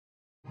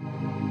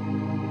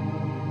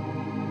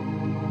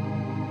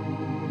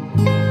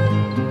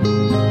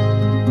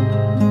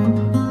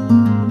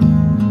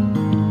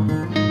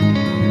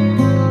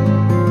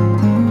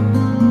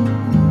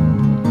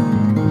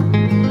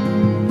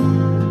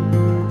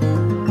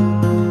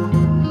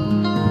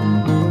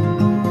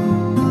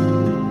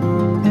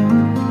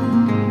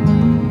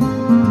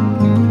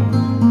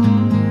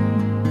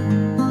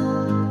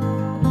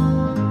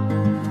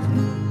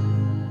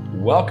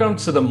Welcome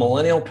to the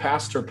Millennial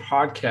Pastor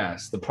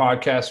Podcast, the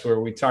podcast where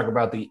we talk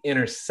about the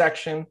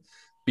intersection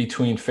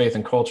between faith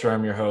and culture.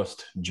 I'm your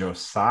host,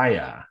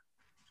 Josiah.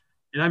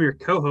 And I'm your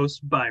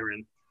co-host,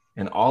 Byron.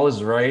 And all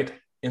is right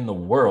in the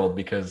world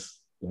because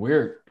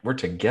we're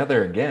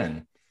together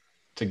again.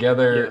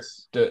 Together,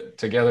 yes.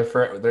 Together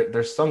for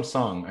there's some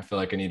song I feel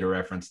like I need to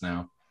reference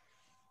now.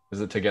 Is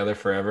it Together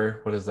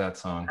Forever? What is that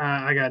song?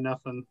 I got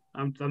nothing.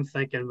 I'm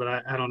thinking, but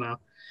I don't know.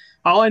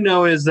 All I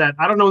know is that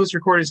I don't know when this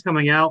recording is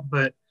coming out,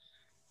 but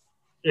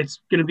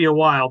it's going to be a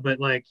while. But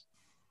like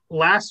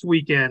last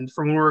weekend,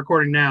 from when we're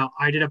recording now,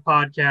 I did a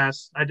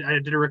podcast. I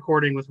did a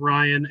recording with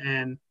Ryan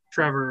and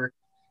Trevor,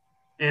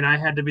 and I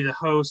had to be the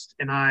host,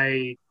 and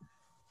I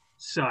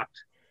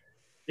sucked.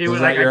 It was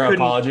like your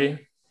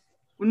apology?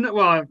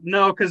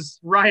 No,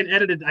 because Ryan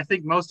edited, I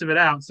think, most of it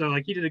out, so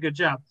like he did a good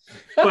job.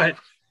 But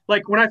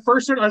like when I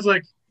first started, I was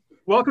like,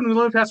 "Welcome to the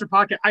Millennial Pastor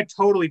Podcast." I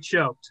totally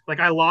choked.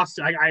 Like I lost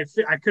it. I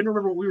couldn't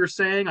remember what we were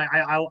saying.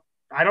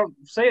 I don't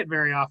say it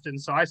very often,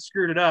 so I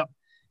screwed it up,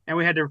 and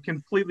we had to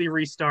completely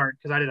restart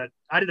because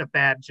I did a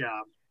bad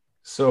job.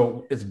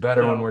 So it's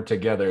better when we're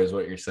together, is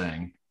what you're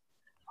saying.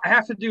 I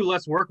have to do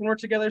less work when we're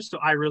together, so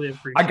I really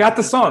appreciate. I got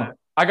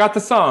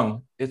the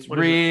song. It's what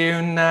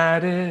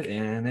reunited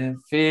and it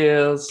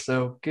feels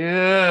so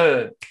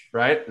good.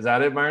 Right? Is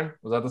that it, Byron?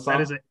 Was that the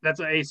song? That's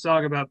a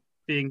song about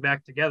being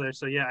back together.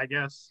 So yeah, I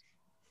guess.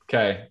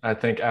 Okay. I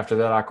think after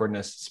that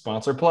awkwardness,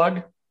 sponsor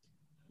plug.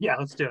 Yeah,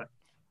 let's do it.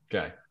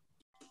 Okay.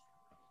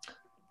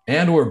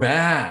 And we're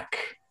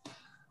back.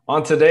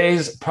 On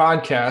today's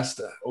podcast,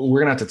 we're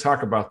going to have to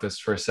talk about this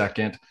for a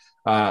second.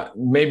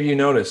 Maybe you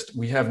noticed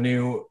we have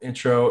new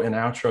intro and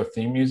outro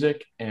theme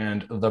music,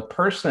 and the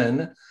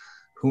person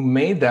who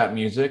made that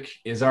music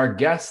is our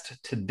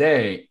guest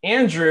today.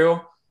 Andrew,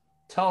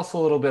 tell us a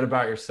little bit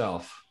about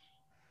yourself.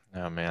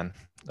 Oh, man.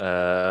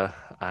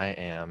 I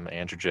am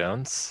Andrew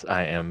Jones.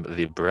 I am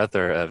the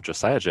brother of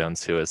Josiah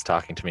Jones, who is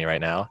talking to me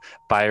right now.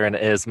 Byron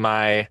is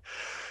my...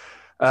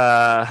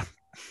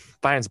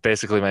 Byron's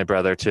basically my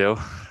brother too.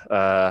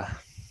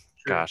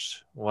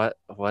 Gosh, what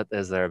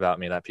is there about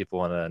me that people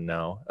want to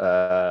know?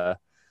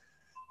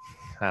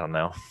 I don't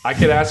know. I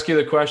could ask you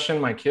the question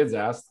my kids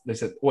asked. They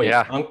said, wait,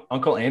 yeah.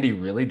 Uncle Andy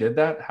really did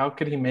that? How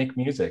could he make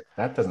music?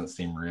 That doesn't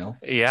seem real.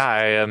 Yeah,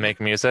 I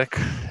make music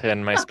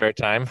in my spare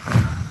time.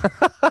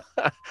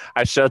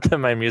 I showed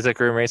them my music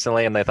room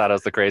recently and they thought it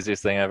was the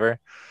craziest thing ever.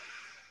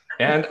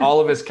 And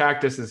all of his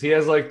cactuses. He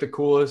has like the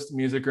coolest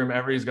music room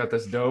ever. He's got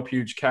this dope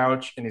huge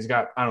couch and he's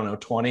got, I don't know,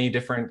 20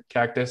 different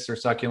cactus or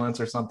succulents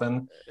or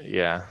something.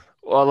 Yeah.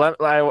 Well,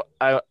 I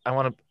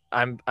want to,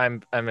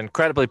 I'm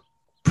incredibly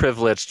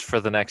privileged for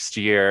the next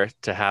year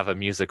to have a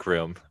music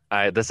room.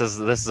 This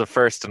is a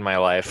first in my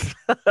life.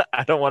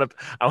 I want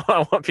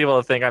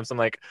people to think I'm some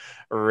like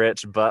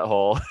rich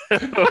butthole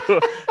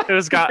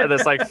who's got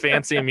this like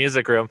fancy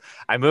music room.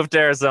 I moved to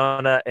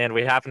Arizona and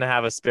we happen to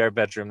have a spare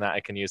bedroom that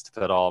I can use to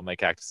put all of my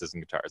cactuses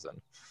and guitars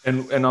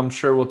in. And I'm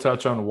sure we'll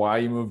touch on why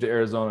you moved to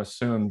Arizona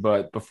soon.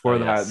 But before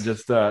that,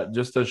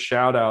 just a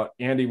shout out,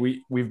 Andy.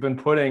 We've been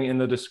putting in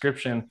the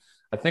description.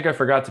 I think I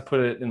forgot to put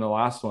it in the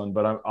last one,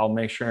 but I'll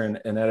make sure and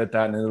edit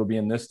that, and it'll be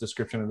in this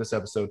description of this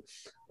episode.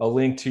 A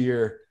link to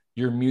your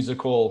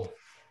musical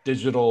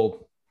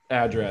digital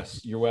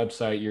address, your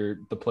website,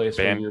 the place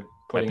where you're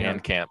putting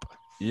Bandcamp.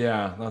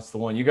 Yeah, that's the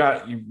one. You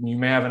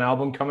may have an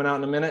album coming out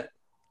in a minute.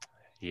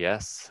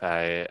 Yes,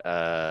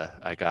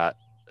 I got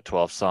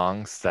 12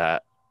 songs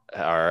that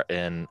are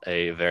in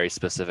a very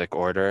specific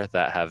order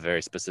that have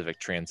very specific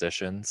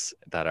transitions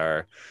that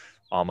are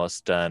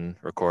almost done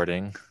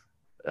recording.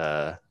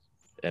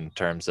 In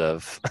terms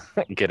of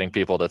getting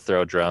people to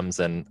throw drums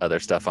and other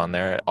stuff on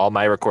there. All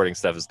my recording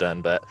stuff is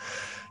done, but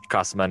it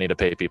costs money to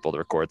pay people to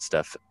record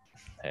stuff,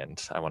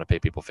 and I want to pay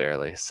people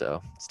fairly,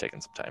 so it's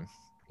taking some time.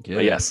 Yeah.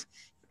 But yes.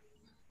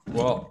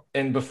 Well,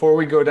 and before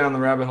we go down the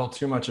rabbit hole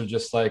too much of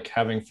just like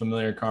having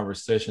familiar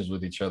conversations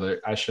with each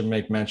other, I should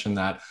make mention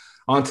that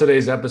on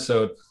today's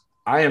episode,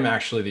 I am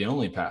actually the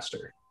only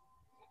pastor,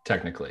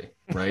 technically,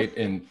 right?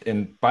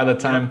 and by the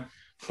time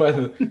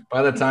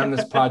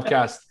this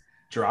podcast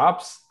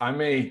drops, I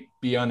may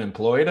be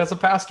unemployed as a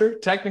pastor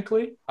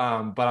technically,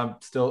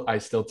 but I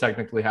still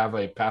technically have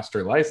a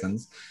pastor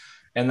license,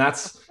 and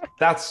that's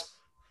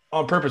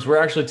on purpose.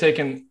 We're actually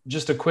taking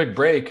just a quick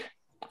break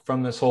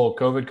from this whole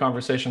COVID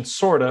conversation,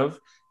 sort of,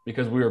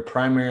 because we were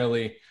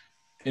primarily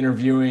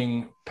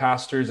interviewing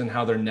pastors and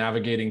how they're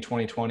navigating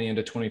 2020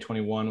 into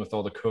 2021 with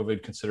all the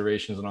COVID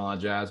considerations and all that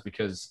jazz,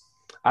 because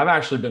I've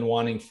actually been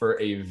wanting for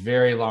a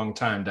very long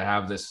time to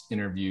have this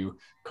interview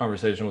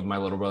conversation with my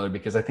little brother,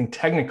 because I think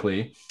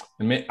technically,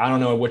 I don't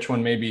know which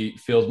one maybe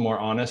feels more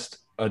honest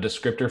a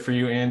descriptor for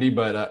you, Andy.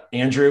 But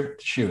Andrew,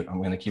 shoot,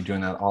 I'm gonna keep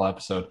doing that all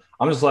episode.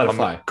 I'm just let it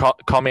fly.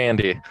 Call me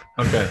Andy.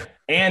 Okay,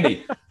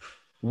 Andy.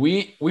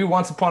 We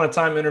once upon a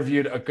time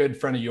interviewed a good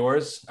friend of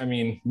yours. I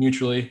mean,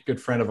 mutually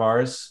good friend of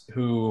ours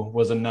who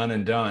was a none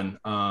and done.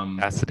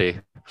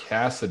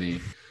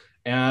 Cassidy.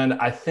 And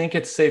I think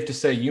it's safe to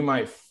say you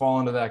might fall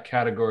into that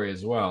category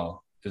as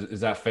well.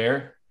 Is that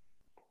fair?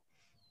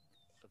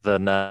 The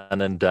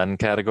none and done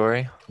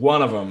category?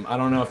 One of them. I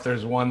don't know if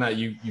there's one that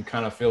you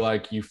kind of feel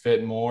like you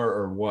fit more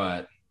or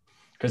what.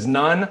 Because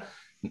none,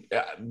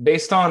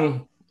 based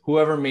on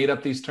whoever made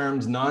up these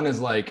terms, none is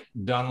like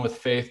done with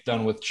faith,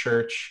 done with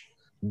church.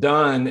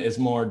 Done is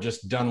more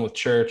just done with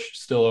church,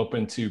 still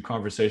open to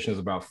conversations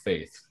about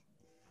faith.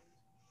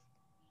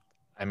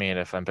 I mean,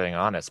 if I'm being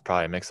honest,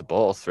 probably a mix of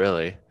both,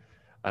 really.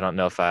 I don't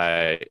know if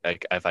I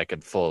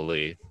could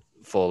fully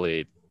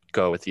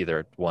go with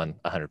either one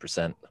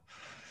 100%.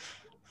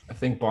 I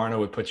think Barna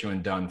would put you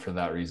in done for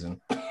that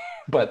reason.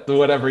 But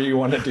whatever you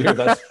want to do,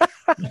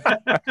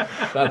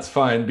 that's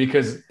fine,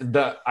 because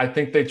I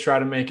think they try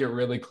to make it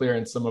really clear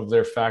in some of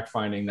their fact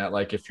finding that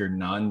like if you're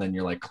none, then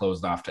you're like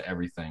closed off to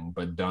everything.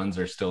 But dones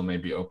are still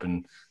maybe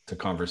open to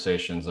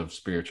conversations of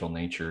spiritual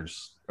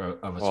natures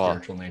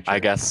spiritual nature. I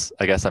guess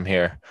I'm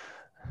here.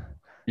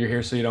 You're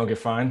here so you don't get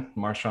fined?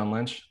 Marshawn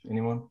Lynch?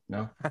 Anyone?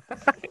 No?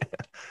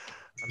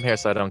 I'm here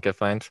so I don't get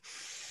fined.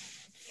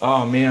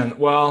 Oh, man.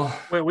 Well,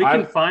 wait, we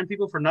can fine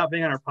people for not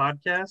being on our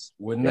podcast?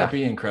 Wouldn't that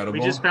be incredible?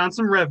 We just found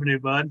some revenue,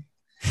 bud.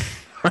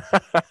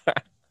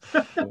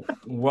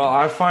 Well,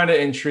 I find it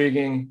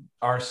intriguing.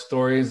 Our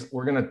stories,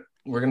 we're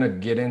gonna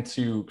get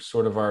into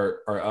sort of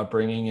our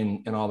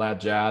upbringing and all that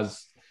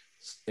jazz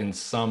in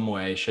some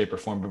way, shape, or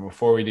form. But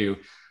before we do,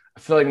 I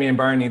feel like me and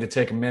Byron need to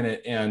take a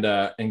minute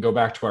and go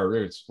back to our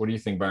roots. What do you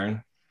think,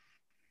 Byron?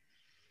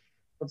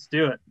 Let's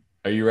do it.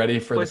 Are you ready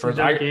for the first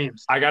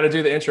games? I got to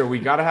do the intro. We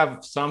got to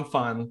have some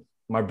fun.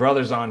 My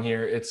brother's on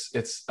here.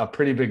 It's a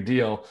pretty big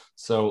deal.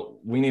 So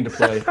we need to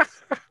play.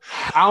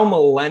 How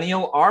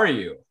millennial are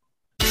you?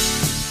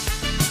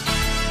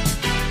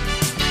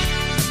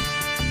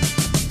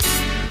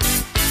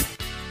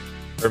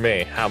 For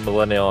me, how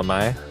millennial am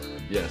I?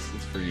 Yes,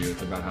 it's for you.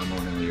 It's about how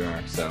millennial you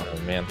are. So,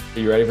 oh, man. Are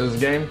you ready for this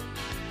game?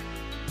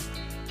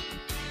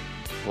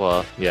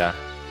 Well, yeah.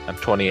 I'm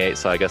 28,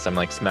 so I guess I'm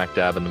like smack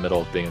dab in the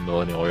middle of being a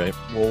millennial, right?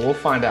 Well, we'll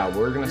find out.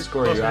 We're going to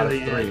score you out of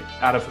three.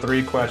 Out of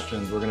three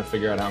questions, we're going to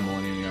figure out how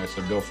millennial you are.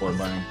 So go for it,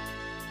 Byron.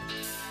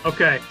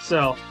 Okay,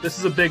 so this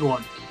is a big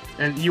one.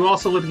 And you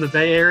also lived in the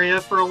Bay Area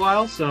for a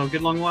while, so a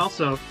good long while.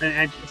 So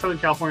and Southern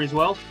California as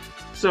well.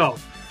 So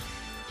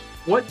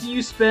what do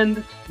you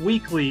spend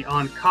weekly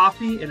on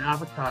coffee and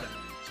avocado?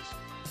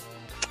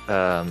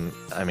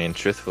 I mean,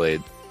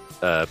 truthfully,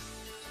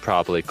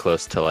 probably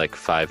close to like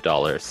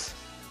 $5.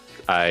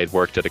 I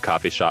worked at a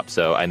coffee shop,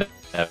 so I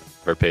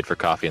never paid for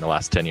coffee in the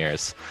last 10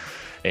 years.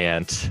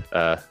 And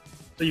so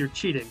you're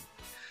cheating.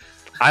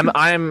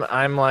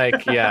 I'm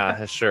like,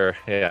 yeah, sure,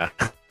 yeah.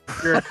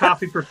 You're a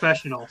coffee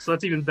professional, so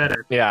that's even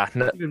better. Yeah,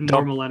 even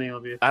more millennial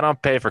of you. I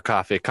don't pay for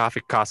coffee.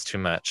 Coffee costs too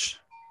much.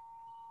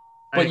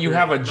 But you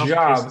have a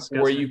job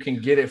where you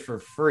can get it for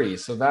free,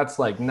 so that's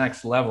like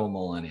next level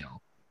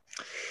millennial.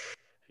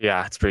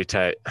 Yeah, it's pretty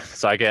tight.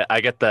 So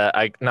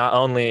I not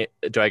only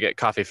do I get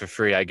coffee for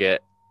free, I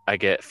get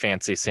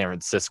fancy San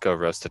Francisco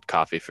roasted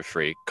coffee for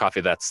free.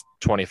 Coffee that's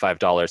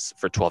 $25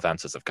 for 12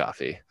 ounces of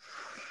coffee.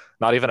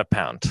 Not even a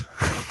pound.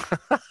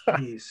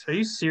 Jeez, are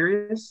you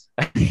serious?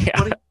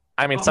 Yeah.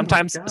 I mean,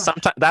 sometimes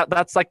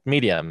that's like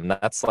medium.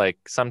 That's like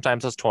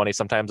sometimes it's 20,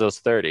 sometimes it's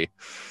 30.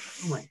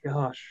 Oh my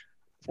gosh.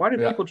 Why do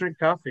people drink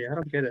coffee? I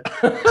don't get it.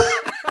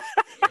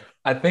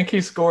 I think he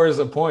scores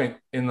a point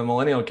in the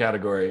millennial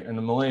category, in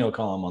the millennial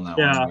column on that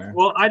one. Yeah.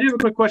 Well, I do have a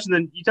quick question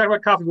then. You talk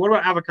about coffee. What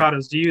about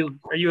avocados?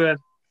 Are you a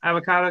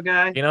avocado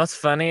guy? You know what's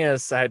funny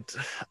is I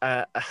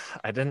bought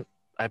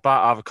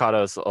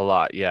avocados a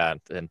lot, yeah,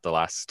 in the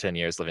last 10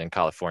 years living in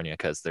California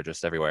because they're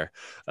just everywhere.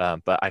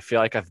 But I feel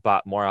like I've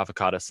bought more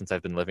avocados since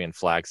I've been living in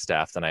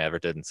Flagstaff than I ever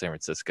did in San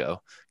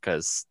Francisco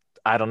because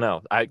I don't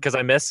know. I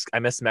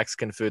miss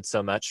Mexican food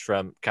so much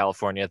from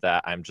California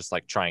that I'm just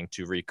like trying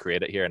to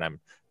recreate it here, and I'm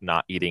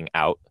not eating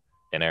out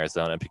in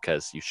Arizona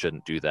because you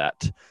shouldn't do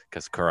that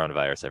because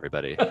coronavirus.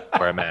 Everybody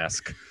wear a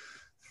mask.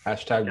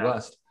 Hashtag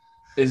blessed.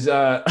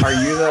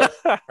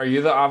 Are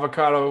you the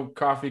avocado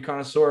coffee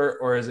connoisseur,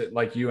 or is it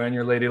like you and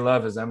your lady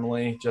love? Is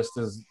Emily just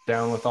as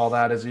down with all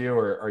that as you,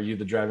 or are you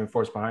the driving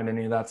force behind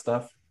any of that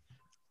stuff?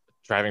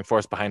 Driving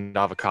force behind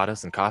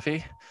avocados and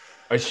coffee?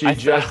 Is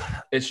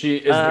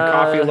the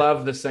coffee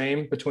love the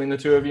same between the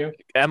two of you?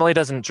 Emily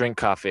doesn't drink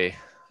coffee.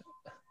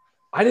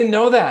 I didn't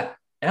know that.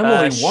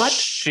 Emily, what?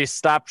 She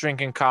stopped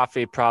drinking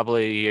coffee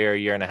probably a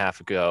year and a half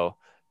ago.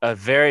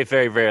 Very,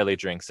 very rarely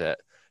drinks it.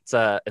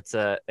 It's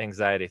a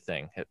anxiety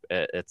thing.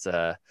 It's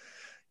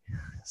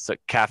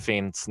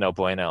caffeine's no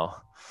bueno.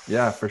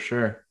 Yeah, for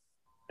sure.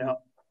 Yeah.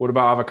 What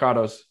about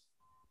avocados?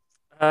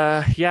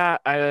 Yeah,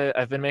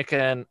 I've been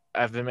making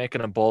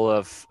a bowl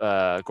of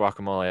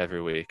guacamole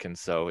every week, and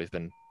so we've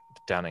been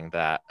downing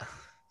that.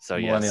 So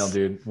Millennial, yes,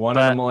 dude. One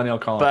in the millennial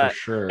column for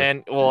sure.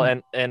 And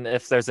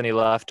if there's any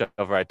left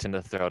over, I tend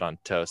to throw it on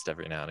toast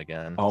every now and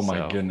again. Oh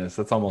my goodness,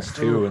 that's almost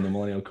 2 in the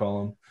millennial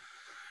column.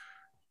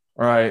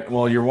 All right,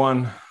 well, you're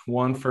one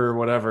for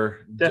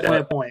whatever. Definitely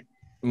a point.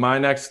 My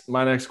next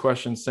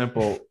question,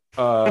 simple.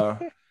 How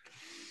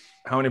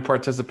many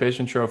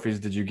participation trophies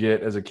did you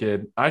get as a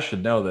kid? I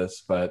should know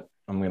this, but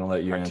I'm gonna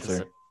let you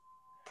answer.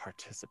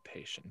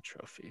 Participation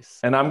trophies.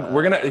 And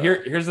we're gonna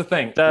here's the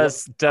thing.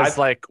 Does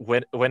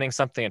winning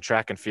something in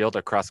track and field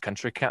or cross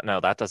country count? No,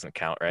 that doesn't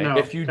count, right? No,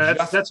 if you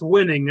that's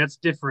winning, that's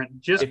different.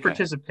 Just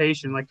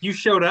participation. Like you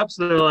showed up,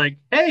 so they're like,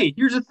 hey,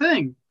 here's a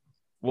thing.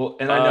 Well,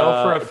 and I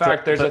know for a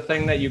fact there's a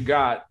thing that you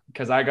got,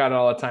 because I got it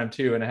all the time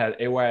too, and it had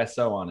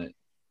AYSO on it.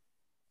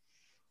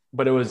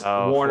 But it was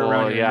worn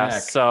around your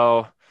neck.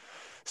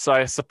 So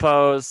I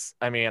suppose,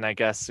 I mean, I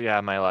guess,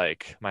 yeah, my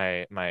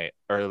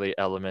early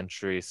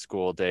elementary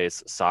school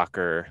days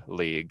soccer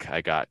league,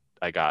 I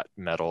got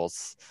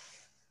medals.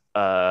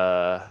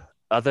 Other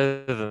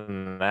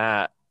than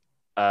that,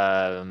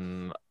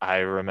 I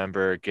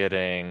remember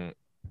getting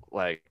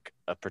like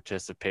a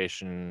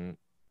participation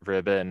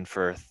ribbon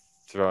for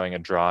throwing a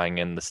drawing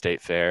in the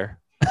state fair.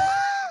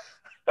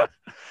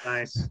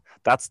 Nice.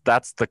 That's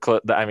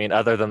the I mean,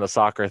 other than the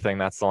soccer thing,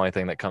 that's the only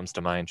thing that comes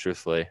to mind,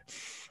 truthfully.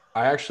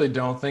 I actually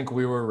don't think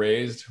we were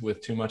raised with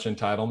too much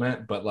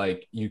entitlement, but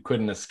like you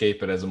couldn't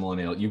escape it as a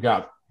millennial. You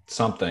got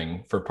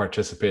something for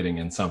participating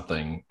in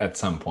something at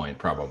some point,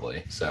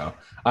 probably. So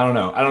I don't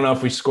know. I don't know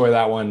if we score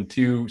that one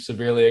too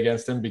severely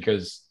against him,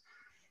 because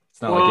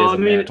it's not like he has a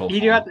mantle. He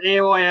got the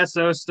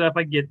AOISO stuff.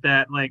 I get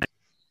that. Like,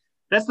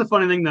 that's the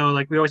funny thing, though.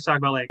 Like, we always talk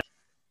about, like,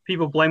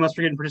 people blame us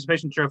for getting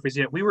participation trophies.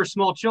 Yet we were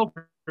small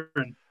children.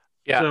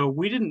 Yeah. So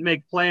we didn't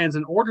make plans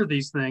and order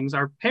these things.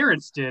 Our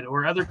parents did,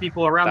 or other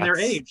people around their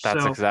age.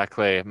 That's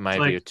exactly my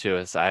view too.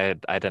 Is I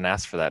didn't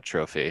ask for that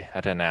trophy. I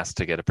didn't ask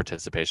to get a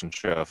participation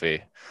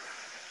trophy.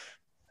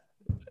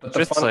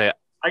 Truthfully,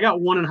 I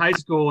got one in high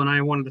school and I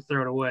wanted to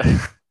throw it away.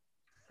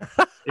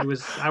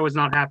 I was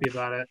not happy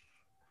about it.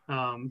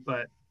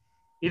 But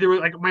either way,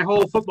 like my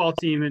whole football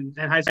team in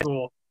high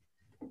school,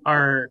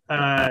 our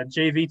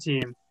JV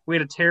team, we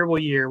had a terrible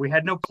year. We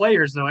had no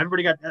players though.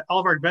 Everybody got all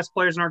of our best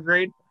players in our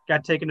grade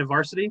got taken to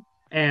varsity,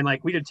 and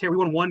like we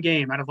won one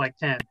game out of like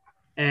 10,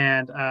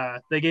 and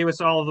they gave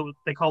us all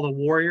they call the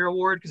Warrior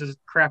Award because it's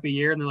a crappy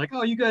year, and they're like,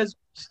 oh, you guys,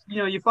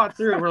 you fought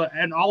through it.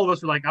 And all of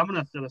us were like, I'm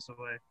gonna throw this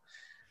away.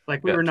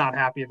 Like we were not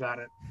happy about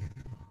it.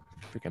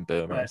 Freaking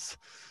boomers.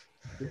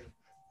 But,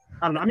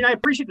 I don't know. I mean, I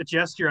appreciate the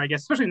gesture, I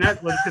guess, especially in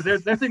that,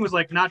 because their thing was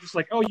like not just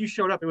like, oh, you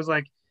showed up. It was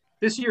like,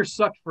 this year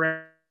sucked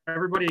for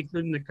everybody,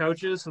 including the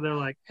coaches. So they're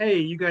like, hey,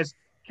 you guys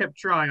kept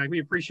trying. Like, we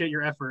appreciate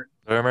your effort.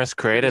 Boomers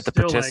created the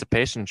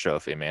participation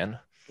trophy, man.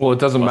 Well, it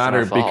doesn't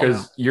matter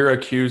because you're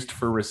accused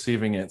for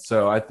receiving it.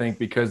 So I think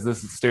because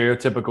this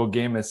stereotypical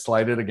game is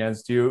slighted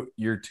against you,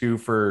 you're 2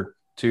 for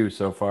 2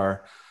 so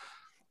far.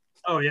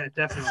 Oh, yeah,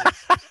 definitely.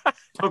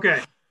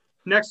 Okay,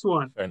 next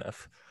one. Fair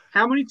enough.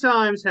 How many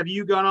times have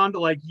you gone on to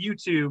like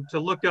YouTube to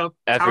look up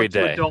how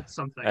to adult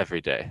something?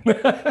 Every day.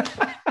 Just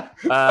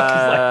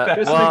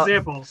some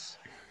examples.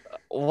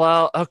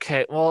 Well,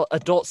 okay. Well,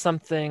 adult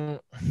something.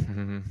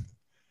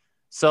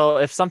 So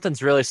if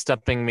something's really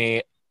stumping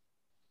me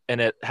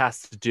and it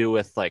has to do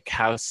with like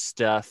house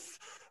stuff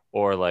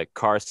or like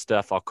car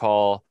stuff, I'll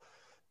call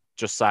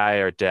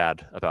Josiah or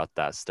Dad about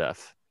that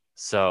stuff.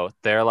 So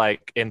they're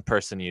like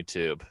in-person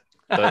YouTube.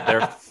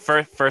 Their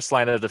first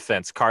line of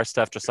defense: car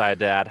stuff, Josiah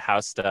Dad;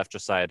 house stuff,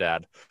 Josiah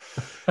Dad.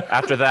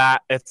 After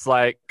that, it's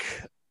like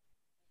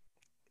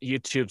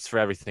YouTube's for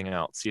everything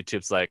else.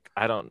 YouTube's like,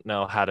 I don't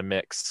know how to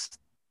mix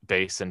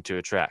bass into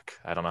a track.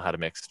 I don't know how to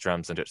mix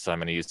drums into it, so I'm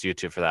going to use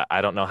YouTube for that.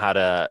 I don't know how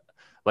to,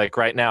 like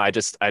right now. I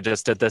just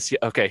did this.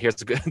 Okay, here's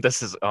a good.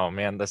 This is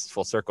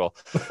full circle.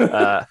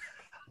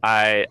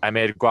 I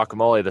made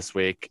guacamole this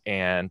week,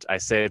 and I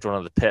saved one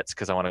of the pits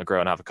because I want to grow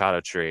an avocado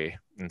tree.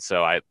 And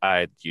so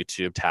I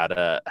YouTubed how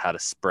to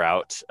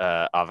sprout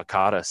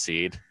avocado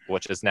seed,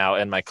 which is now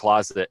in my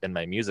closet in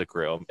my music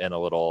room in a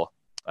little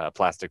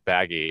plastic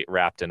baggie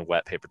wrapped in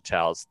wet paper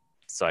towels,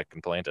 so I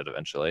can plant it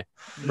eventually.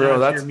 Bro,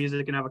 that's your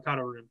music and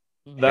avocado room.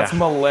 That's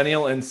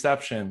millennial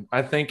inception.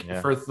 I think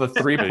for the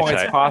 3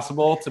 points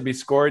possible to be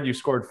scored, you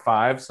scored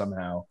 5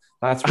 somehow.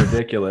 That's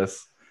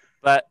ridiculous.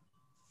 But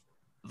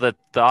the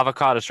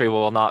avocado tree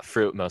will not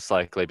fruit most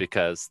likely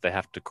because they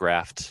have to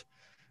graft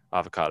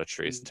avocado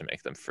trees to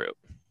make them fruit.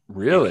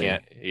 Really?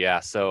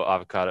 Yeah. So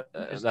avocado.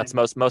 That's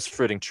most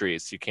fruiting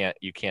trees. You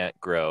can't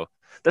grow.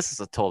 This has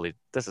nothing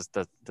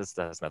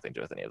to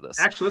do with any of this.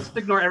 Actually, let's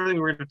ignore everything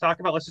we're going to talk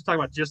about. Let's just talk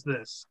about just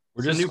this.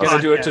 We're just going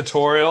to do a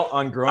tutorial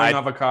on growing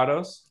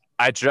avocados.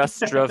 I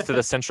just drove through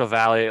the Central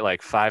Valley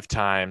like 5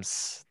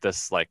 times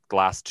this like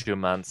last 2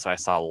 months. So I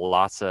saw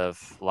lots of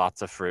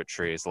fruit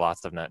trees,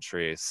 lots of nut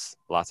trees,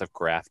 lots of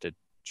grafted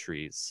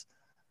trees.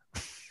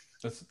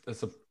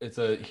 It's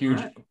a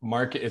huge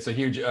market. It's a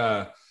huge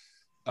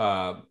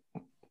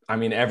I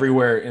mean,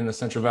 everywhere in the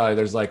Central Valley,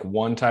 there's like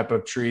one type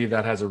of tree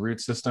that has a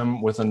root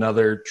system with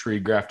another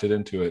tree grafted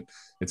into it.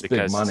 It's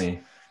big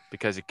money.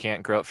 Because you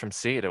can't grow it from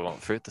seed, it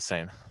won't fruit the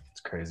same. It's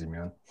crazy,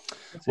 man.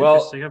 That's Well,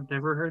 interesting. I've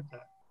never heard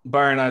that.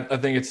 Byron, I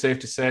think it's safe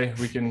to say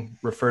we can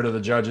refer to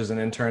the judges and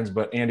interns,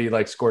 but Andy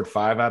scored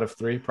 5 out of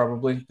 3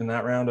 probably in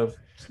that round of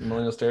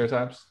millennial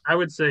stereotypes. I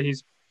would say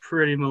he's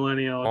pretty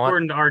millennial,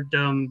 according to our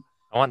dumb.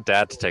 I want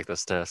Dad to take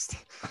this test.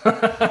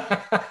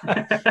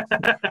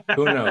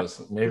 Who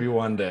knows? Maybe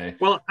one day.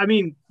 Well, I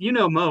mean, you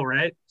know Mo,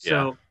 right?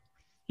 So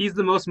he's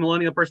the most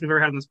millennial person we've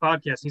ever had on this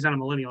podcast. He's not a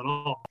millennial at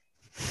all.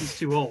 He's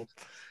too old.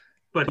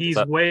 But he's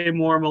way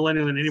more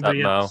millennial than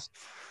anybody else.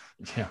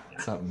 Yeah,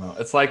 what's up, Mo?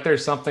 It's like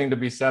there's something to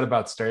be said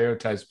about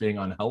stereotypes being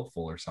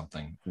unhelpful or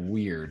something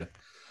weird.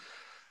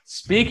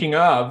 Speaking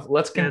of,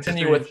 let's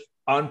continue with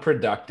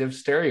unproductive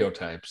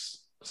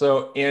stereotypes.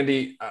 So,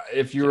 Andy,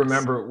 if you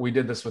remember, we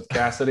did this with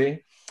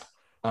Cassidy,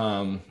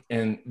 and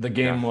the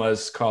game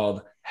was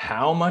called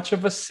 "How Much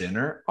of a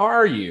Sinner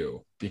Are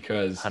You?"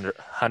 Because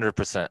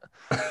 100%.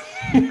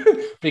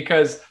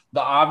 Because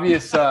the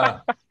obvious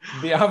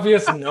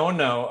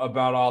no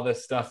about all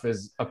this stuff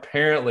is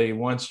apparently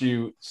once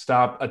you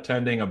stop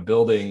attending a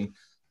building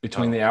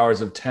between the hours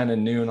of 10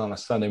 and noon on a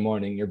Sunday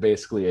morning, you're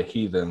basically a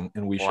heathen,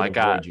 and we should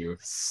avoid you.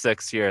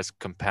 6 years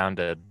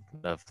compounded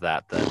of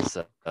that. That's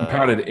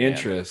compounded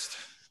interest.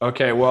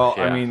 Okay, well,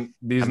 I mean,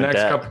 these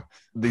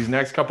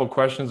next couple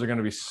questions are going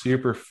to be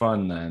super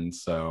fun then.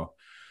 So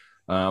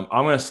I'm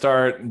going to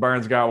start.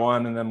 Byron's got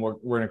one, and then we're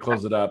going to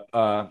close it up.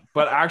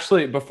 But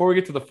actually, before we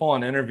get to the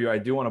full-on interview, I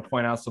do want to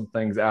point out some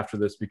things after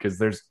this because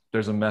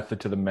there's a method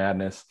to the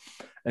madness.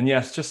 And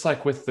yes, just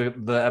like with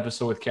the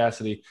episode with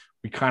Cassidy,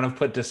 we kind of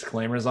put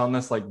disclaimers on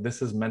this. Like,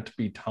 this is meant to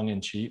be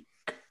tongue-in-cheek.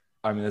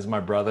 I mean, this is my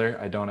brother.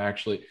 I don't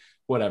actually...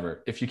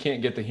 Whatever. If you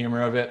can't get the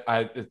humor of it,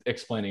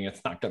 explaining it's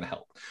not going to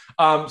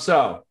help.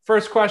 So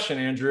first question,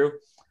 Andrew.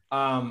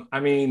 I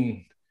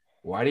mean,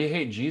 why do you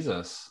hate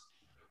Jesus?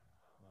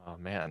 Oh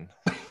man,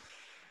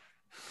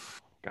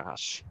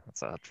 gosh,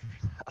 that's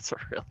a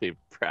really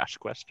brash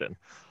question.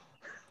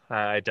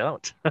 I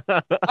don't.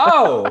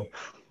 Oh,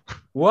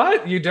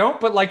 what? You don't?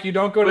 But like, you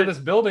don't go to this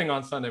building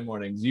on Sunday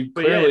mornings. You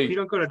clearly. If you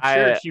don't go to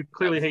church, you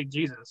clearly hate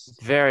Jesus.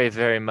 Very,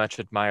 very much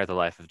admire the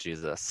life of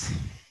Jesus.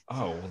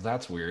 Oh, well,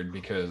 that's weird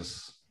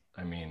because,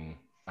 I mean,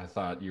 I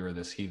thought you were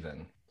this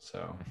heathen,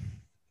 so.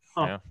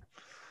 Yeah.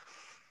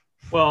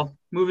 Well,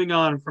 moving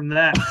on from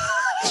that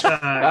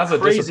that's a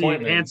crazy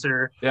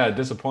answer. Yeah,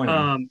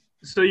 disappointing.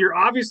 So you're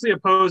obviously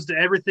opposed to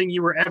everything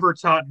you were ever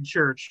taught in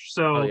church.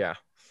 So,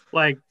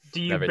 like,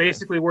 do you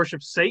basically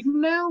worship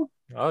Satan now?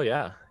 Oh,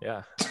 yeah,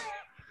 yeah.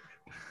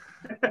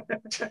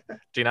 Do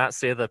you not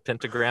see the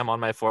pentagram on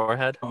my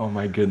forehead? Oh,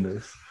 my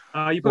goodness.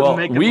 You put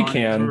makeup we on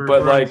can,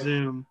 but like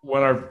Zoom.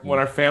 when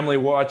our family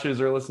watches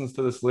or listens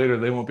to this later,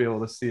 they won't be able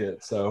to see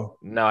it. So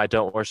no, I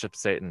don't worship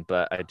Satan,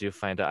 but I do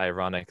find it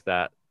ironic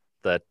that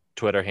the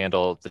Twitter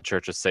handle "The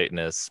Church of Satan"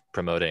 is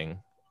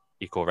promoting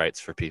equal rights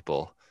for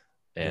people.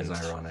 And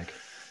it's ironic,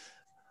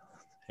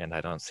 and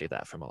I don't see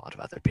that from a lot of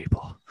other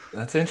people.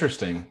 That's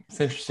interesting. It's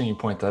interesting you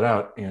point that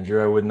out,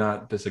 Andrew. I would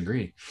not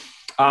disagree.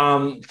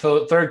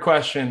 So third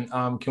question: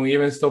 can we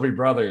even still be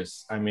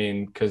brothers? I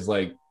mean, because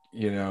like,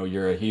 you know,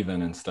 you're a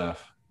heathen and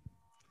stuff.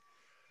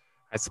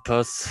 I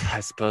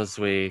suppose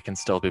we can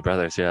still be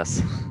brothers,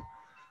 yes.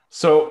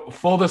 So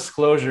full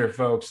disclosure,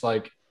 folks,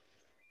 like,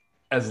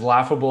 as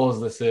laughable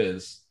as this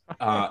is,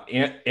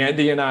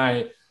 Andy and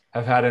I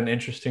have had an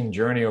interesting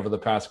journey over the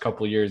past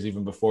couple of years,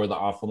 even before the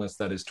awfulness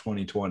that is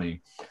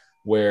 2020,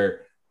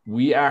 where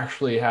we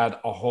actually had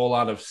a whole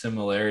lot of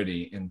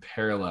similarity in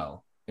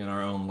parallel in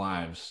our own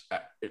lives.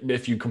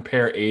 If you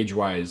compare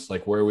age-wise,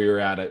 like where we were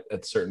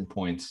at certain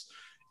points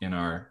in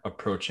our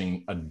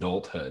approaching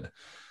adulthood.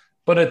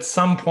 But at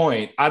some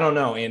point, I don't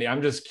know, Andy,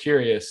 I'm just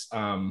curious.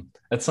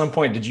 At some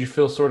point, did you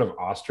feel sort of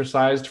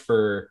ostracized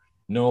for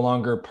no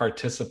longer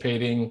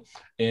participating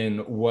in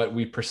what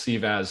we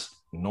perceive as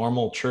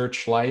normal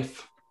church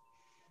life?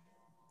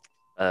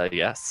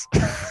 Yes.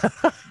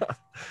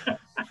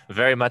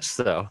 Very much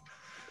so.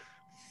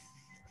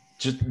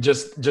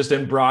 Just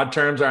in broad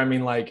terms, or I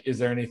mean, like, is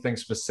there anything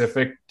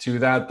specific to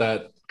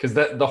that because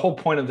the whole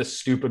point of this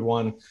stupid,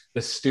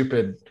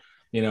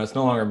 you know, it's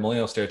no longer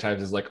millennial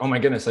stereotypes. Is like, oh my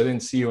goodness, I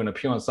didn't see you in a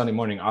pew on Sunday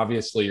morning.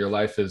 Obviously, your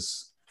life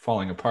is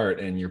falling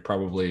apart, and you're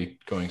probably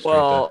going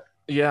straight.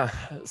 Yeah.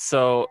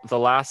 So the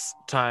last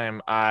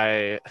time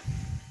I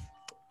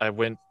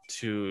went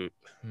to,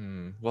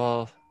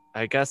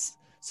 I guess.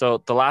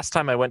 So the last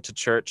time I went to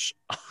church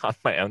on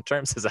my own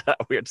terms, is that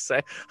weird to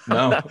say?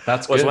 No,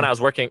 that's was good. when I was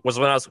working.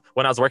 When I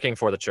was working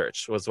for the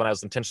church. Was when I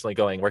was intentionally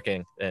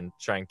working, and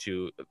trying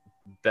to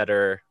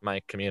better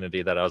my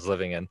community that I was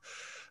living in.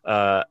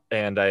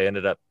 And I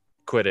ended up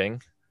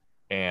quitting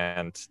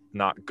and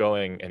not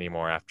going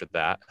anymore after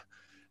that.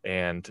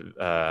 And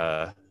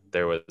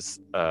there was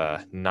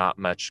not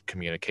much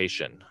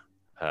communication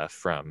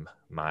from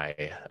my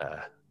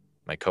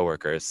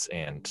coworkers,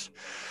 and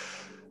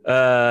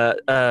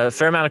a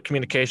fair amount of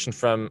communication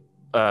from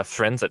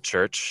friends at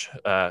church,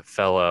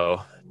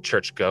 fellow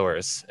church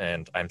goers.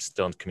 And I'm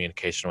still in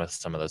communication with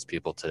some of those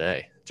people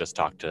today. Just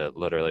talked to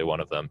literally one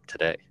of them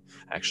today,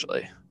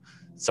 actually.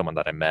 Someone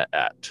that I met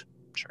at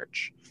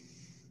church.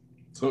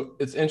 So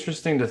it's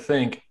interesting to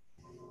think.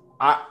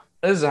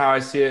 This is how I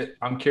see it.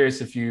 I'm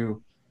curious if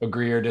you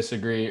agree or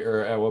disagree,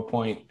 or at what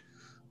point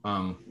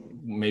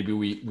maybe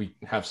we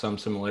have some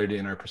similarity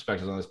in our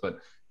perspectives on this. But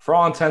for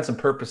all intents and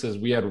purposes,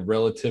 we had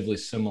relatively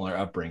similar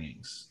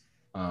upbringings.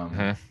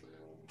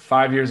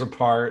 5 years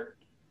apart.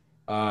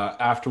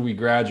 After we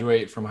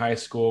graduate from high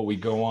school, we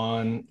go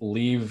on,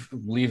 leave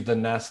the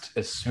nest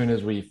as soon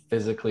as we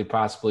physically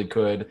possibly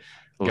could.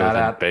 Live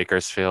in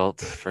Bakersfield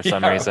for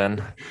some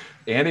reason.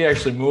 Andy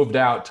actually moved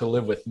out to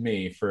live with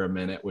me for a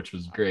minute, which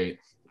was great.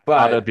 But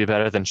Thought it'd be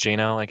better than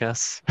Chino, I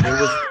guess.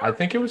 I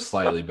think it was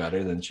slightly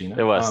better than Chino.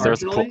 It was.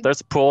 There's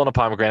a pool and a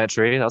pomegranate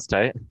tree. That was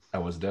tight.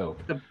 That was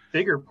dope. The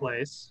bigger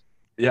place.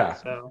 Yeah.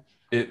 So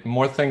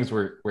more things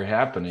were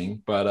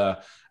happening,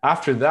 but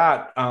after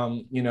that,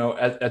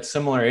 at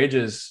similar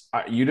ages,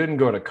 you didn't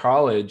go to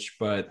college,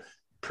 but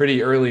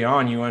pretty early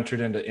on, you entered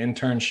into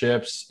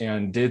internships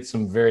and did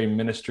some very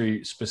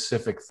ministry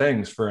specific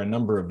things for a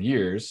number of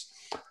years.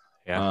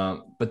 Yeah.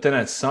 But then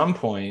at some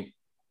point,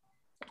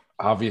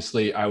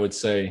 obviously, I would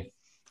say,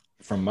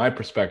 from my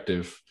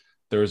perspective,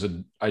 there was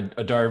a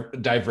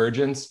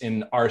divergence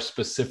in our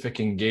specific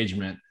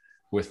engagement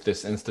with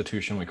this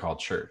institution we call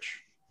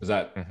church. Does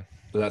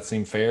that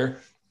seem fair?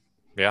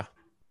 Yeah.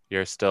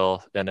 You're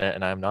still in it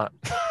and I'm not.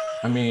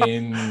 I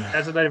mean,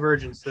 that's a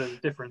divergence, the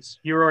difference.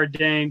 You're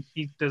ordained,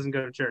 he doesn't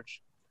go to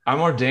church. I'm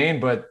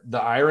ordained, but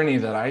the irony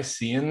that I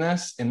see in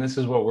this, and this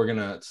is what we're going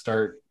to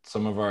start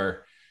some of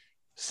our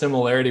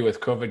similarity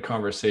with COVID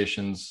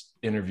conversations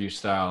interview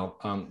style.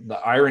 The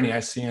irony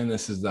I see in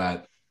this is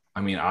that, I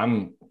mean,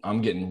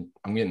 I'm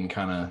getting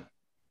kind of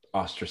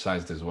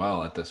ostracized as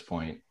well at this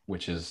point,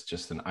 which is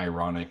just an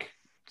ironic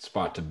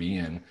spot to be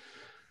in.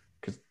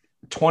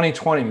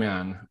 2020,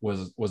 man,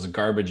 was a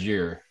garbage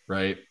year,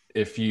 right?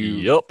 If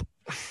you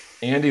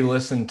Andy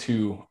listened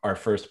to our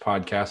first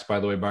podcast, by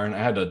the way, Byron, I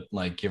had to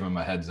give him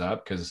a heads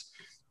up because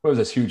it was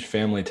this huge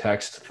family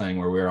text thing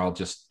where we were all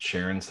just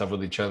sharing stuff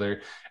with each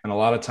other. And a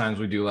lot of times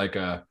we do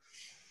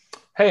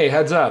hey,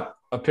 heads up,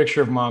 a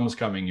picture of mom's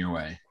coming your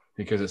way,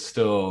 because it's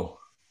still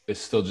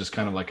just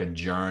kind of like a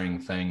jarring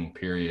thing,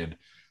 period.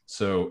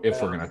 So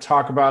if we're going to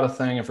talk about a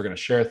thing, if we're going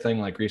to share a thing,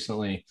 like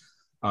recently,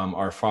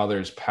 our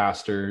father's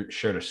pastor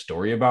shared a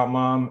story about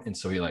mom. And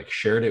so he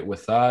shared it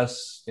with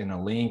us in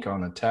a link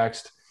on a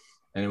text.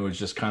 And it was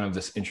just kind of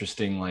this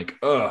interesting,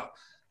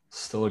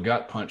 still a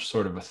gut punch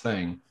sort of a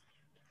thing.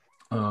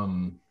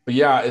 But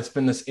yeah, it's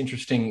been this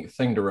interesting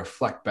thing to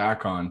reflect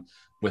back on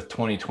with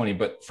 2020.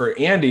 But for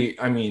Andy,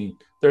 I mean,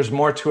 there's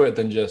more to it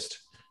than just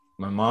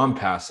my mom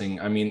passing.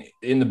 I mean,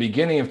 in the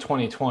beginning of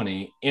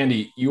 2020,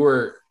 Andy, you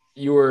were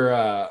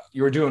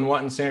doing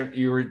what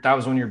that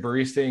was when you were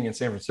baristaing in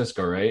San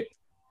Francisco, right?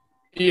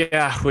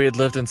 Yeah, we had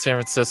lived in San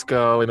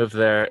Francisco. We moved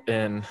there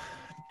in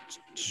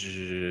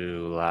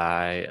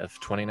July of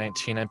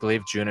 2019, I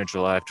believe, June or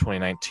July of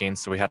 2019.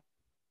 So we had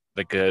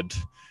a good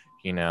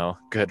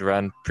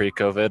run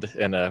pre-COVID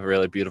in a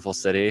really beautiful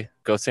city.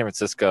 Go San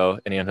Francisco.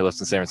 Anyone who lives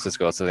in San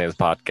Francisco, that's the name of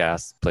the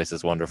podcast. The place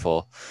is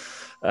wonderful.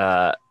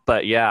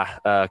 But yeah,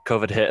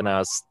 COVID hit, and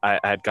I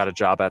had got a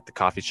job at the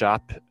coffee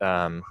shop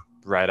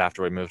right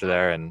after we moved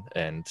there,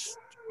 and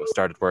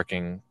started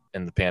working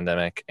in the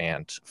pandemic,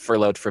 and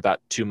furloughed for about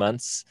 2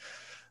 months.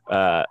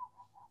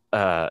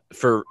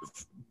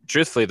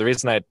 Truthfully,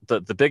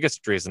 the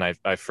biggest reason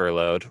I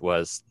furloughed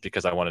was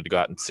because I wanted to go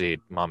out and see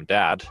mom and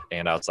dad,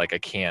 and I was like, I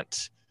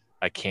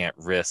can't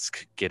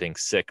risk getting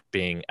sick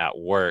being at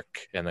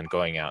work and then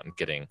going out and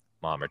getting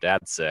mom or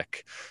dad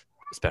sick,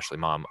 especially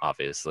mom,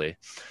 obviously.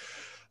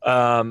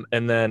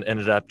 And then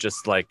ended up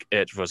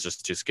it was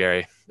just too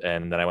scary.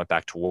 And then I went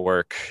back to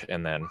work,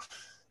 and then,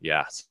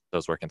 yeah, so I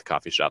was working at the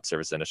coffee shop,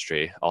 service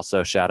industry.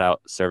 Also, shout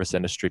out service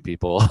industry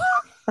people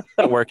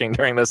working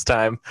during this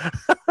time.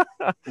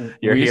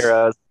 Your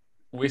heroes.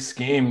 We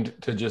schemed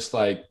to just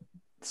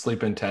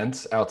sleep in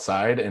tents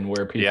outside and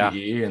wear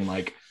PPE and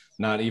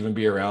not even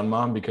be around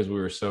mom because we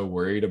were so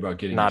worried about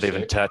getting not her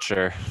even sick. Touch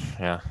her.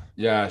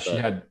 Yeah, she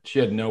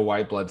had no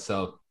white blood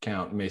cell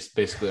count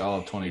basically all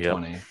of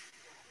 2020. Yep.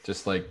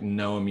 Just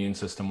no immune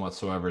system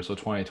whatsoever. So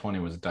 2020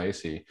 was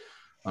dicey.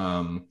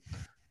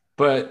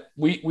 But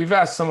we've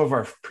asked some of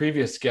our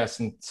previous guests,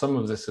 and some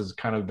of this has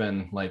kind of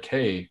been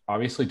hey,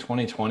 obviously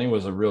 2020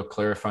 was a real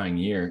clarifying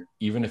year.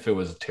 Even if it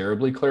was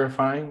terribly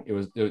clarifying,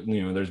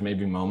 there's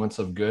maybe moments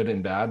of good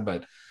and bad.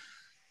 But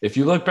if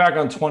you look back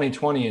on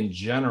 2020 in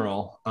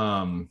general,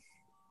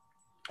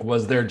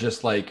 was there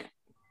just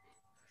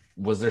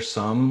was there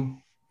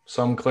some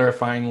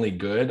clarifyingly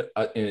good?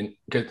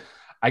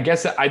 I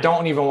guess I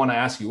don't even want to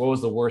ask you what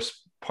was the worst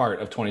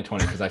part of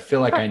 2020, because I feel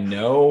like I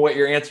know what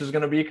your answer is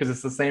going to be, because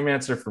it's the same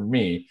answer for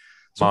me.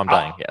 So mom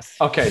dying, yes.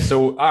 Okay,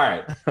 so all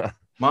right.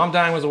 Mom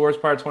dying was the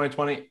worst part of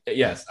 2020?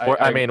 Yes.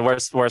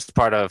 Worst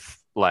part of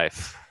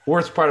life.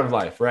 Worst part of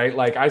life, right?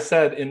 Like I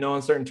said in no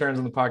uncertain terms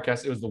on the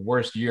podcast, it was the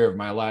worst year of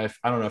my life.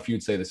 I don't know if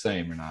you'd say the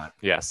same or not.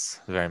 Yes,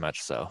 very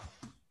much so.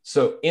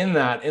 So in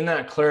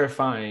that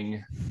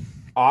clarifying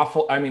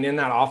awful, I mean, in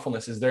that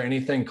awfulness, is there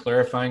anything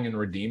clarifying and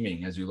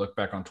redeeming as you look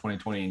back on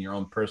 2020 and your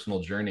own personal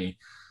journey,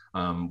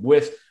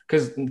 with,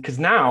 because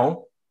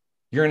now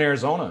you're in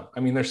Arizona. I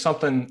mean, there's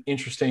something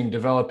interesting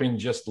developing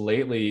just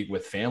lately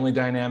with family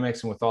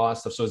dynamics and with all that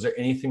stuff. So is there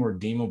anything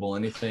redeemable,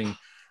 anything Life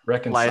is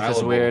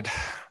reconcilable? weird.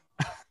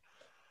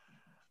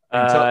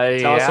 And tell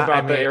us Yeah,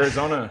 about the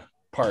Arizona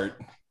part.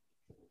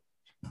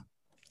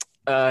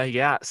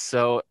 Yeah.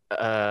 So,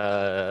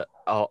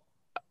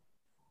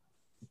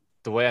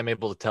 the way I'm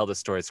able to tell the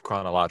story is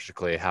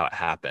chronologically how it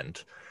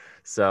happened.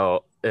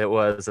 So it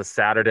was a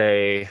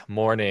Saturday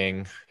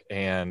morning,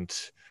 and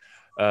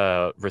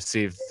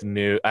received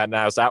new. And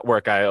I was at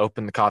work. I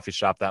opened the coffee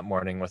shop that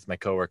morning with my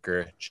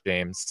coworker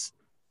James,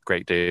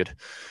 great dude,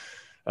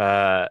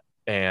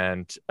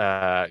 and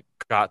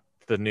got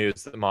the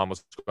news that mom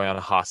was going on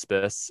a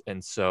hospice.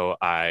 And so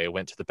I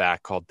went to the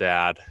back, called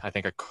dad. I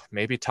think I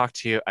maybe talked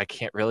to you. I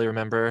can't really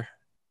remember.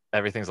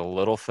 Everything's a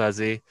little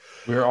fuzzy.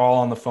 We were all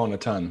on the phone a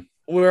ton.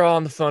 We were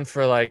on the phone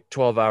for like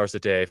 12 hours a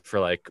day for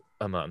like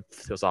a month.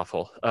 It was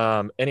awful.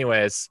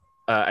 Anyways,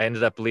 I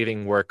ended up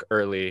leaving work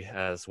early,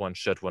 as one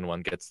should when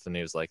one gets the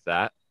news like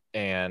that,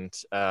 and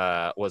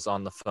was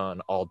on the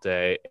phone all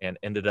day, and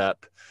ended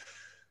up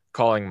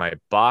calling my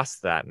boss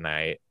that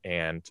night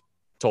and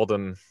told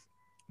him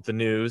the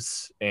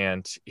news.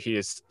 And he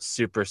is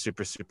super,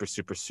 super, super,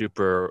 super,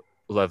 super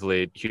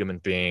lovely human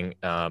being.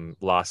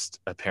 Lost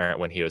a parent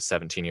when he was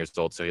 17 years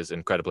old, so he's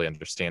incredibly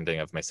understanding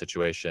of my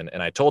situation.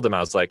 And I told him, I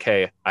was like,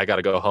 hey, I got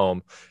to go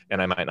home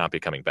and I might not be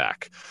coming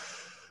back.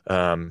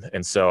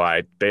 And so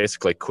I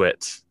basically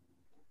quit,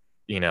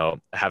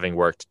 having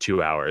worked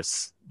 2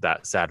 hours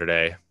that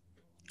Saturday,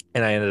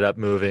 and I ended up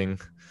moving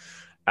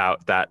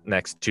out that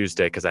next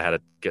Tuesday because I had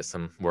to get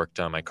some work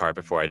done on my car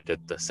before I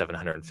did the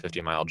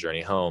 750-mile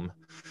journey home.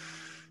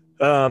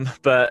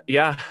 But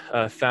yeah,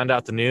 found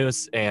out the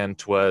news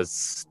and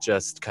was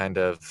just kind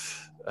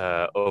of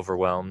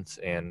overwhelmed,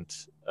 and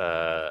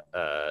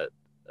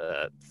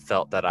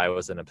felt that I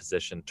was in a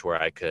position to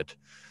where I could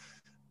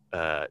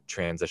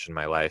transition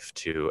my life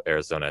to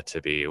Arizona to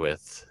be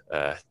with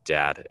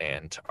dad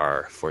and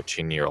our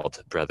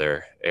 14-year-old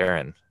brother,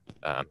 Aaron,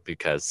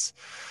 because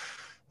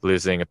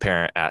losing a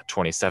parent at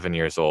 27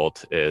 years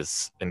old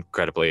is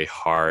incredibly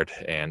hard.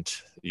 And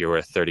you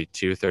were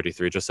 32,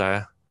 33,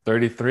 Josiah?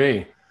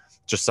 33.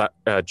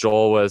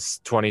 Joel was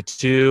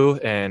 22,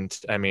 and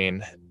I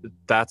mean,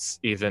 that's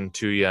even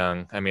too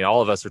young. I mean,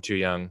 all of us were too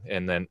young.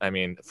 And then,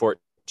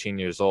 14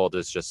 years old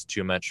is just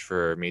too much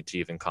for me to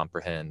even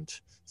comprehend.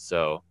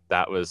 So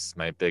that was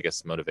my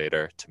biggest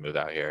motivator to move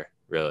out here,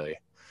 really,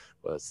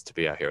 was to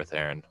be out here with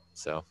Aaron.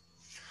 So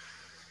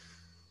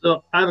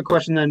I have a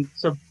question then.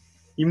 So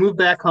you moved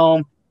back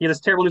home. You had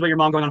this terrible news about your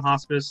mom going on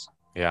hospice.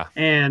 yeah.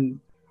 And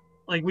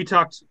like we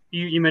talked,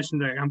 you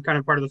mentioned that I'm kind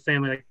of part of the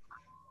family. Like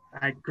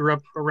I grew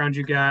up around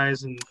you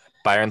guys, and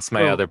Byron's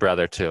my other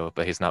brother too,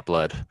 but he's not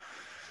blood.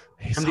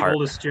 I'm the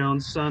oldest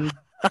Jones son,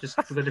 just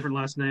with a different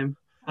last name.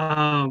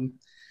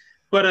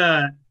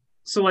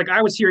 So like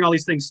I was hearing all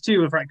these things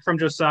too from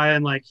Josiah,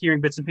 and like hearing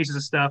bits and pieces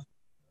of stuff.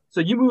 So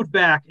you moved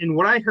back, and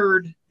what I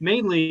heard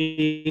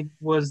mainly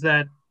was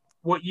that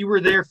what you were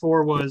there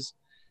for was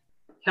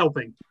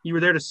helping. You were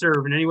there to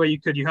serve in any way you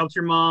could. You helped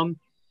your mom,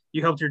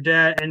 you helped your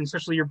dad, and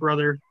especially your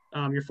brother,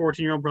 your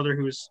 14-year-old brother,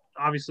 who was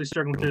obviously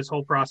struggling through this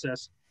whole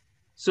process.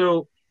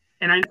 So,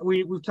 and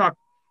we've talked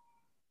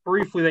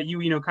briefly that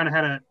you kind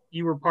of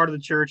you were part of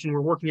the church and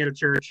were working at a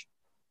church,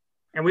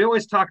 and we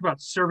always talk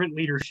about servant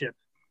leadership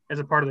as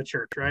a part of the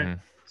church, right?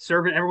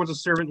 Mm-hmm. Everyone's a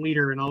servant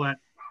leader and all that.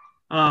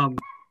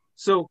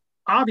 So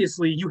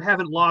obviously you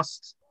haven't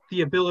lost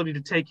the ability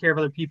to take care of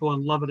other people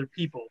and love other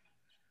people.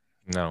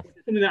 No.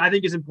 Something that I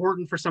think is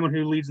important for someone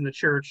who leads in the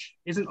church.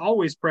 Isn't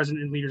always present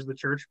in leaders of the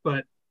church,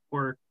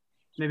 or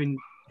maybe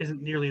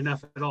isn't nearly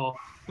enough at all.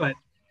 But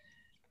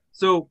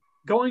so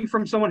going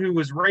from someone who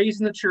was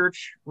raised in the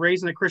church,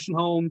 raised in a Christian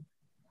home,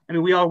 I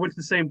mean, we all went to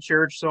the same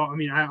church, so I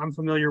mean, I'm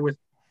familiar with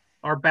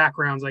our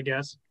backgrounds, I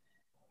guess.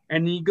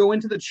 And you go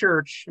into the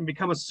church and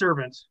become a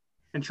servant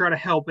and try to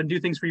help and do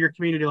things for your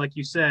community, like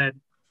you said.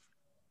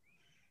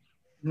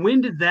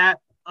 When did that,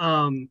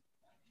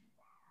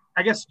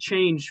 I guess,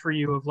 change for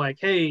you of like,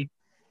 hey,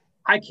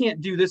 I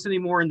can't do this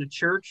anymore in the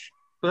church,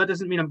 but that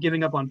doesn't mean I'm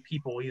giving up on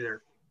people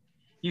either.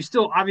 You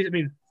still, obviously,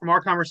 I mean, from our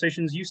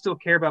conversations, you still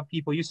care about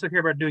people. You still care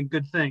about doing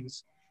good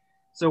things.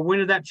 So when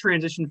did that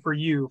transition for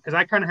you? Because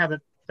I kind of have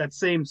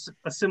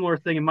a similar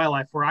thing in my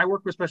life where I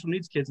work with special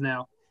needs kids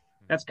now.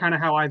 That's kind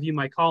of how I view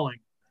my calling.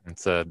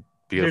 It's a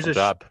beautiful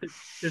job.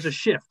 There's a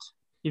shift,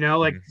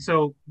 like, mm-hmm.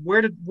 So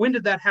when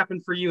did that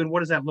happen for you, and what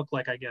does that look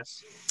like, I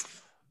guess?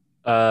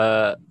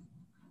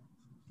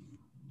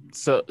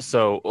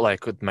 So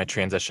like with my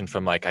transition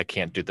from like, I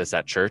can't do this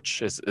at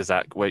church, is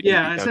that what?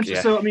 Yeah, essentially.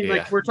 Okay, so I mean,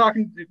 like we were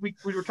talking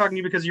to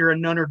you because you're a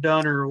nun or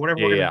done or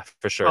whatever. Yeah,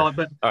 for sure.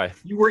 But right.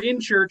 You were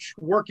in church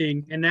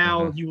working, and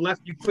now mm-hmm.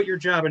 you quit your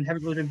job and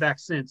haven't really been back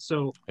since.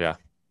 So yeah,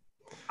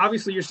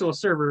 obviously you're still a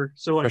server.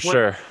 So like, for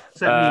sure. What's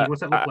that mean?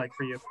 What's that look like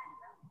for you?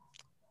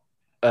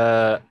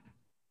 I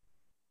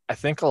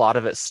think a lot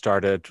of it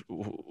started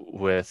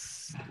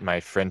with my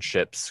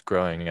friendships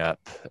growing up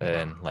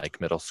in like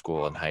middle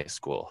school and high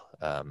school.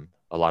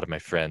 A lot of my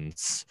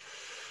friends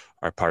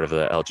are part of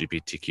the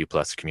LGBTQ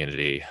plus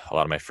community. A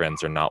lot of my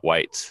friends are not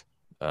white.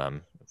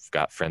 I've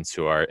got friends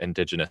who are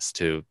indigenous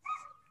to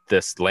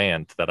this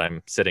land that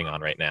I'm sitting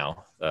on right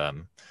now.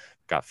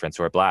 Got friends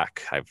who are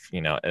black.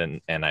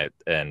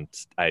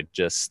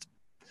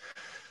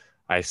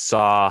 I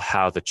saw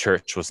how the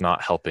church was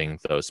not helping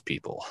those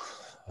people,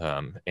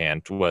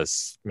 and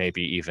was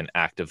maybe even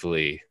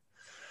actively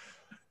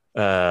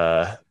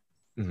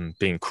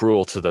being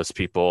cruel to those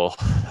people.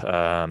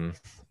 I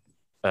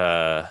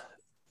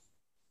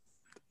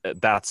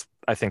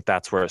think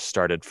that's where it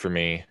started for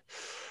me.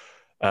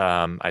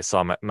 I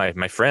saw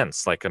my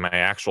friends, like my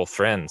actual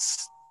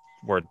friends,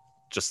 were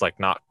just like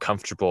not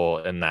comfortable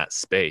in that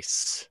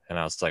space, and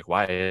I was like,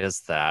 why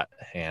is that?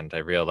 And I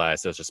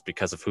realized it was just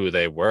because of who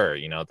they were.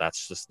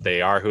 That's just,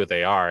 they are who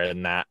they are,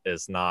 and that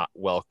is not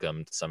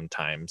welcomed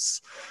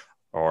sometimes,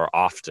 or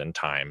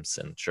oftentimes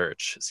in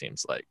church, it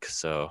seems like.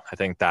 So I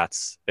think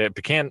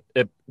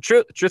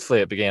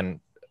truthfully, it began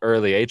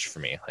early age for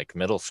me, like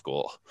middle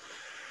school.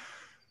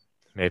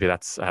 Maybe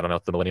that's, I don't know,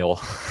 the millennial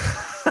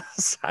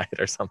side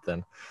or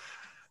something.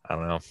 I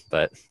don't know,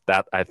 but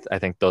that I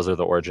think those are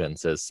the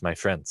origins, is my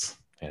friends.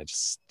 And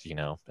just,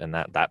 and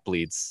that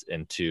bleeds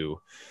into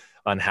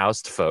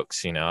unhoused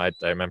folks. I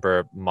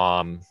remember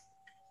mom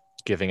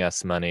giving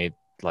us money,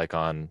 like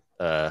on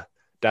dad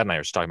and I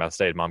were just talking about this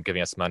day, mom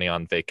giving us money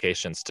on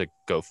vacations to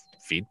go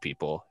feed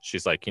people.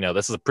 She's like,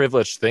 this is a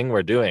privileged thing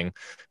we're doing,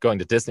 going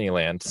to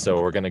Disneyland,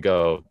 so we're gonna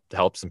go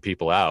help some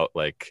people out,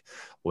 like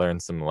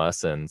learn some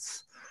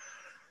lessons.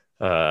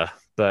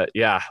 But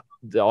yeah,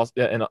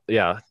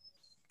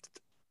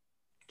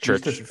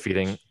 church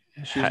feeding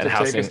and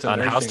housing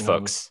unhoused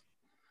folks.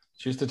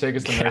 She used to take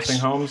us to nursing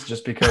homes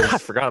just because I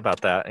forgot about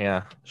that.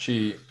 Yeah.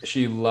 She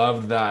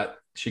loved that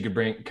she could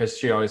bring, because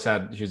she was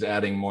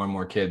adding more and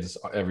more kids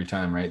every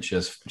time, right? She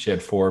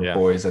had 4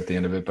 boys at the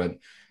end of it, but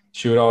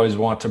she would always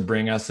want to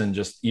bring us, and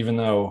just, even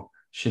though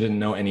she didn't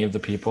know any of the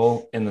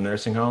people in the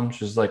nursing home,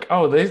 she's like,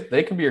 oh,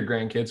 they can be your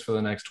grandkids for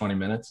the next 20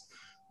 minutes.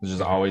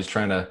 Just always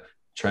trying to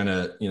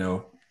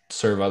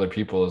serve other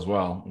people as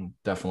well, and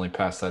definitely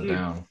pass that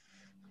down.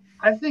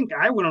 I think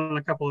I went on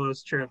a couple of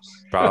those trips.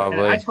 Probably.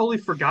 And I totally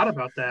forgot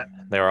about that.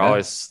 They were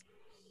always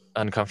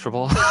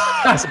uncomfortable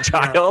as a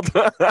child,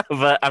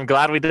 but I'm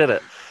glad we did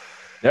it.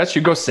 Yeah,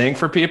 she'd go sing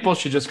for people.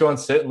 She'd just go and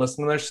sit and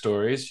listen to their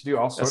stories. She'd do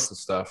all sorts of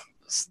stuff.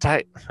 It's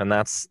tight. And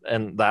that's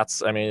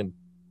I mean,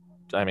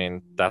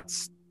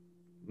 that's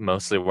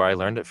mostly where I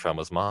learned it from,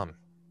 was mom.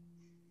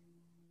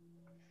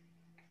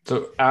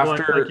 So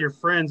after, like your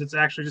friends, it's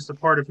actually just a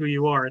part of who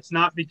you are. It's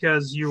not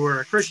because you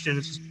were a Christian,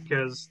 it's just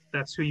because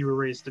that's who you were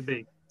raised to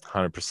be.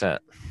 100%.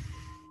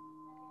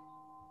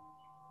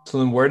 So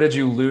then where did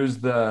you lose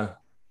the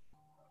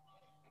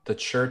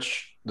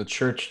church?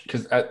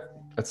 Because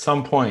at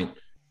some point,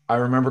 I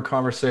remember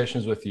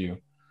conversations with you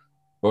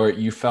where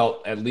you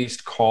felt at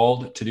least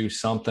called to do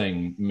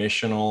something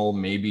missional,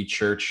 maybe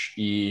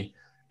church-y,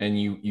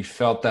 and you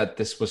felt that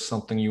this was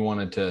something you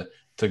wanted to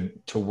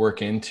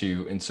work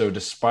into. And so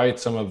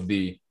despite some of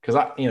because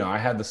I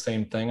had the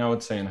same thing, I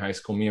would say, in high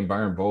school. Me and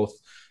Byron both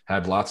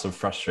had lots of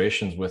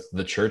frustrations with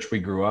the church we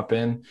grew up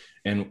in.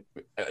 And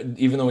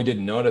even though we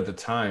didn't know it at the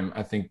time,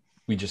 I think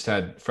we just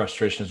had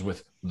frustrations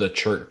with the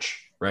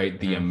church, right?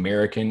 The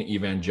American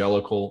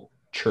evangelical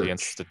church. The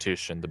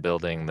institution, the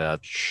building, the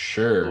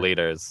sure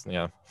leaders.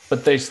 Yeah.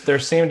 But there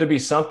seemed to be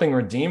something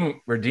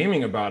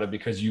redeeming about it,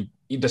 because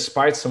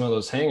despite some of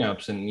those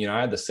hangups, and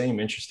I had the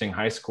same interesting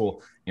high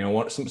school.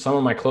 Some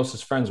of my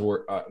closest friends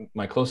were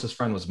my closest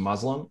friend was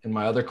Muslim, and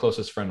my other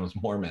closest friend was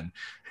Mormon,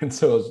 and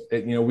so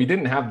we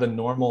didn't have the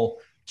normal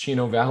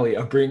Chino Valley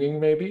upbringing.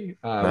 Maybe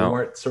No. We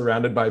weren't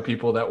surrounded by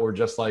people that were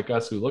just like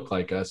us, who looked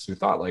like us, who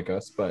thought like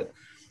us. But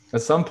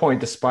at some point,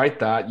 despite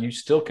that, you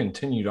still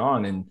continued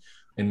on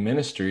in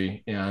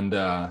ministry, and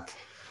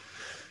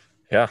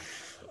yeah,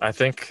 I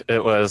think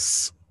it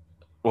was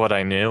what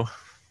I knew.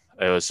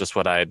 It was just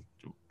what I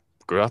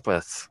grew up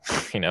with,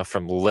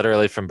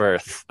 from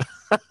birth.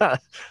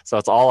 So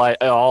it's all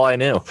I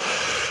knew.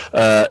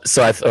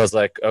 So I was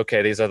like,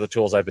 okay, these are the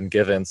tools I've been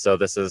given. So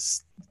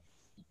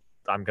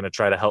I'm going to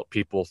try to help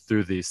people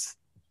through these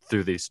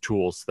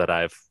tools that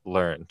I've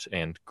learned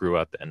and grew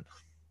up in.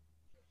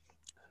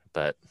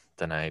 But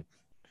then I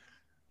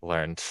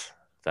learned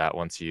that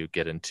once you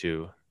get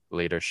into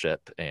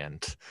leadership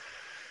and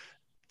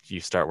you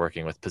start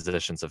working with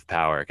positions of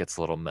power, it gets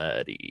a little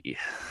muddy.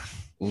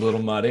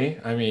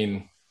 I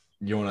mean,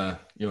 you want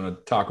to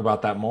talk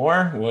about that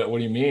more? What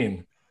do you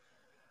mean?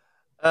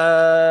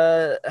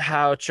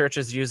 How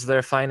churches use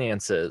their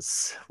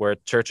finances, where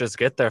churches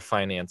get their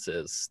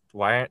finances.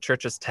 Why aren't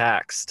churches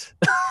taxed?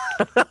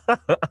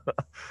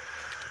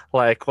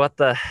 Like, what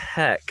the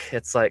heck?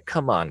 It's like,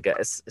 come on,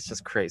 guys. It's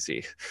just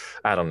crazy.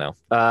 I don't know.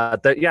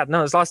 There's a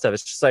lot of stuff.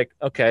 It's just like,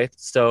 okay,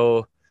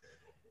 so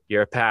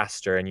you're a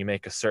pastor and you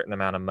make a certain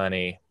amount of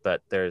money,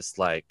 but there's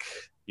like,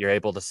 you're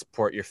able to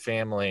support your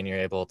family and you're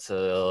able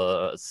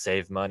to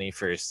save money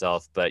for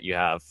yourself, but you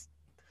have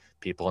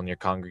people in your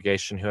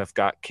congregation who have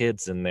got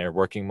kids and they're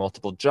working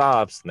multiple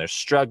jobs and they're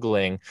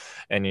struggling,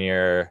 and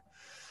you're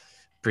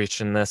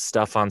preaching this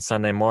stuff on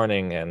Sunday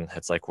morning, and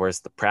it's like, where's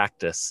the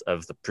practice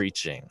of the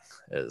preaching?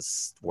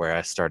 Is where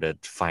I started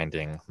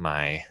finding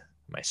my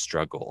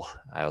struggle.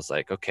 I was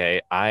like, okay,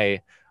 I'm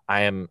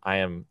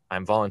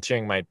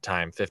volunteering my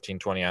time 15,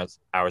 20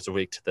 hours a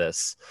week to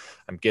this.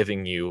 I'm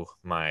giving you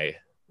my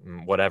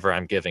whatever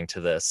I'm giving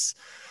to this.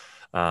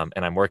 And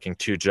I'm working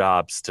 2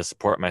 jobs to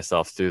support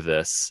myself through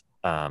this.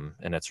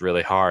 And it's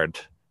really hard.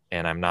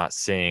 And I'm not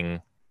seeing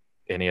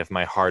any of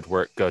my hard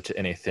work go to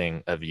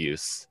anything of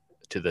use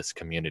to this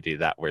community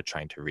that we're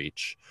trying to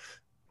reach,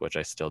 which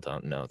I still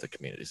don't know the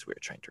communities we're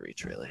trying to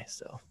reach really.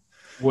 So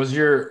was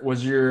your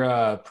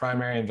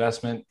primary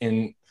investment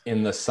in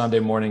the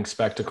Sunday morning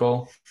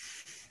spectacle?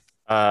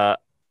 I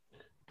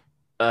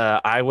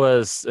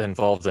was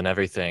involved in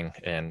everything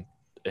in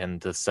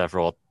the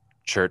several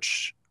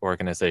church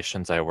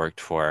organizations I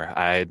worked for.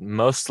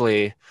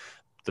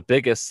 The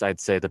biggest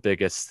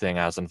thing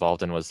I was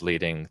involved in was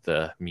leading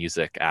the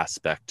music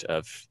aspect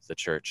of the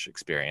church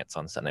experience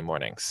on Sunday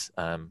mornings.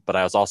 But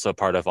I was also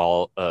part of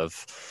all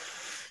of,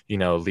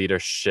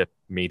 leadership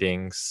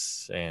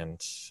meetings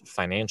and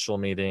financial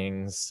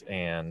meetings,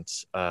 and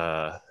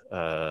I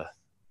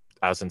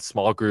was in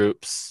small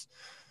groups.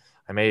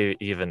 I may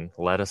even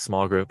led a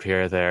small group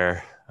here or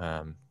there.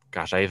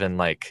 I even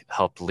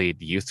helped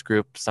lead youth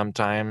group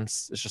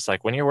sometimes. It's just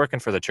like when you're working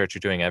for the church, you're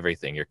doing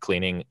everything. You're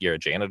cleaning, you're a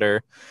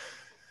janitor.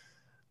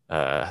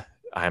 I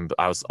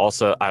was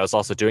also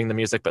doing the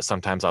music, but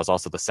sometimes I was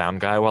also the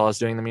sound guy while I was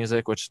doing the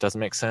music, which doesn't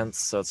make sense.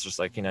 So it's just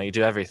like, you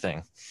do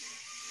everything.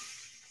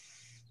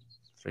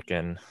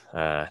 Freaking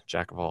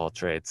jack of all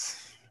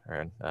trades,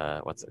 or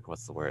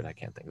what's the word? I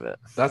can't think of it.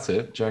 That's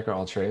it, jack of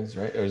all trades,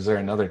 right? Or is there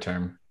another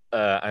term?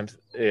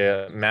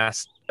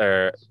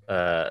 Master.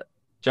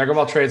 Jack of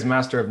all trades,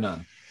 master of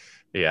none.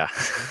 Yeah.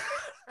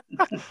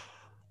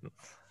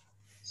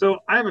 So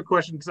I have a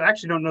question because I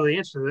actually don't know the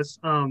answer to this.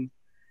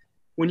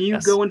 When you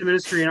go into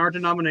ministry in our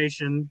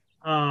denomination,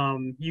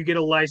 you get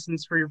a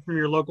license from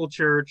your local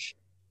church,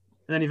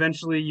 and then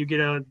eventually you get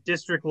a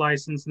district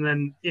license, and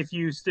then if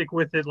you stick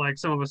with it, like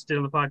some of us did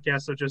on the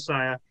podcast, so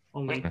Josiah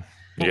only,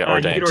 you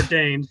get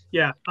ordained.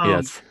 Yeah.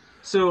 Yes.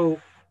 So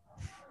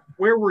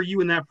where were you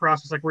in that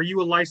process? Like, were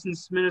you a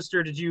licensed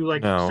minister? Did you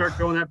start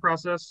going that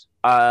process?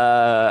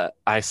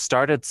 I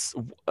started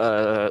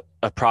a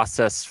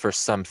process for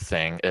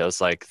something. It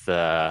was like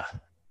the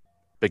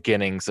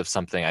beginnings of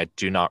something. I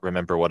do not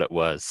remember what it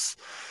was.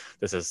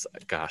 This is,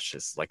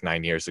 it's like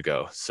 9 years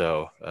ago.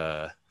 So,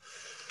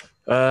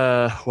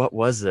 what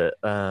was it?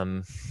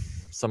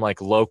 Some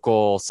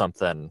local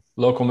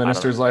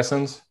minister's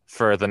license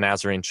for the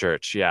Nazarene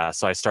Church. Yeah.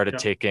 So I started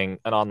taking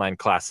an online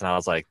class, and I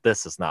was like,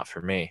 this is not for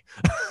me.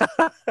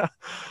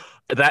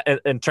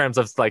 That in terms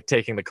of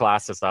taking the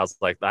classes, I was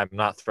like, I'm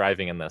not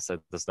thriving in this. It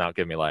does not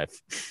give me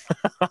life.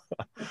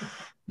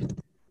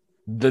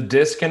 The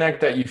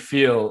disconnect that you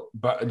feel,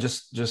 but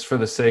just for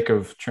the sake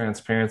of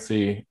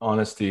transparency,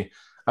 honesty,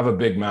 I have a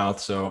big mouth.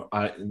 So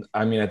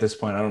I mean, at this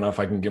point, I don't know if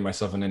I can get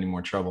myself in any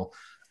more trouble.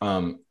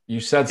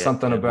 You said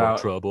something about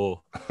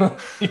trouble.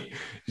 You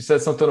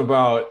said something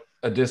about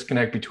a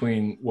disconnect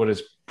between what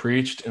is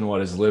preached and what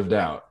is lived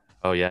out.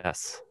 Oh,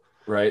 yes.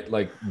 Right.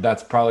 Like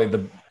that's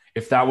probably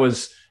if there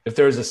was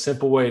a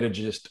simple way to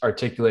just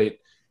articulate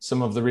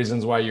some of the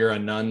reasons why you're a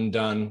nun,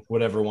 done,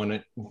 whatever one,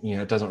 it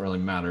doesn't really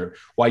matter.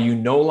 Why you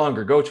no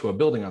longer go to a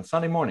building on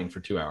Sunday morning for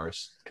 2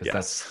 hours. Because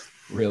that's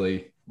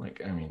really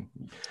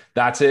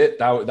that's it.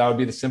 That would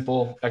be the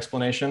simple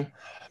explanation.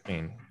 I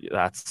mean,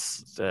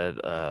 that's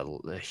a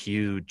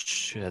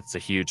huge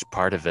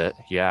part of it.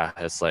 Yeah.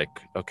 It's like,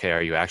 okay,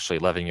 are you actually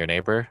loving your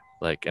neighbor?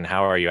 And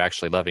how are you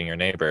actually loving your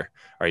neighbor?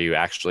 Are you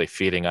actually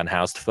feeding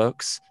unhoused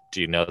folks?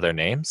 Do you know their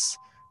names?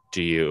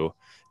 Do you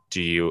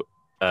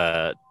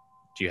have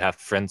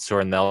friends who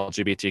are in the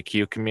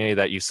LGBTQ community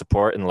that you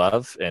support and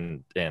love?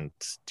 And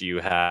do you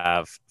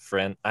have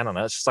I don't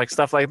know. It's just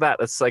stuff like that.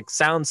 It's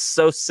sounds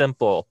so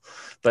simple,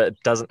 but it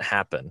doesn't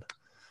happen.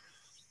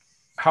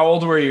 How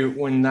old were you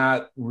when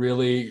that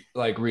really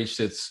reached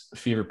its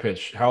fever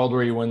pitch? How old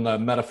were you when the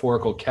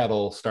metaphorical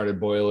kettle started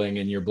boiling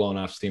and you're blowing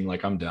off steam?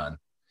 I'm done.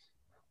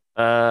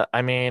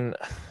 I mean,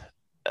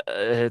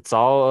 it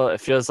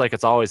feels like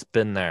it's always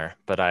been there,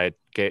 but I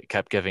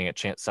kept giving it a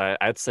chance. So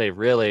I'd say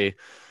really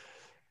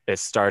it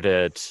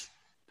started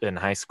in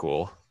high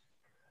school.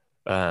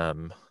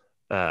 But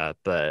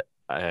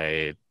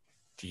I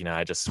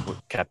just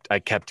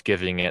kept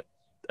giving it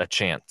a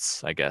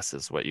chance, I guess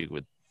is what you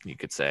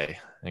could say.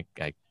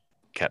 I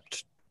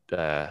kept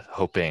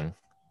hoping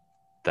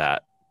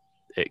that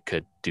it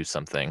could do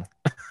something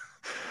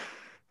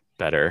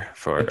better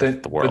for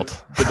the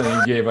world. But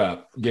then you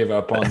gave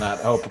up on that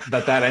hope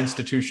that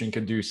institution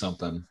could do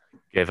something.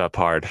 Gave up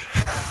hard.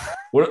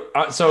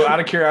 So out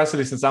of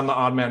curiosity, since I'm the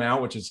odd man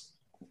out, which is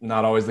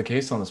not always the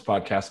case on this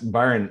podcast,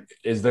 Byron,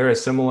 is there a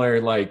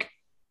similar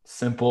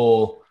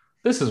simple,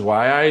 this is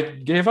why I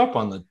gave up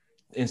on the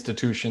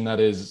institution that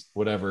is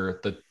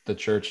whatever the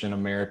church in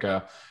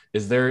America?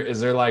 Is there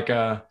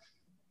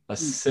a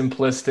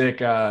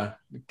simplistic,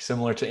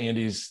 similar to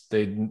Andy's,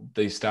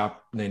 they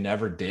stopped, they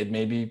never did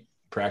maybe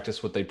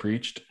practice what they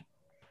preached,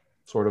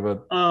 sort of a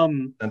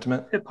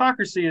sentiment?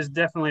 Hypocrisy is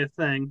definitely a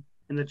thing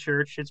in the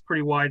church. It's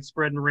pretty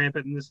widespread and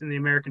rampant in the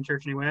American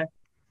church anyway.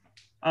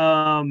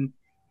 I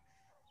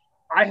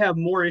have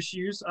more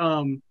issues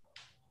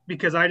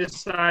because I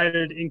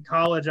decided in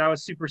college I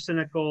was super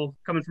cynical.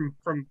 Coming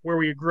from where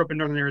we grew up in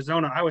Northern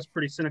Arizona, I was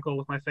pretty cynical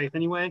with my faith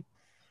anyway.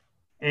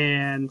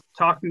 And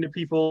talking to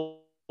people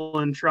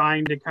and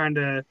trying to kind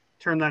of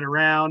turn that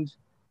around,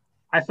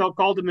 I felt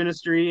called to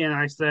ministry, and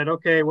I said,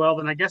 okay, well,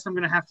 then I guess I'm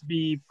going to have to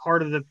be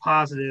part of the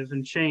positive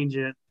and change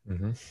it.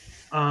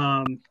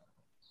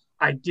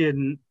 I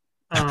didn't,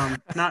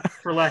 not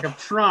for lack of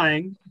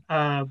trying,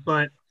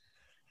 but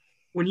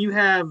when you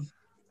have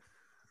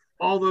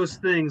all those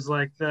things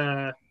like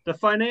the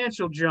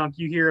financial junk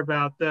you hear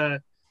about,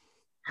 the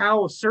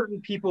how certain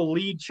people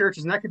lead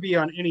churches, and that could be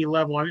on any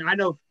level. I mean, I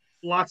know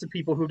lots of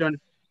people who've done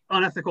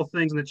unethical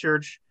things in the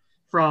church,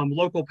 from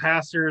local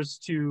pastors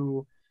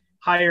to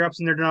higher ups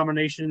in their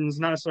denominations,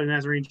 not necessarily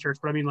Nazarene church,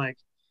 but I mean, like,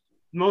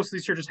 most of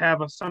these churches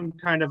have some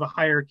kind of a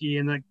hierarchy,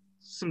 and like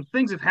some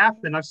things have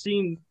happened. I've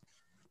seen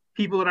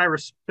people that I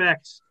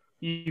respect,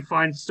 you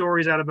find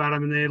stories out about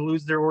them and they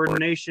lose their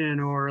ordination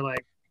or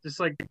like just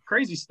like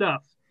crazy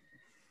stuff.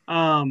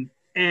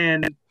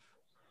 And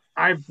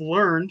I've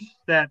learned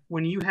that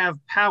when you have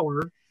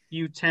power,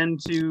 you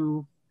tend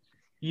to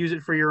use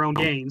it for your own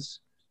gains.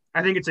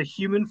 I think it's a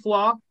human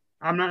flaw.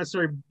 I'm not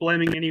necessarily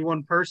blaming any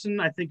one person.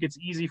 I think it's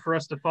easy for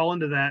us to fall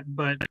into that,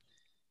 but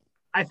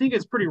I think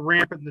it's pretty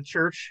rampant in the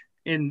church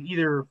in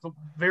either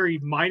very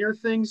minor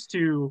things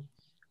to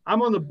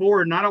I'm on the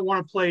board and I don't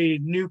want to play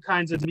new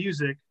kinds of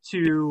music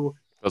to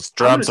those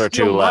drums are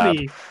too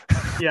loud.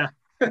 Yeah.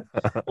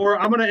 Or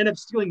I'm going to end up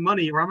stealing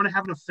money, or I'm going to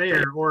have an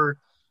affair, or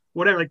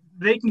whatever. Like,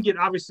 they can get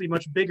obviously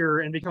much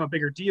bigger and become a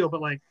bigger deal,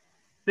 but like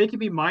they can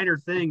be minor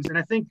things. And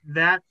I think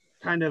that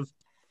kind of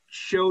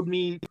showed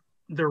me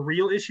the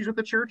real issues with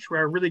the church, where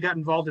I really got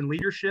involved in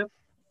leadership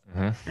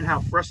and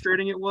how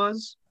frustrating it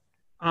was.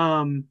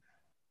 And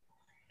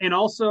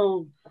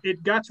also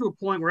it got to a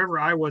point wherever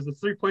I was, the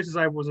 3 places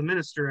I was a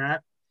minister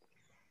at,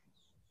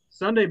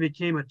 Sunday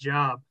became a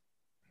job.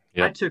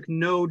 Yep. I took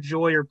no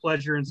joy or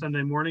pleasure in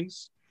Sunday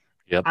mornings.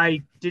 Yep.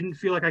 I didn't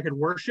feel like I could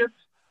worship.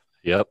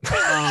 Yep.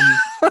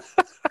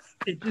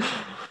 It just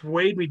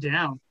weighed me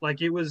down. Like,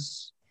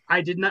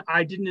 I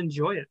didn't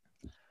enjoy it.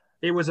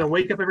 It was a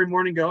wake up every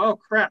morning, go, oh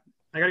crap,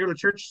 I got to go to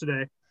church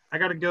today. I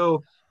got to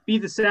go be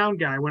the sound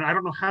guy when I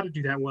don't know how to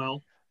do that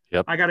well.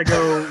 Yep. I got to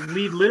go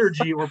lead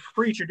liturgy or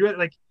preach or do it,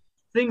 like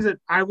things that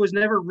I was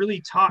never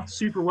really taught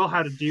super well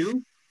how to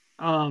do.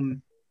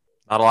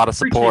 Not a lot of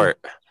support.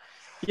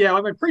 Yeah,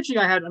 like my preaching,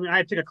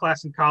 I took a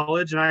class in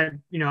college,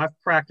 and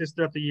I've practiced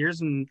throughout the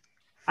years, and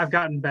I've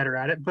gotten better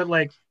at it. But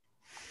like,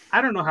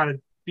 I don't know how to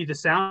be the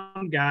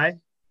sound guy.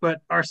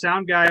 But our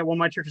sound guy at one of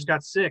my churches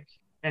got sick,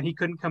 and he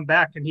couldn't come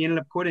back, and he ended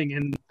up quitting,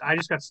 and I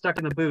just got stuck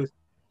in the booth.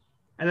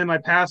 And then my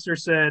pastor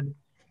said,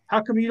 "How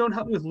come you don't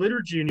help me with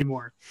liturgy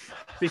anymore?"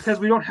 Because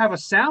we don't have a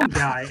sound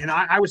guy, and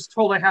I was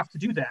told I have to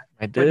do that.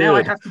 But now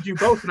I have to do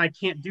both, and I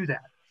can't do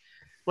that.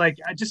 Like,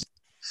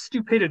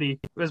 stupidity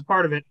was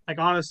part of it. Like,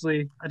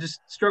 honestly, I just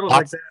struggled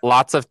like that.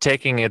 Lots of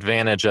taking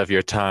advantage of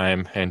your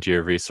time and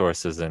your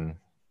resources. And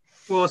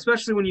well,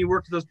 especially when you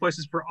worked at those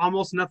places for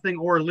almost nothing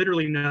or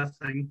literally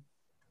nothing,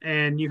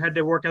 and you had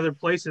to work other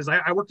places.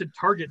 I worked at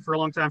Target for a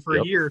long time, for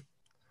a year.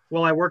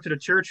 Well, I worked at a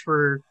church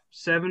for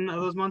 7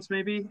 of those months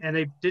maybe, and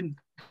they didn't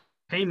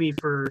pay me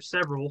for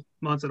several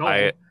months at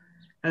all.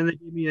 And they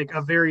gave me like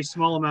a very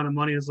small amount of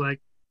money. It's like,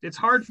 it's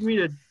hard for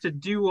me to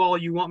do all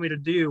you want me to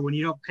do when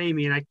you don't pay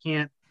me and I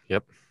can't.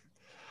 Yep.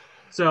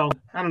 So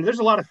I don't know. There's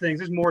a lot of things.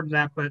 There's more than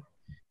that, but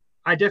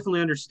I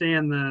definitely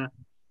understand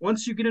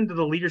once you get into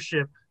the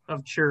leadership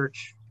of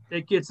church,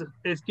 it gets,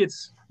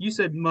 you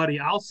said muddy.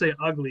 I'll say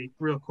ugly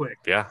real quick.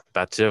 Yeah,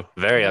 that too.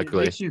 Very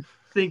ugly. It makes you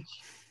think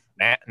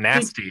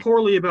nasty. Think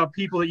poorly about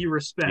people that you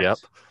respect. Yep.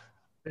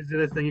 Is the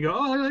other thing. You go,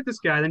 oh, I like this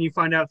guy. Then you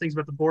find out things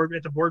about the board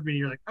at the board meeting.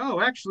 You're like, oh,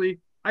 actually,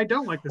 I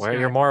don't like this guy. Where are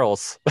your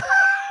morals?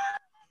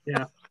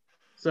 Yeah.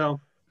 So.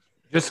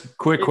 Just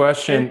quick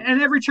question.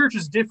 And every church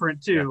is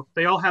different too. Yeah.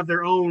 They all have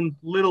their own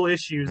little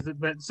issues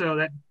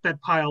that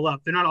pile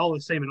up. They're not all the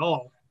same at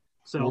all.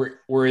 So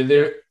were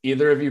there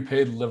either of you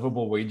paid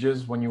livable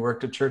wages when you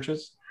worked at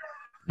churches?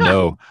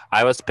 No,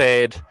 I was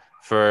paid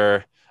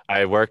for.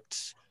 I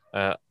worked.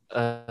 I've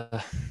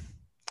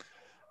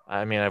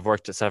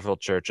worked at several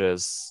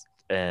churches,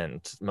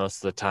 and most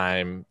of the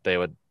time they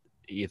would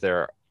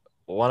either.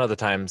 One of the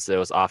times it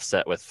was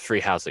offset with free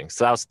housing,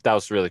 so that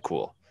was really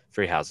cool.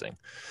 Free housing.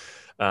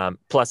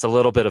 Plus a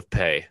little bit of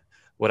pay.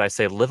 Would I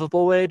say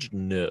livable wage?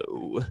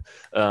 No.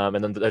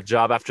 And then the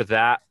job after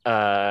that,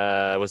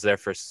 I was there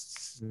for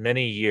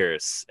many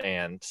years,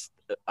 and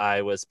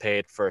I was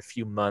paid for a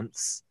few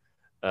months,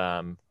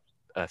 a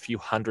few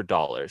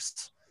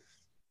 $100s.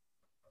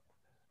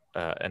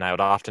 And I would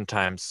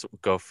oftentimes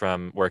go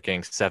from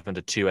working 7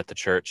 to 2 at the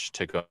church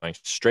to going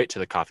straight to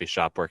the coffee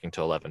shop, working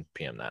till 11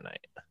 p.m. that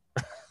night.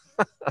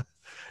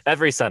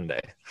 every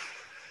Sunday.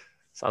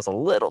 So I was a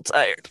little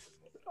tired.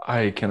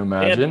 I can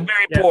imagine. And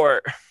very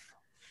poor.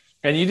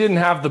 And you didn't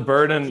have the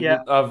burden Yeah.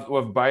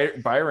 of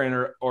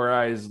Byron or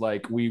I's,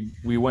 like we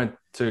went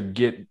to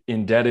get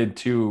indebted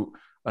to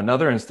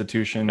another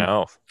institution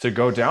to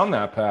go down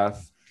that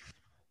path.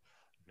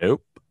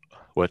 Nope.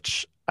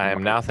 Which I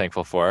am now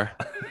thankful for.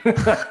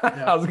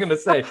 I was gonna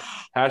say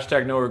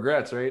hashtag no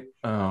regrets, right?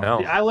 Oh.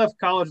 No. I left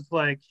college with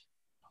like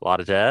a lot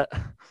of debt.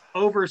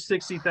 Over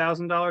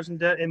 $60,000 in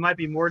debt. It might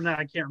be more than that.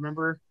 I can't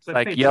remember.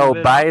 Like, yo,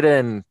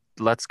 Biden,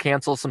 let's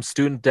cancel some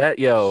student debt,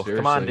 yo. Seriously,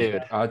 come on,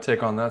 dude. I'd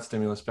take on that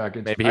stimulus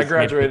package. Maybe I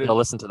graduated. He'll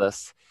listen to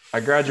this.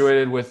 I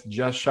graduated with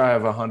just shy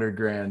of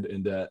 $100,000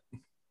 in debt.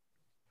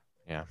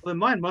 Yeah. Well,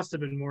 mine must have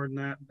been more than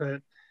that,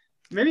 but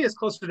maybe it's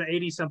closer to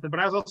 80 something.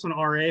 But I was also an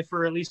RA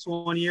for at least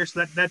 1 year,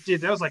 so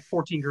that was like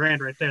 $14,000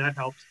 right there. That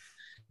helped.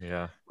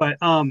 Yeah. But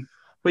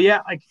yeah,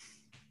 like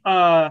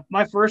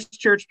my first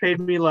church paid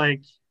me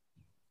like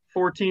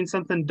 $14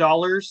 something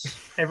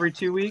every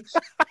 2 weeks,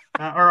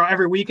 or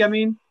every week. I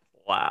mean,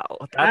 wow.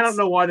 I don't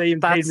know why they even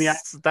paid me.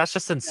 That's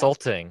just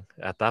insulting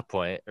at that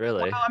point,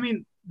 really. Well, I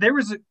mean, there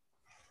was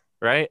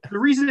right. The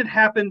reason it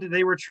happened,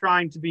 they were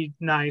trying to be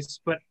nice,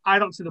 but I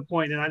don't see the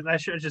point. And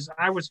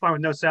I was fine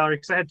with no salary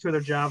because I had 2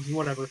 other jobs and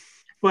whatever.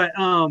 But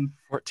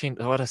 14.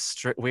 What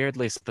a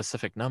weirdly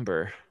specific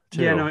number.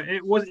 Too. Yeah, no,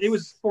 it was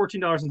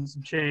 $14 and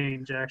some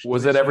change actually.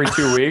 Was it every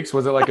 2 weeks?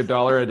 Was it like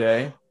 $1 a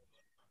day?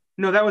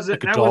 No, that was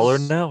like that $1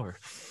 was an hour.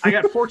 I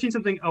got 14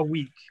 something a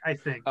week, I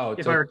think,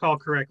 if I recall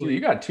correctly. Dude,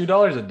 you got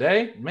 $2 a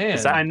day,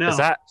 man. I know. Is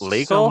that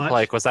legal?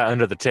 Like, was that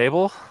under the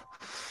table?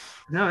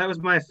 No, that was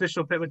my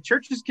official pay. But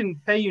churches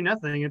can pay you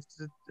nothing.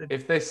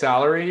 If they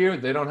salary you,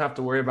 they don't have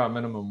to worry about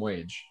minimum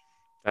wage.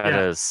 That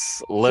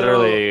is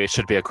literally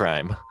should be a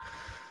crime.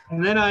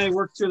 And then I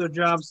worked 2 other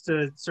jobs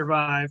to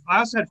survive. I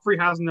also had free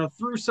housing though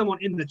through someone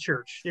in the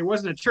church. It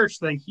wasn't a church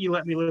thing. He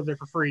let me live there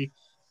for free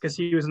because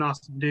he was an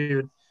awesome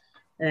dude.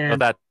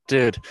 And that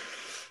dude.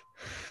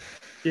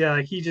 Yeah,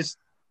 like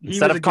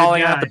instead of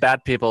calling out the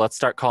bad people, let's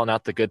start calling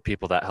out the good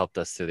people that helped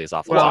us through these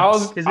awful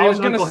times. His name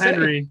was Uncle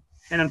Henry,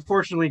 and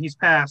unfortunately he's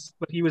passed,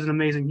 but he was an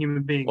amazing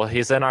human being. Well,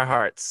 he's in our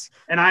hearts.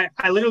 And I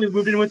literally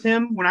moved in with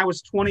him when I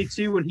was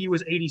 22 and he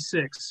was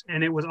 86,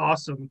 and it was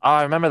awesome. Oh,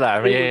 I remember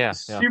that. Yeah.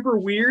 Super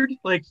weird.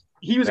 Like,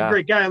 he was a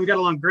great guy and we got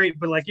along great,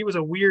 but like it was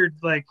a weird,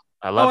 like,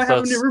 I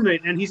have a new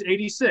roommate and he's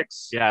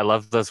 86. Yeah, I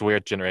love those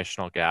weird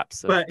generational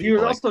gaps. But he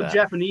was also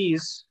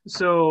Japanese,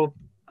 so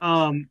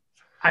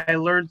I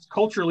learned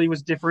culturally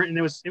was different, and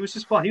it was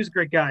just fun. He was a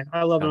great guy.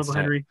 I love Uncle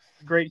Henry,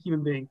 great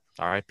human being.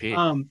 R.I.P.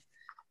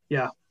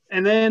 Yeah.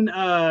 And then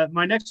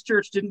my next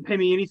church didn't pay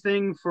me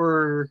anything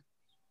for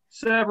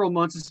several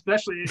months,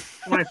 especially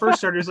when I first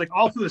started. It was like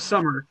all through the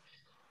summer.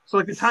 So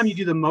like the time you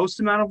do the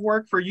most amount of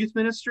work for youth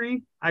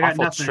ministry, I got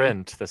nothing.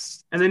 Trend,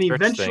 and then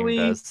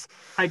eventually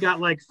I got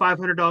like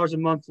 $500 a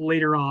month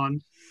later on.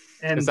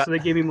 And so they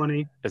gave me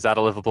money. Is that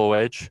a livable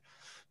wage?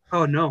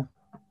 Oh, no.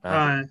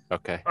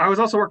 Okay. I was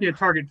also working at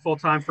Target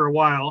full-time for a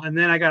while. And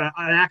then I got an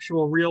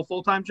actual real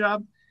full-time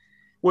job,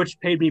 which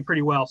paid me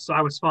pretty well. So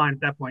I was fine at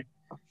that point.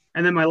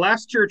 And then my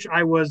last church,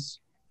 I was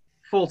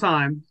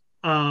full-time.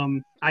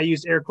 I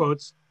used air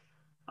quotes.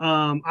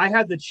 I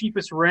had the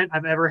cheapest rent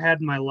I've ever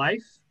had in my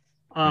life.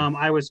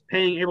 I was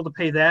able to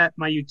pay that,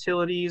 my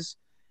utilities,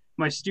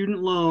 my student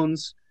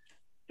loans,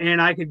 and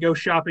I could go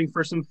shopping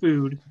for some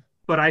food.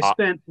 But I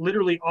spent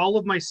literally all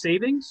of my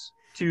savings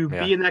to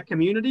be in that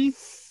community,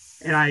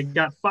 and I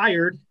got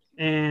fired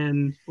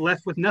and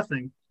left with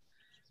nothing.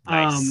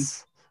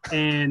 Nice.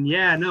 And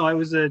it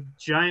was a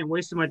giant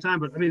waste of my time.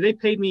 But I mean, they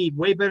paid me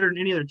way better than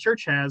any other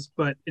church has,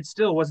 but it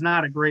still was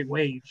not a great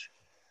wage.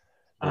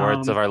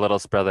 Words of our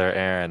littlest brother,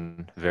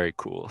 Aaron. Very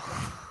cool.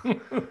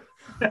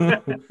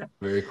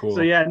 Very cool.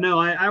 So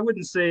I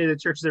wouldn't say the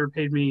church has ever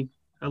paid me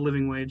a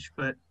living wage,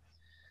 but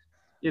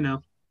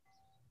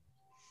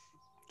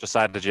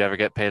Josiah, did you ever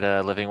get paid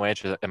a living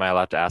wage? Am I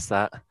allowed to ask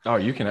that? Oh,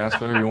 you can ask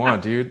whatever you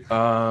want, dude.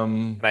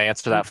 Can I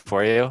answer that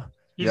for you?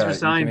 He's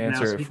resigned now,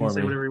 so he can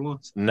say whatever he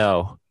wants.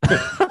 No.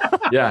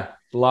 Yeah.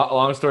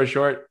 Long story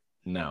short,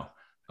 no.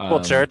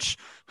 Well, church.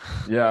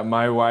 Yeah,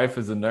 my wife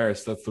is a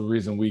nurse. That's the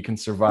reason we can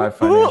survive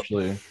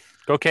financially.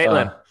 Go,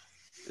 Caitlin.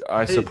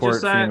 I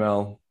support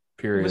female.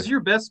 Period. Was your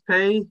best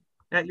pay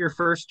at your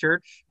first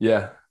church?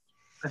 Yeah.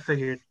 I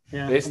figured.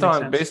 Yeah. Based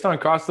on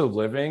cost of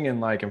living and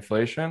like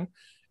inflation,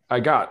 I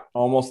got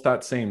almost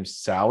that same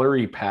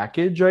salary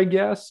package, I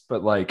guess,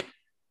 but like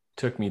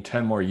took me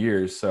 10 more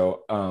years.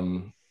 So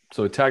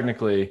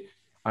technically,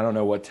 I don't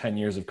know what 10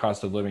 years of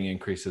cost of living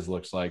increases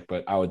looks like,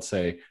 but I would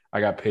say I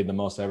got paid the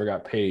most I ever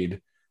got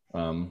paid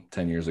 10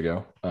 years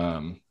ago.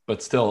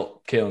 But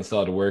still, Caitlin still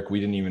had to work.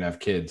 We didn't even have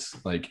kids.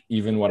 Like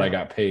even what I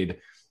got paid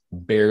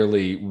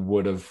barely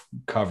would have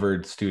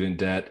covered student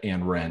debt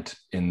and rent.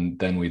 And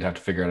then we'd have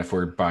to figure out if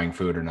we're buying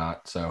food or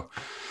not. So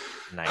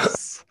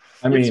nice.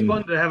 It's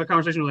fun to have a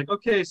conversation like,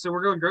 okay, so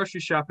we're going grocery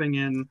shopping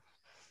and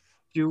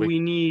do we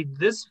need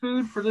this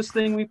food for this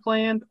thing we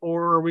planned,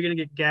 or are we going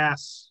to get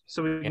gas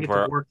so we can get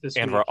to work this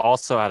week? And we're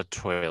also out of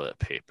toilet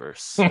paper.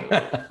 So.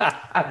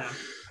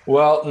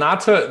 Well,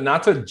 not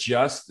to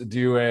just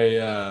do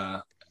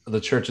a the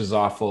church is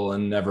awful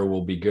and never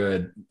will be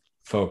good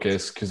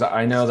focus, because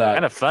I know Kind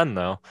that of fun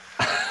though.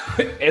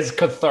 as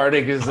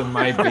cathartic as it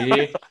might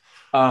be,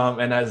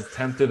 and as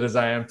tempted as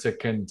I am to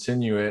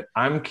continue it,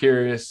 I'm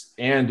curious,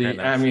 Fair Andy. I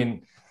enough.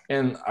 mean,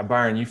 and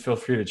Byron, you feel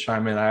free to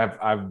chime in.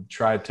 I've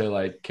tried to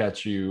like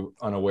catch you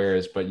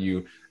unawares, but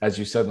you, as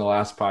you said in the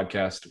last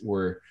podcast,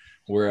 we're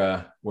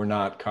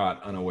not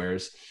caught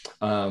unawares.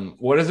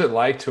 What is it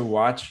like to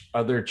watch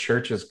other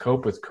churches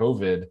cope with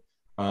COVID?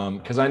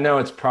 Because I know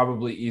it's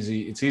probably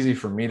easy. It's easy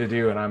for me to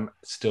do, and I'm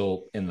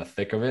still in the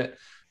thick of it.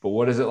 But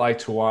what is it like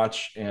to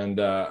watch? And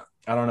I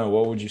don't know,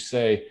 what would you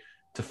say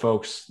to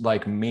folks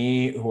like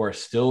me who are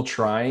still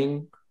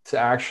trying to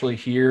actually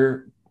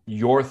hear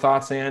your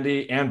thoughts,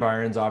 Andy, and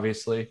Byron's,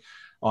 obviously,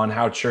 on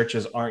how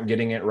churches aren't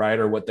getting it right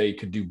or what they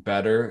could do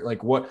better?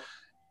 Like, what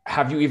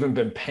have you even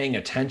been paying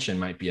attention?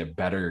 Might be a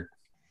better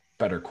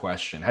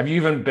question. Have you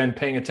even been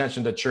paying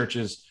attention to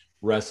churches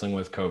wrestling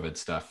with COVID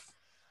stuff?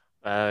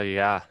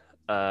 Yeah.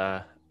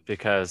 Uh,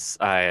 because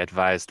I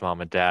advised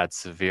mom and dad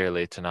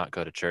severely to not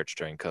go to church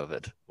during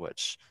COVID,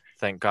 which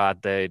thank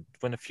God they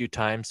went a few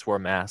times, wore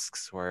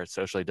masks, were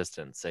socially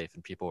distant, safe,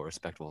 and people were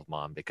respectful of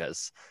mom,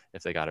 because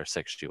if they got her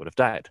sick, she would have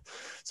died.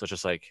 So it's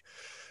just like,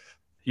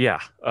 yeah.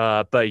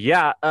 But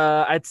yeah,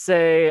 I'd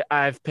say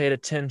I've paid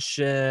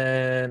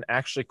attention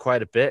actually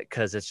quite a bit,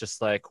 because it's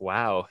just like,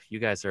 wow, you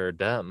guys are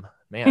dumb,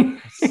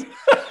 man.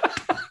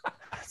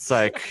 It's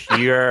like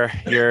you're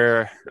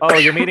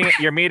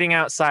meeting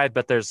outside,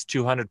 but there's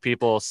 200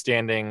 people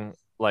standing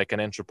like an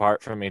inch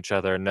apart from each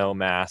other, no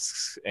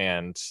masks,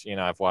 and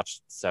I've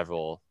watched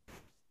several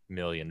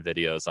million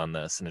videos on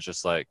this, and it's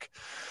just like,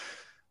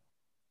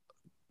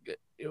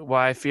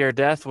 why fear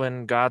death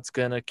when God's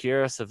gonna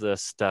cure us of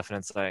this stuff? And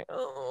it's like,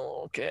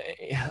 oh,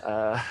 okay.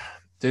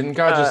 Didn't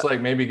God uh, just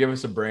like maybe give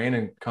us a brain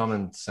and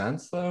common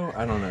sense though?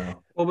 I don't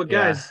know. Well, but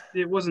yeah. guys,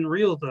 it wasn't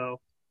real though.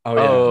 Oh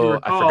yeah. If you Oh, I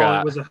recall, it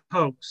forgot. was a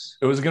hoax.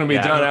 It was going to be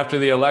Yeah, done So after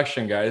the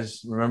election,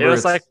 guys. it Remember,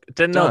 was like, it's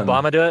didn't done.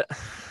 Obama do it?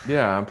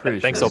 Yeah, I'm pretty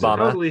Thanks, sure he it's did.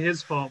 Obama. totally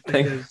his fault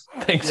Thank, because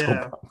thanks,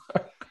 yeah,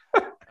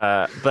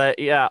 Obama. But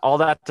yeah, all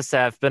that to say,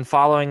 I've been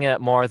following it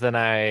more than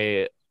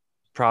I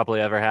probably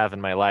ever have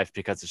in my life,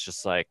 because it's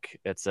just like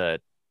it's a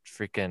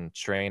freaking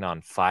train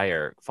on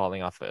fire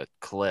falling off a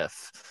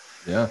cliff.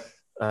 Yeah.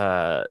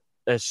 Uh,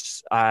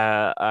 it's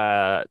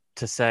to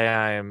say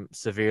I'm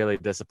severely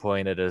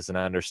disappointed is an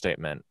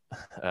understatement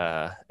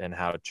in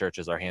how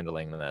churches are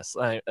handling this.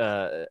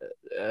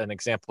 An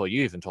example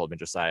you even told me,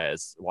 Josiah,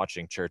 is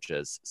watching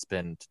churches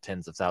spend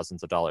tens of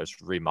thousands of dollars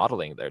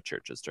remodeling their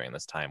churches during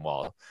this time,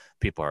 while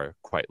people are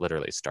quite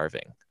literally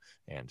starving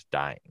and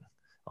dying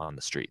on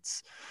the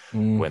streets,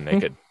 when they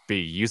Mhm. could be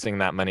using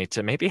that money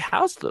to maybe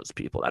house those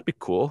people. That'd be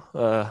cool.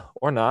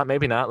 Or not,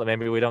 maybe not.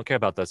 Maybe we don't care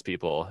about those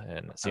people,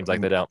 and it seems like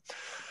they don't.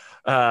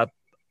 Uh,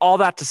 all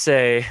that to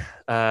say,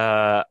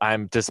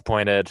 I'm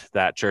disappointed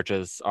that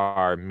churches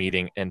are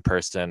meeting in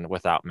person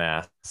without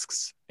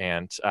masks.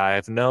 And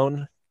I've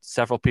known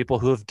several people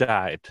who have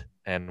died,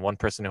 and one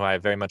person who I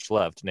very much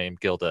loved named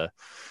Gilda,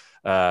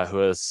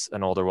 who is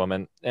an older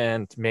woman.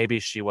 And maybe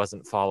she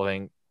wasn't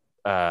following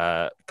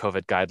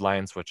COVID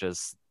guidelines, which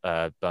is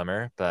a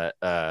bummer, but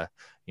that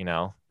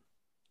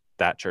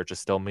church is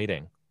still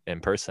meeting in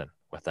person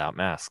without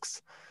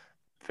masks.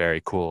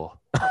 Very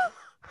cool.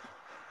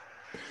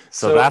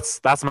 So So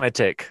that's my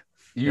take.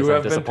 you Is I'm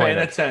have been paying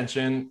disappointed.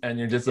 attention and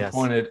you're Yes.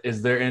 disappointed.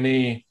 Is there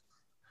any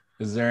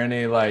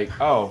like,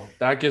 oh,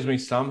 that gives me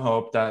some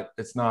hope that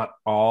it's not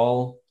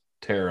all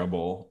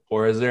terrible?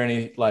 Or is there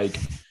any like,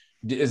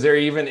 is there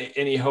even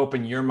any hope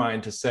in your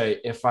mind to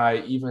say, if I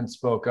even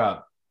spoke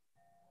up,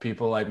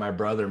 people like my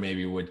brother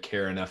maybe would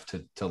care enough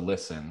to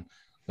listen?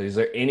 Like, is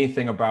there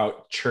anything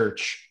about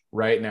church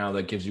right now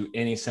that gives you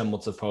any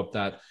semblance of hope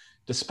that,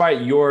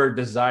 despite your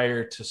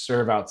desire to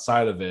serve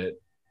outside of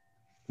it,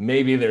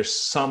 maybe there's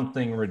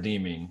something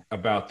redeeming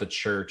about the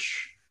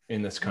church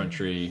in this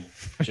country?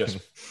 Just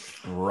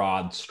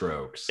broad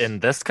strokes. In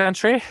this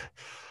country?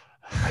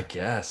 I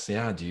guess,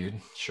 yeah, dude.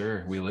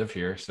 Sure, we live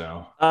here,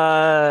 so.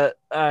 I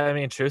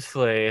mean,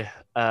 truthfully,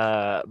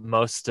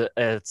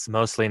 it's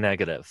mostly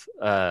negative.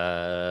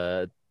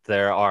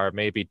 There are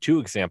maybe two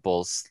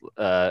examples,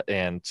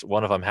 and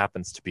one of them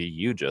happens to be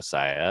you,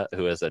 Josiah,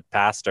 who is a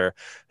pastor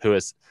who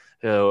is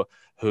who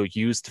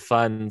used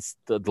funds,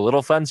 the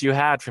little funds you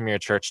had from your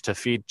church, to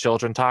feed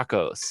children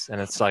tacos.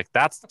 And it's like,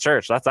 that's the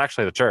church. That's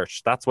actually the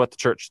church. That's what the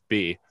church should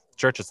be.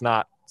 Church is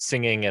not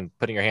singing and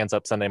putting your hands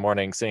up Sunday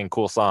morning, singing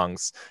cool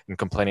songs and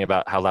complaining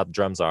about how loud the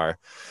drums are.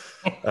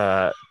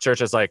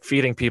 Church is like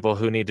feeding people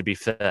who need to be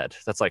fed.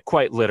 That's like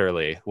quite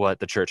literally what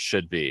the church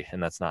should be,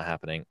 and that's not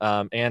happening.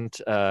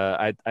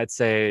 I'd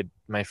say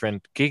my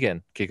friend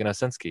Keegan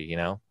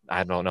Osinski.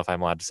 I don't know if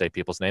I'm allowed to say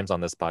people's names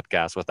on this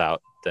podcast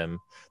without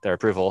their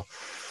approval.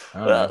 I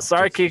don't know.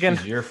 Sorry, Keegan.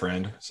 He's your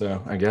friend,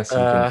 so I guess you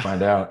can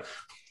find out.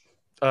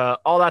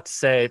 All that to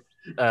say,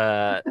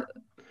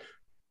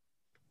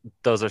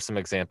 those are some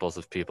examples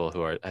of people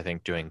who are, I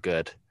think, doing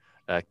good.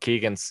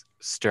 Keegan's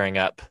stirring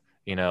up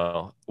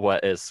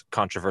what is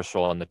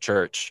controversial in the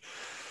church,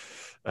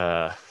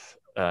 and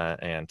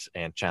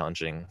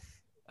challenging.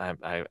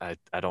 I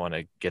don't want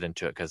to get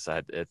into it because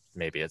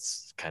maybe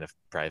it's kind of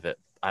private.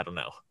 I don't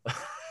know.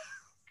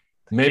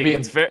 Maybe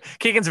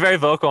Keegan's very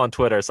vocal on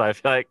Twitter, so I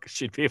feel like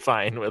she'd be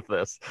fine with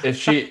this. if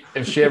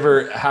she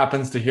ever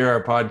happens to hear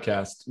our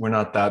podcast, we're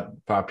not that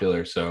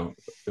popular, so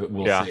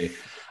we'll see.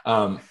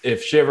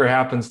 If she ever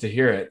happens to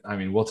hear it, I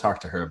mean, we'll talk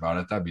to her about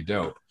it. That'd be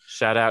dope.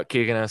 Shout out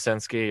Keegan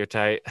Osensky, you're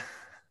tight.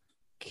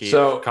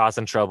 Keep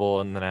causing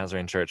trouble in the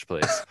Nazarene Church,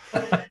 please.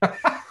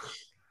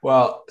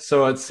 Well,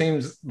 so it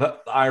seems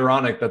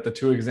ironic that the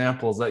two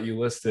examples that you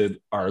listed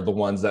are the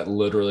ones that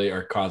literally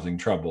are causing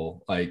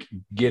trouble, like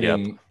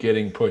getting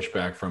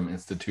pushback from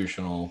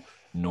institutional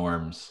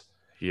norms.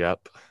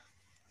 Yep.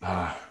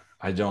 I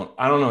don't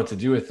know what to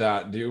do with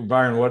that.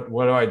 Byron,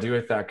 what do I do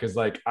with that? Because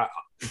like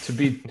to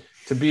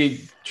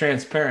be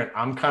transparent,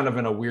 I'm kind of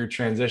in a weird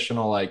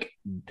transitional, like,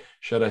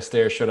 should I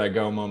stay or should I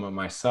go moment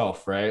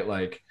myself, right?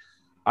 Like,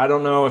 I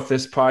don't know if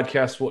this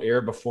podcast will air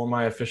before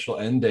my official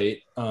end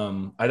date.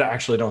 I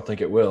actually don't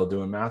think it will,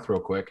 doing math real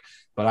quick,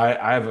 but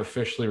I have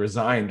officially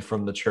resigned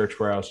from the church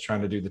where I was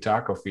trying to do the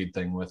taco feed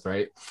thing with,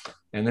 right?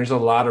 And there's a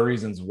lot of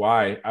reasons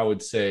why. I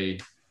would say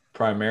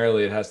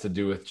primarily it has to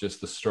do with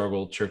just the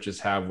struggle churches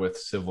have with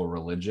civil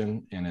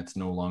religion, and it's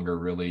no longer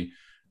really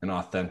an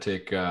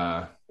authentic,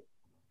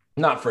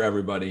 not for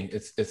everybody.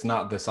 It's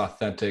not this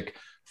authentic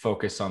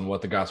focus on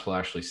what the gospel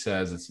actually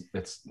says.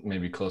 It's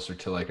maybe closer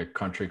to like a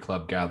country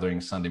club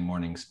gathering Sunday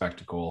morning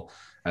spectacle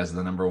as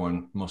the number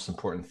one most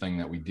important thing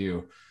that we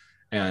do.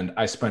 And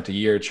I spent a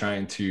year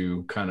trying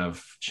to kind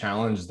of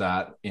challenge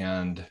that,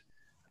 and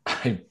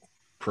I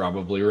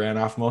probably ran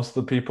off most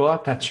of the people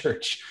at that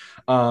church.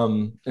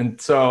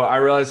 And so I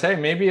realized, hey,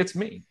 maybe it's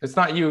me. It's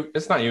not you.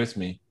 It's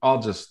me.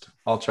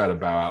 I'll try to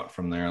bow out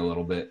from there a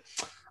little bit.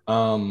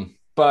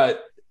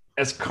 But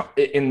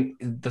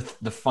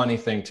the funny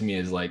thing to me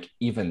is, like,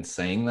 even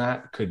saying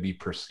that could be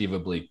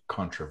perceivably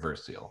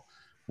controversial,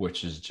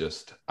 which is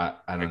just I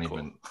don't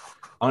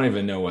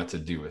even know what to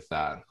do with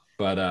that.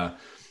 But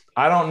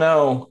I don't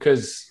know,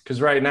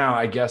 because right now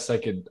I guess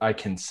I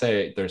can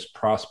say there's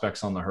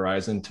prospects on the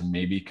horizon to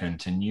maybe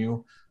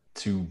continue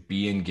to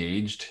be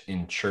engaged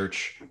in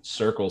church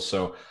circles.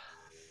 So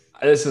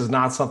this is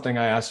not something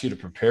I asked you to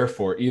prepare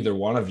for, either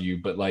one of you,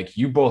 but like,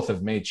 you both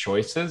have made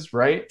choices,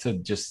 right, to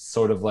just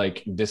sort of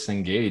like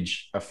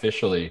disengage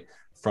officially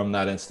from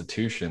that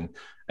institution.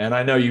 And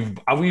I know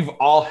we've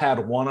all had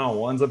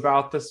one-on-ones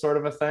about this sort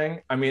of a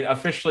thing. I mean,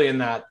 officially in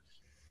that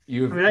I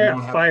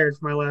got fired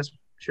from my last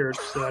church,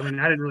 so I mean,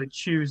 I didn't really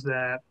choose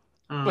that.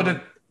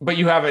 But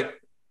you haven't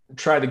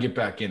tried to get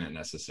back in it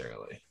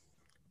necessarily.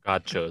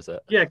 God chose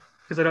it. Yeah,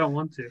 because I don't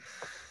want to.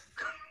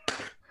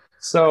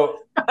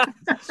 So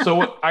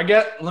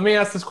let me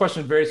ask this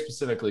question very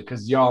specifically,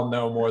 because y'all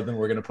know more than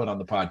we're going to put on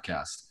the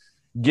podcast.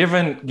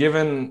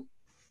 Given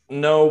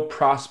no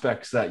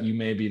prospects that you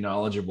may be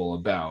knowledgeable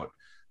about,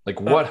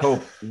 like, what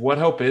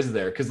hope is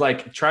there? Because,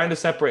 like, trying to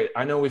separate,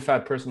 I know we've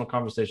had personal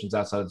conversations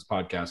outside of this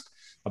podcast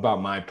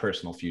about my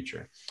personal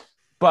future,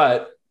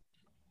 but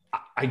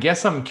I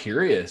guess I'm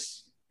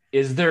curious,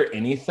 is there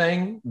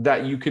anything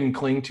that you can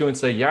cling to and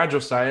say, yeah,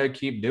 Josiah,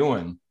 keep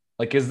doing?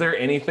 Like, is there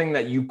anything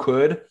that you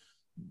could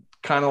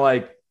kind of,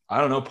 like, I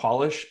don't know,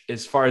 polish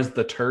as far as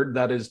the turd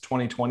that is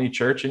 2020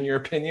 church, in your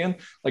opinion?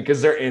 Like,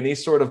 is there any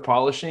sort of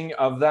polishing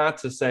of that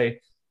to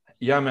say,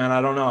 yeah, man,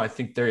 I don't know, I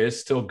think there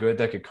is still good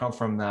that could come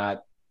from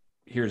that.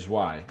 Here's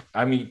why.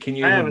 I mean, can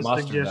you even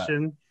muster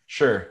suggestion that?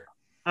 Sure.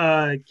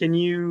 Can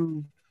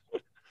you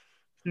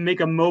make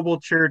a mobile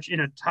church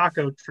in a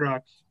taco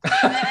truck?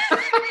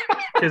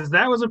 Because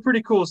that was a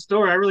pretty cool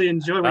story. I really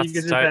enjoyed what you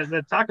guys did,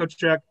 that taco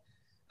truck.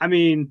 I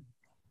mean,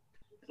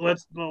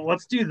 let's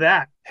do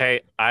that.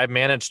 Hey, I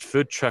managed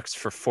food trucks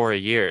for 4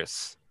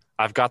 years.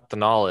 I've got the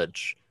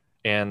knowledge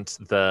and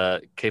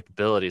the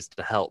capabilities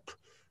to help.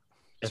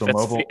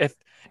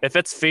 If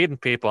it's feeding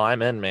people,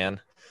 I'm in,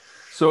 man.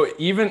 So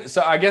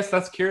I guess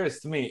that's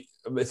curious to me.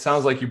 It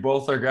sounds like you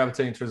both are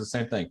gravitating towards the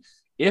same thing.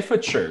 If a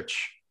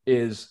church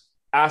is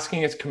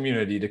asking its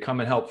community to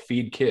come and help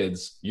feed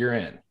kids, you're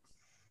in.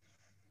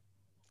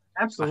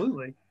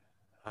 Absolutely.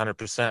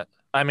 100%.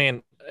 I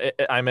mean,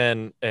 I'm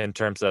in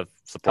terms of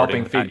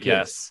supporting helping feed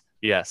kids.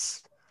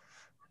 Yes.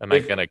 Am I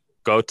going to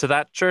go to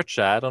that church?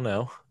 I don't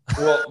know.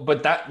 Well,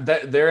 but that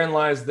therein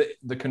lies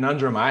the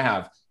conundrum I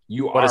have.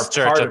 What is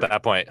church at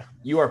that point?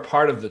 You are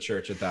part of the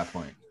church at that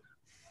point.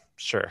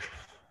 Sure.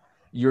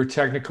 You're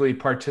technically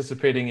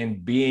participating in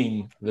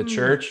being the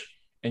church,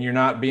 and you're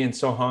not being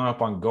so hung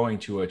up on going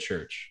to a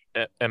church.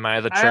 Am I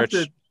the church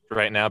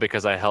right now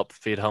because I help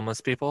feed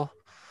homeless people?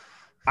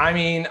 I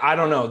mean, I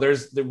don't know.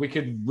 We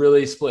could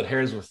really split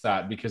hairs with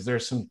that, because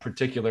there's some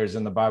particulars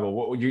in the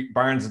Bible.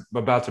 Byron's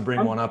about to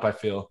bring one up, I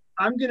feel.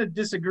 I'm going to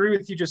disagree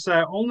with you,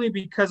 Josiah, only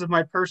because of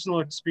my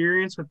personal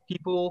experience with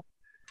people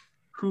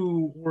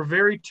who were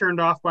very turned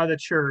off by the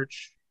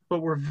church,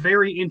 but were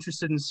very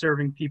interested in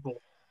serving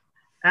people.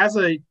 As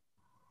a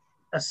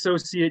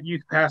associate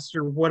youth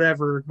pastor,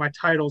 whatever my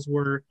titles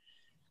were,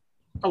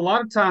 a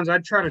lot of times I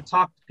try to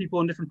talk to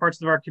people in different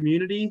parts of our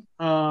community.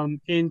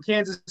 In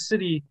Kansas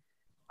City,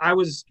 I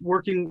was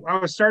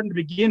starting to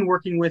begin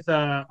working with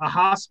a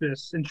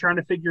hospice and trying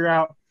to figure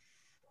out,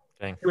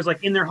 Dang. it was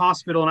like in their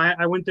hospital. And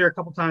I went there a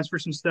couple times for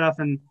some stuff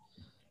and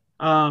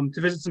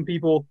to visit some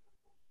people.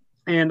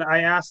 And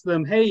I asked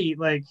them, hey,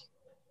 like,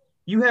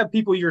 you have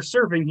people you're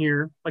serving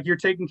here, like you're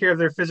taking care of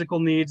their physical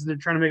needs and they're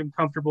trying to make them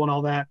comfortable and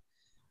all that.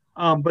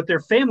 But their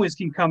families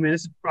can come in.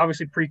 This is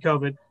obviously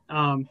pre-COVID.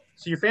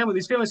 So these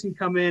families can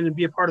come in and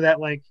be a part of that.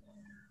 Like,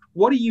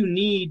 what do you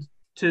need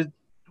to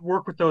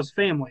work with those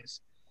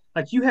families?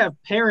 Like, you have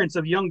parents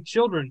of young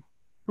children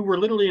who were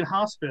literally in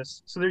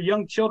hospice. So their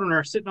young children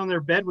are sitting on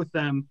their bed with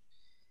them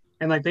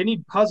and like they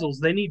need puzzles,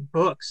 they need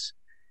books,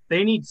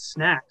 they need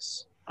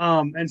snacks.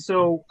 And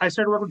so I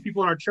started working with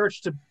people in our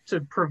church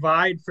to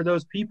provide for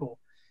those people.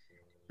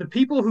 The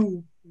people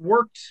who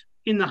worked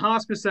in the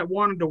hospice that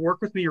wanted to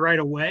work with me right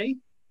away,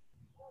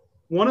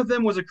 one of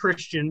them was a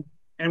Christian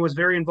and was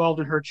very involved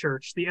in her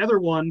church. The other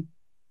one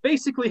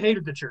basically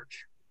hated the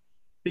church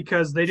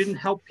because they didn't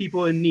help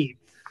people in need.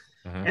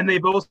 Mhm. And they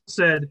both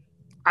said,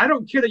 I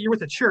don't care that you're with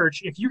the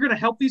church. If you're going to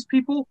help these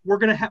people, we're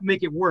going to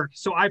make it work.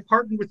 So I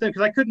partnered with them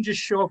because I couldn't just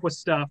show up with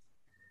stuff.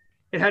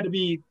 It had to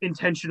be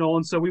intentional.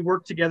 And so we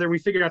worked together. We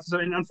figured out.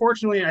 And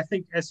unfortunately, I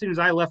think as soon as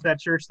I left that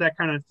church, that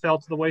kind of fell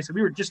to the wayside.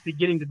 We were just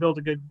beginning to build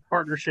a good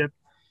partnership.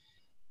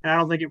 And I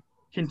don't think it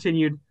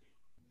continued.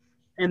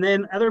 And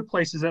then other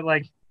places that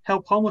like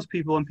help homeless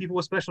people and people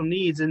with special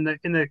needs in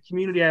the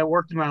community I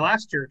worked in my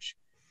last church,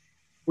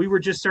 we were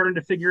just starting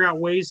to figure out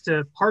ways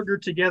to partner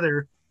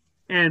together.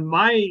 And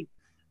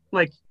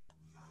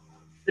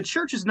the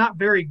church is not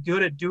very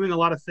good at doing a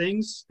lot of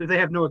things that they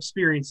have no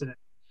experience in it.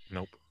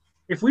 Nope.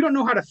 If we don't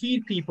know how to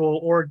feed people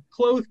or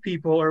clothe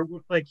people or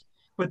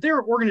but there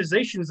are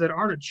organizations that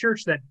aren't a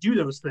church that do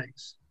those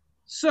things.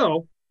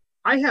 So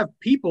I have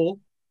people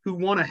who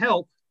want to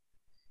help.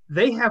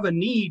 They have a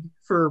need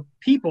for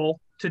people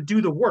to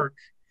do the work.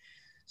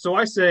 So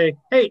I say,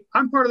 hey,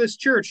 I'm part of this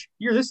church.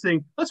 You're this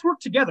thing. Let's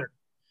work together.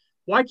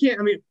 Why can't,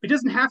 it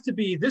doesn't have to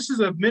be, this is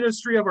a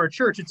ministry of our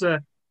church.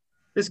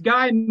 This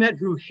guy I met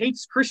who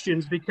hates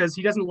Christians because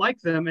he doesn't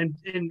like them and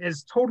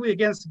is totally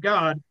against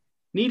God,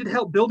 needed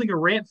help building a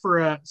ramp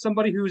for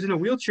somebody who's in a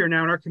wheelchair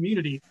now in our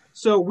community.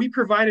 So we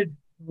provided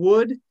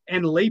wood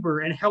and labor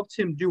and helped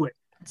him do it.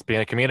 It's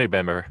being a community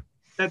member.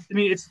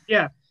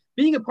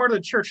 Being a part of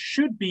the church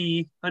should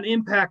be an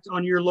impact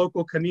on your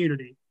local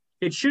community.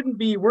 It shouldn't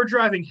be, we're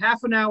driving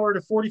half an hour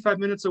to 45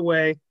 minutes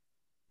away,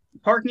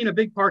 parking in a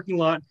big parking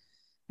lot,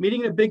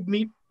 meeting in a big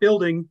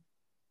building,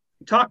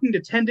 talking to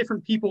 10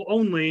 different people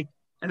only,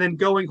 and then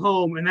going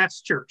home, and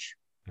that's church.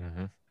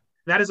 Mm-hmm.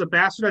 That is a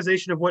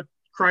bastardization of what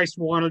Christ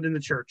wanted in the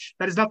church.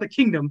 That is not the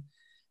kingdom.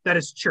 That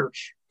is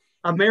church.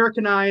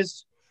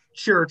 Americanized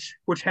church,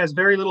 which has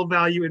very little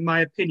value in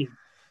my opinion.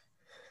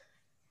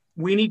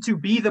 We need to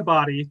be the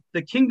body.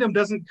 The kingdom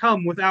doesn't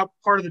come without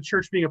part of the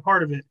church being a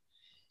part of it.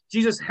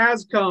 Jesus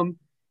has come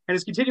and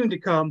is continuing to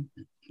come.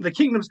 The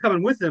kingdom's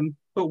coming with him,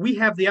 but we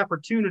have the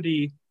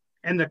opportunity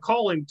and the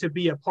calling to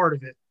be a part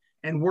of it,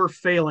 and we're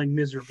failing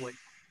miserably.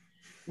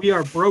 We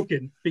are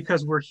broken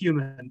because we're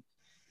human,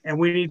 and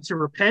we need to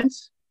repent,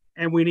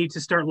 and we need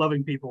to start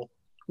loving people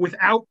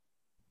without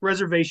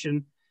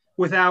reservation,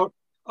 without,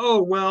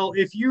 oh, well,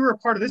 if you're a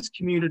part of this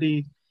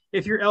community,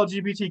 if you're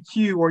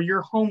LGBTQ or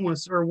you're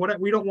homeless or what,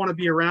 we don't want to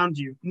be around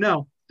you.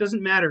 No,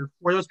 doesn't matter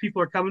where those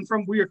people are coming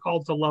from. We are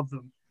called to love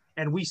them,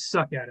 and we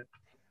suck at it.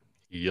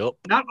 Yep.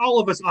 Not all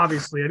of us,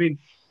 obviously.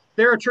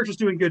 There are churches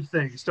doing good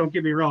things, don't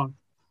get me wrong,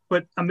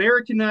 but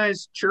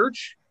Americanized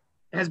church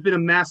has been a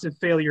massive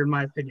failure in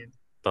my opinion.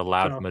 The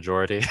loud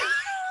majority.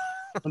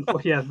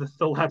 Yeah,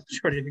 the loud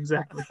majority,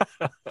 exactly.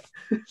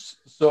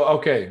 So,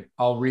 okay,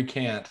 I'll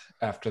recant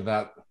after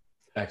that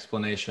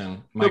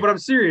explanation. No, but I'm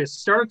serious.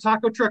 Start a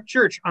taco truck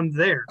church. I'm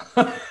there.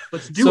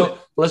 Let's do it.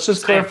 Let's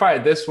just clarify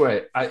it this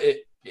way.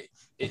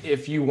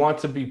 If you want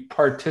to be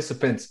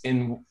participants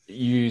in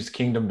use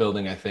kingdom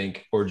building, I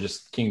think, or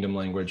just kingdom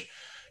language,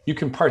 you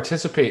can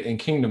participate in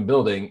kingdom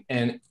building.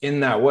 And in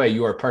that way,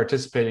 you are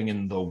participating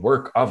in the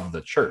work of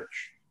the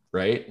church,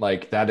 right?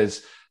 Like that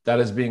is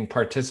being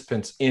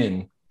participants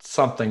in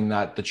something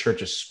that the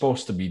church is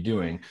supposed to be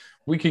doing.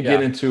 We could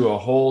get into a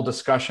whole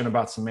discussion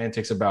about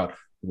semantics about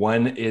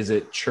when is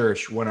it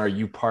church? When are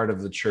you part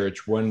of the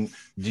church? When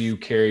do you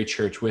carry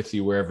church with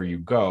you wherever you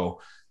go?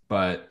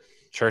 But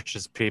church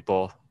is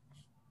people.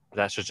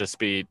 That should just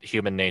be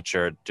human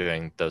nature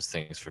doing those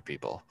things for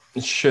people.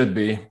 It should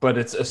be, but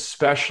it's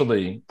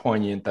especially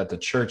poignant that the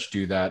church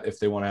do that if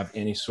they want to have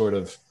any sort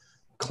of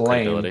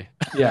claim.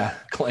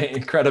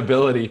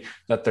 Credibility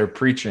that they're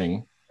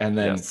preaching and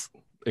then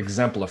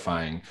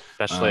exemplifying.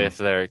 Especially if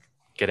they're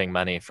getting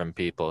money from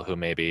people who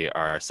maybe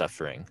are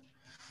suffering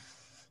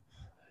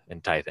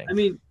in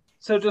tithing.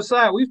 So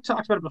Josiah, we've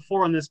talked about it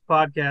before on this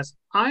podcast.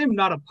 I am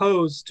not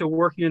opposed to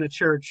working in a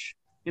church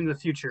in the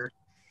future.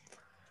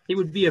 It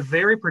would be a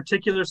very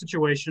particular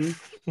situation.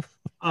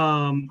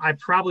 I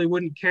probably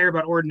wouldn't care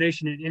about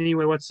ordination in any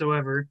way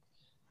whatsoever.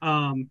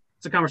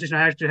 It's a conversation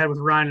I actually had with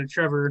Ryan and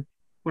Trevor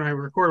when I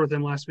recorded with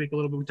him last week a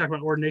little bit. We talked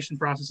about ordination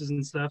processes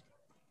and stuff.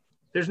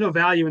 There's no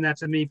value in that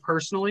to me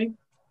personally.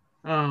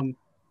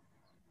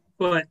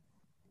 But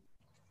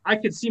I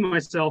could see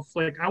myself,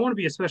 like, I want to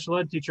be a special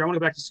ed teacher. I want to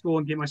go back to school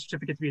and get my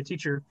certificate to be a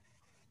teacher.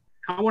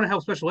 I want to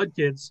help special ed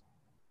kids.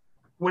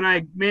 When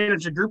I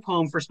managed a group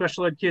home for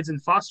special ed kids in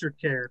foster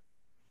care,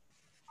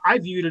 I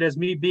viewed it as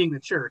me being the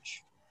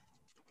church.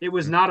 It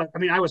was not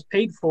I was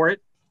paid for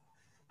it,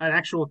 an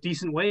actual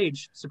decent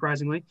wage,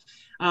 surprisingly.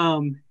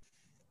 And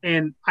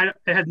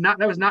that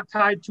was not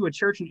tied to a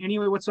church in any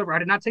way whatsoever. I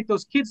did not take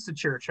those kids to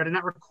church. I did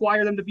not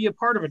require them to be a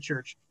part of a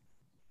church.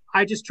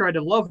 I just tried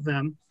to love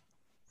them.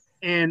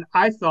 And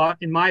I thought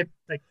in my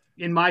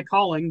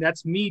calling,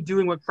 that's me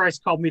doing what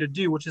Christ called me to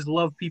do, which is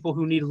love people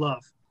who need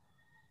love.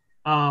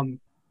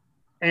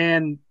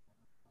 And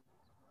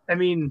I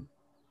mean,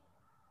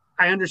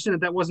 I understand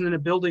that wasn't in a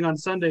building on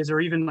Sundays, or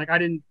even like I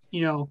didn't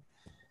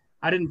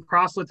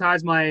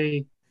proselytize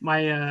my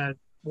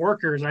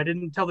workers. I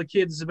didn't tell the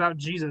kids about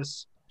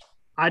Jesus.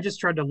 I just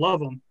tried to love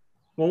them.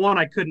 Well, one,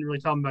 I couldn't really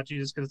tell them about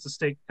Jesus because it's a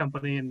state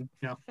company, and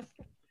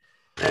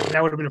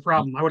that would have been a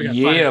problem. I would have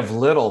got fired. Of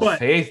little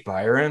faith,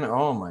 Byron.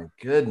 Oh my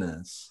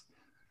goodness.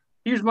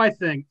 Here's my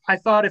thing. I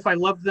thought if I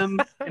loved them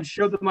and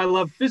showed them my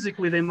love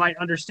physically, they might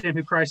understand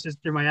who Christ is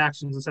through my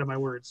actions instead of my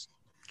words.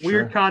 Sure.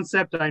 Weird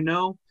concept, I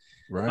know.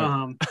 Right.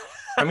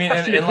 I mean,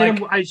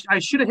 I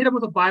should have hit him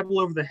with a Bible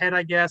over the head,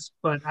 I guess,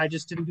 but I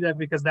just didn't do that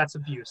because that's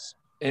abuse.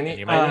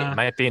 You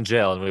might be in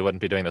jail, and we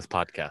wouldn't be doing this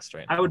podcast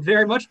right now. I would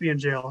very much be in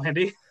jail,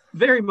 Andy.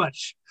 Very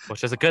much.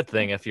 Which is a good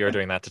thing if you're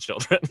doing that to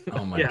children.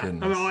 Oh my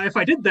goodness. I mean, if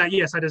I did that,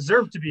 yes, I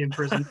deserve to be in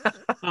prison.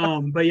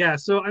 But yeah,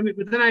 so I mean,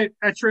 but then I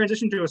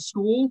transitioned to a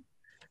school.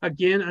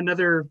 Again,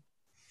 another,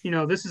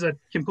 this is a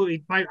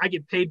completely, I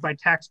get paid by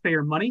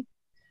taxpayer money.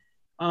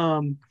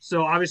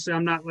 So obviously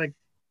I'm not like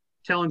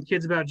telling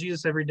kids about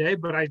Jesus every day,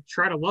 but I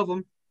try to love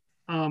them.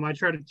 I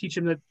try to teach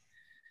them that,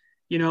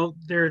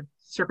 their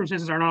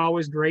circumstances are not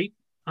always great,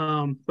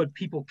 but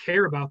people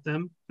care about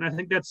them. And I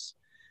think that's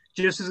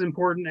just as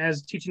important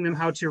as teaching them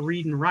how to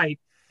read and write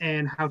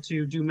and how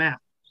to do math,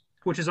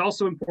 which is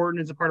also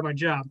important as a part of my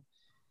job.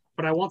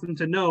 But I want them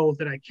to know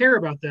that I care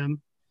about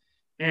them.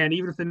 And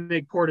even if they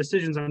make poor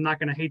decisions, I'm not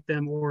going to hate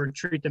them or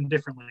treat them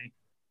differently.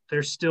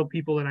 They're still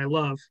people that I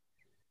love.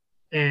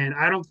 And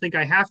I don't think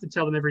I have to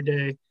tell them every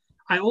day,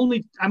 I'm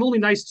only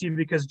nice to you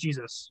because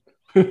Jesus.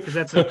 Because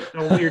that's a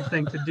weird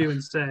thing to do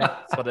and say.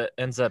 That's what it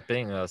ends up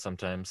being, though,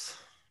 sometimes.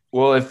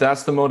 Well, if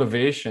that's the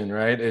motivation,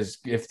 right, is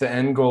if the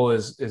end goal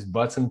is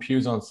butts and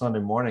pews on Sunday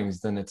mornings,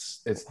 then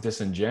it's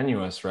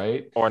disingenuous,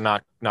 right? Or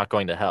not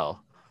going to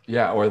hell.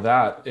 Yeah, or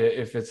that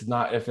if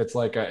it's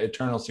like an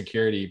eternal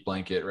security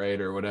blanket, right,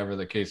 or whatever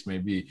the case may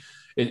be,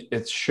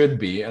 it should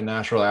be a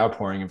natural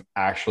outpouring of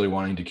actually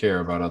wanting to care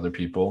about other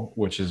people,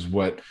 which is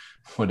what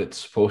it's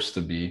supposed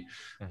to be.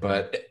 Mm-hmm.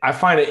 But I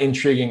find it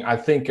intriguing. I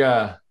think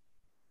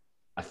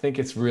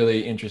it's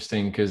really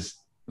interesting because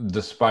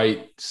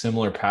despite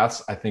similar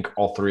paths, I think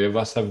all three of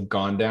us have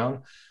gone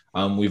down.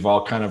 We've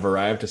all kind of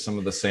arrived to some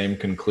of the same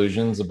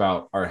conclusions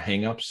about our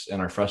hangups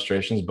and our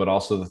frustrations, but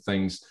also the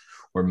things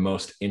we're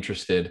most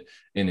interested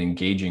in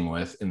engaging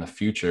with in the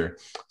future.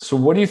 So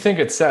what do you think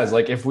it says?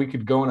 Like if we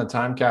could go in a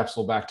time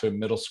capsule back to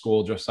middle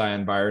school, Josiah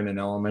and Byron, and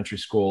elementary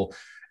school,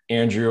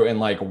 Andrew, and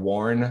like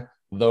warn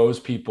those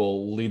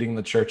people leading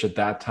the church at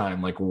that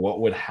time, like what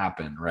would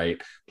happen, right?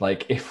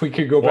 Like if we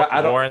could go back,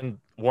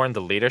 warn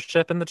the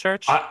leadership in the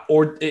church,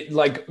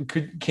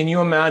 can you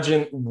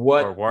imagine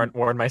what? Or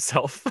warn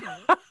myself.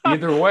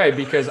 Either way,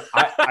 because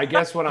I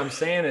guess what I'm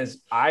saying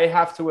is I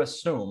have to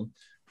assume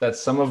that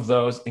some of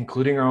those,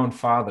 including our own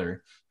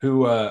father, who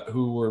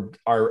were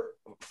our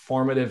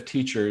formative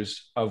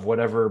teachers of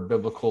whatever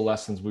biblical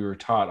lessons we were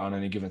taught on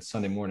any given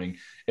Sunday morning,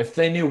 if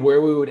they knew where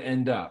we would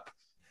end up,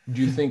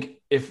 do you think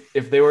if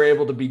they were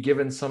able to be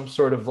given some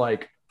sort of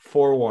like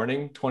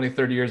forewarning 20,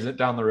 30 years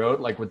down the road,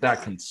 like would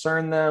that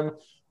concern them?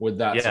 Would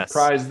that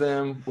surprise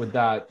them? Would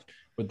that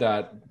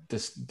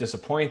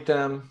disappoint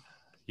them?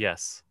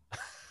 Yes.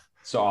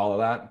 So all of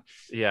that.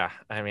 Yeah.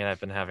 I mean, I've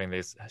been having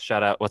these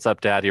shout out. What's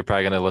up, Dad? You're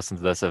probably going to listen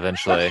to this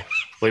eventually.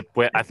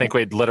 I think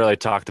we literally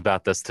talked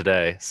about this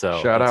today.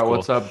 So shout out. Cool.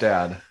 What's up,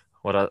 Dad?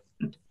 What up,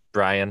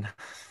 Brian?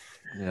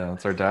 Yeah.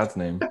 That's our dad's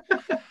name.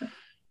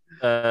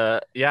 Yeah.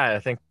 I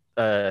think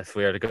if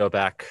we were to go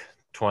back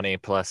 20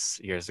 plus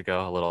years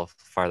ago, a little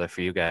farther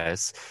for you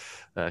guys,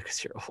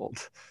 cause you're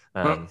old.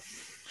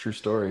 True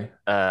story.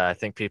 I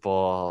think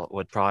people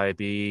would probably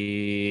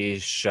be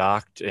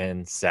shocked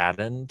and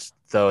saddened,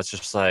 though it's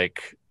just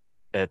like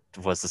it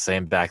was the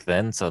same back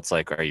then. So it's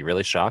like, are you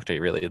really shocked? Are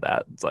you really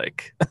that? It's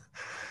like,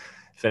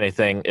 if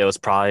anything, it was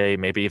probably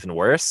maybe even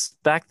worse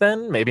back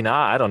then. Maybe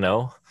not. I don't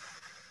know.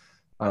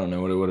 I don't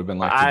know what it would have been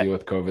like to deal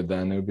with COVID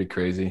then. It would be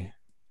crazy.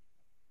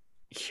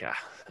 Yeah.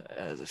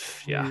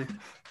 Yeah.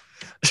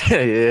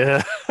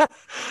 Yeah.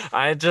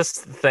 I'm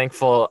just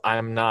thankful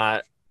I'm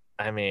not.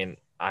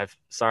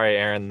 Sorry,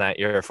 Aaron, that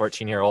you're a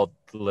 14-year-old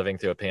living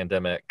through a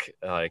pandemic.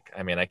 Like,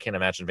 I mean, I can't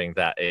imagine being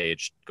that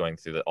age going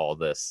through all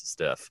this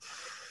stuff.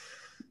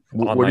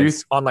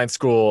 Online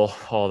school,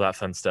 all that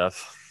fun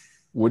stuff.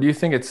 What do you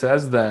think it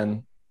says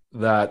then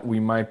that we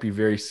might be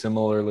very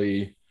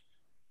similarly,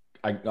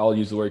 I'll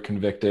use the word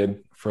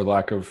convicted for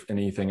lack of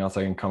anything else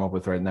I can come up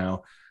with right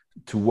now,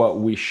 to what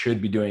we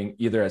should be doing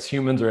either as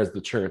humans or as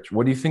the church?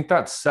 What do you think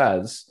that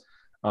says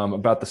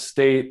about the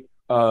state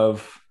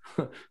of,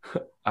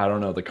 I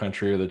don't know, the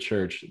country or the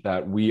church,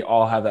 that we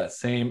all have that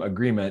same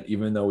agreement,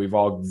 even though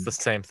It's the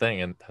same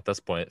thing. And at this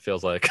point, it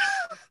feels like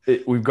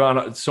we've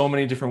gone so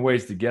many different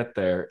ways to get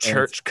there.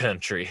 church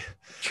country.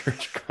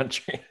 Church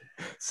country.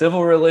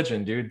 Civil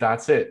religion, dude.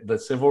 That's it. The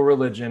civil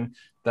religion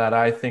that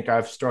I think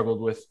I've struggled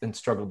with and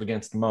struggled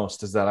against the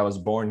most is that I was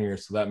born here.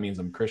 So that means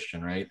I'm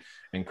Christian, right?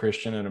 And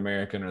Christian and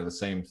American are the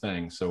same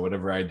thing. So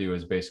whatever I do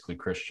is basically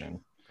Christian.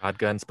 God,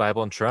 guns,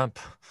 Bible, and Trump.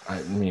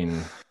 I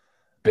mean,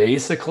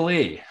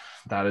 basically,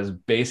 that is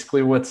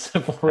basically what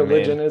civil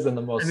religion is in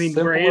the most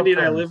simple where Andy and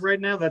I terms. live right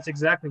now, that's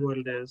exactly what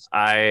it is.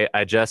 I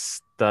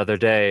just the other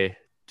day,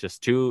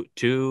 just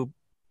two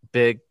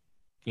big,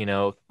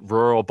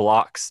 rural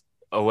blocks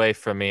away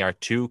from me are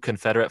two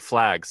Confederate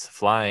flags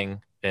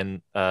flying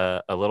in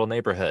a little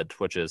neighborhood,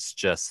 which is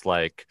just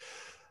like,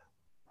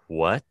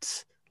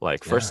 what?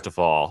 Like, first of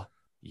all,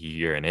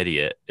 you're an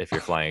idiot if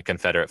you're flying a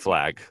Confederate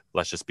flag.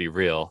 Let's just be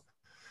real.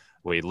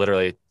 We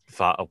literally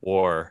fought a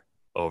war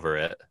over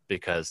it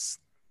because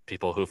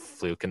people who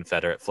flew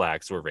Confederate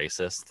flags were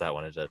racist that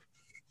wanted to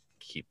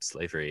keep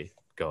slavery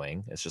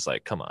going. It's just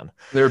like, come on.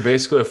 They're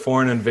basically a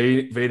foreign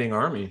invading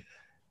army.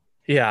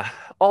 Yeah,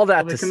 all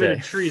that they to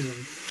committed say.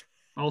 treason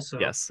also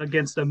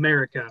against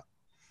America.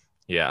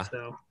 Yeah.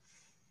 So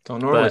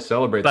don't normally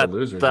celebrate the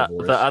losers of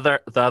wars.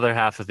 The other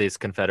half of these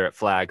Confederate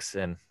flags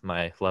in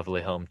my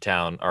lovely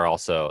hometown are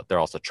also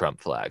Trump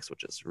flags,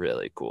 which is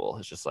really cool.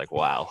 It's just like,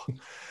 wow,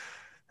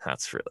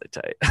 that's really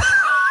tight.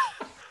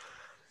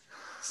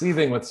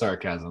 Seething with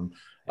sarcasm.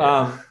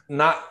 Yeah.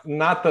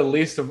 Not the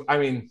least of,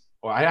 I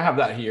have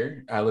that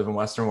here. I live in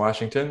Western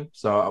Washington,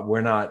 so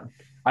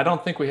I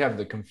don't think we have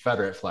the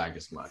Confederate flag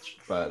as much,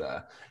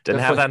 but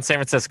didn't have that in San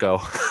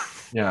Francisco.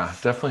 Yeah,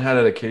 definitely had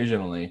it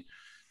occasionally.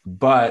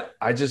 But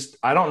I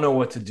don't know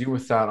what to do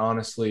with that,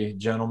 honestly,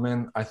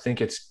 gentlemen. I think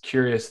it's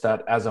curious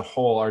that as a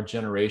whole, our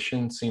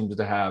generation seems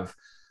to have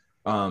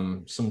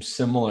some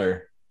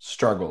similar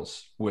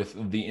struggles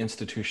with the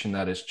institution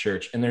that is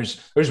church. And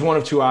there's one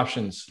of two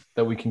options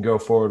that we can go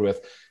forward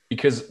with,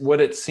 because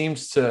what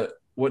seems to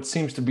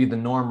be the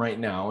norm right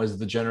now is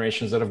the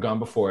generations that have gone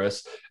before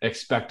us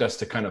expect us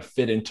to kind of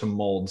fit into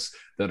molds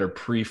that are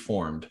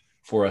preformed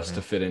for us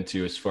to fit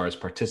into as far as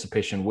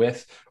participation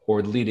with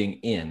or leading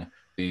in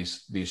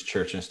these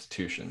church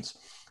institutions.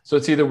 So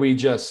it's either we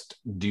just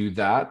do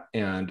that,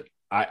 and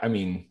I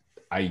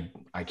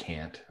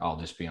can't. I'll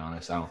just be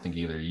honest. I don't think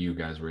either of you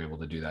guys were able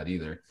to do that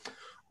either.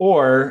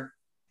 Or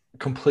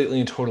completely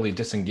and totally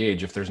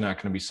disengage if there's not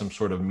going to be some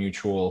sort of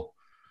mutual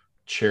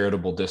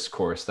charitable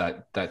discourse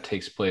that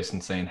takes place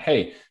and saying,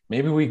 hey,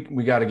 maybe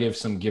we got to give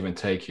some give and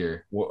take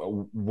here.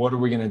 What are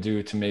we going to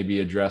do to maybe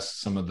address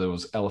some of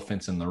those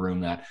elephants in the room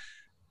that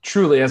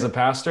truly, as a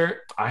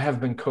pastor, I have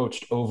been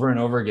coached over and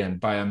over again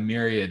by a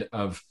myriad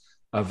of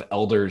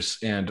elders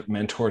and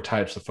mentor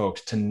types of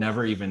folks to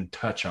never even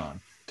touch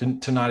on,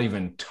 to not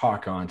even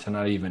talk on, to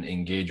not even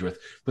engage with.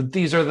 But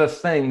these are the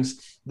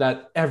things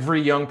that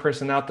every young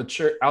person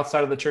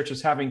outside of the church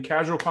is having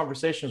casual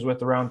conversations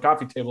with around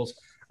coffee tables,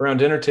 around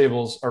dinner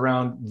tables,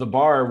 around the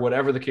bar,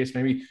 whatever the case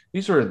may be.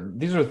 These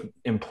are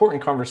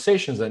important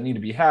conversations that need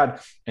to be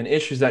had and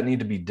issues that need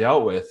to be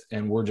dealt with.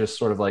 And we're just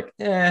sort of like,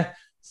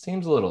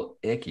 seems a little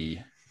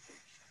icky.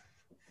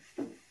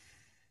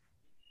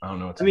 I don't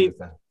know what to do with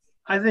that.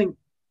 I think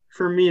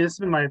for me, this has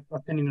been my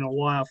opinion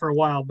for a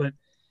while, but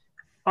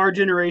our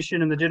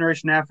generation and the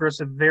generation after us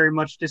have very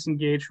much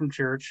disengaged from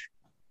church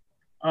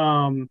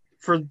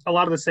for a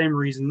lot of the same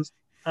reasons.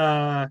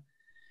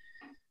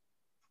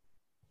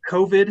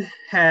 COVID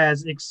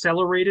has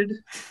accelerated,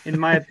 in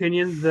my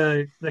opinion,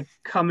 the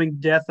coming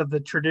death of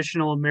the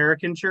traditional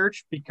American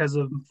church because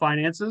of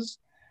finances.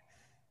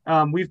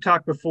 We've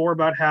talked before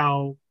about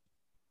how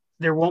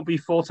there won't be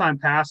full-time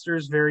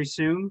pastors very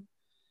soon.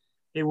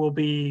 It will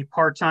be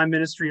part-time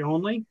ministry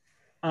only.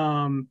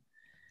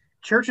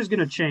 Church is going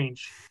to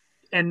change,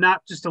 and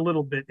not just a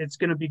little bit. It's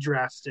going to be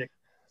drastic.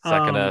 Is that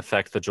going to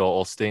affect the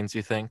Joel Osteens,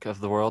 you think,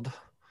 of the world?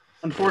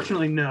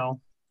 Unfortunately, no.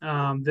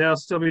 They'll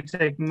still be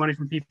taking money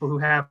from people who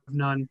have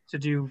none to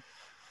do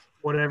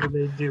whatever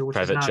they do, which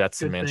private is not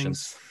jets and good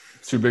mansions.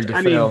 Things. Too big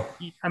to fail.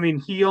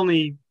 He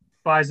only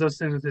buys those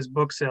things with his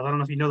book sale. I don't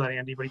know if you know that,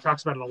 Andy, but he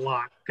talks about it a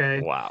lot.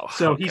 Okay. Wow.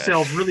 So he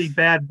sells really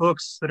bad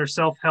books that are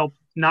self-help,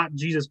 not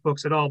Jesus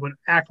books at all, but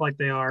act like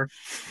they are.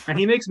 And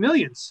he makes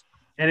millions,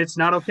 and it's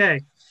not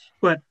okay.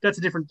 But that's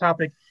a different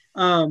topic.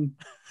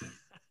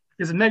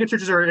 Because the mega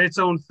churches are its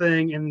own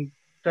thing, and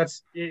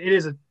that's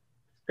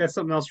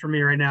something else for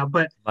me right now.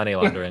 But money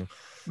laundering.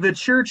 The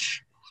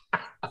church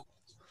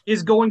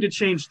is going to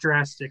change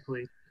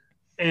drastically,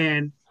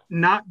 and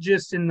not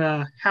just in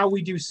the how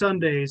we do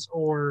Sundays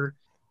or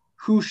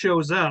who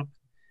shows up,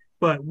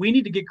 but we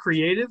need to get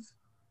creative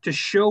to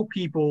show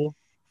people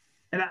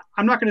And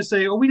I'm not going to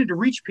say, oh, we need to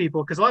reach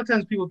people, because a lot of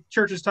times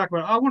churches talk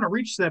about, oh, I want to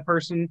reach that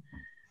person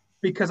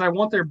because I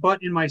want their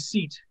butt in my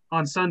seat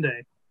on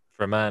Sunday.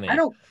 For I money.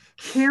 don't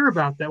care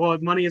about that. Well,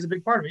 money is a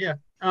big part of it.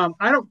 Yeah.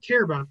 I don't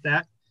care about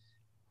that.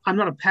 I'm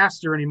not a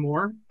pastor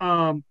anymore.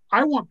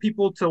 I want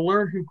people to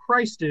learn who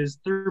Christ is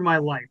through my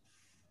life,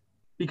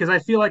 because I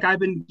feel like I've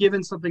been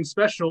given something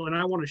special and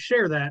I want to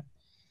share that.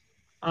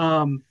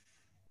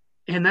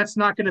 And that's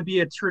not going to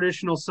be a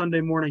traditional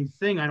Sunday morning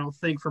thing, I don't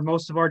think, for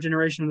most of our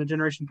generation and the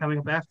generation coming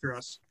up after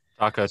us.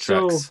 Taco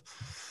So, trucks,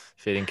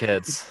 feeding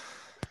kids.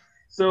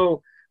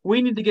 so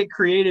we need to get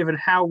creative in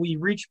how we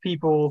reach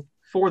people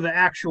for the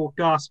actual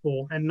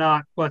gospel and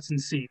not butts and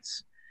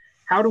seats.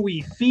 How do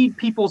we feed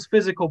people's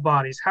physical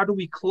bodies? How do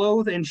we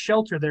clothe and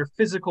shelter their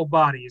physical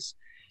bodies?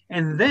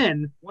 And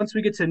then once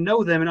we get to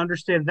know them and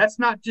understand that's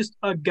not just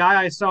a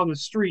guy I saw on the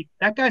street,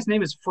 that guy's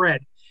name is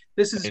Fred.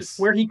 This is Nice.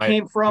 where he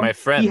came from. My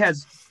friend. He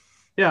has,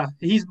 yeah,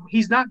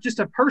 he's not just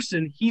a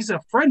person, he's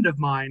a friend of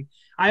mine.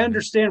 I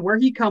understand where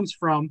he comes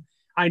from.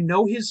 I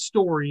know his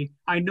story.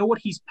 I know what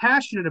he's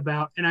passionate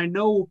about, and I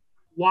know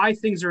why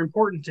things are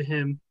important to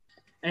him.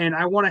 And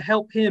I want to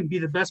help him be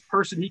the best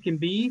person he can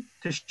be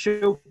to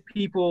show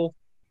people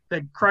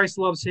that Christ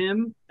loves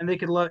him and they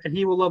can love, and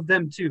he will love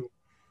them too.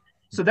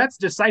 So that's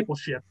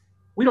discipleship.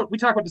 We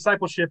talk about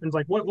discipleship and it's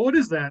like, what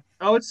is that?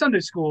 Oh, it's Sunday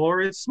school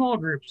or it's small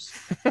groups.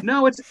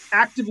 No, it's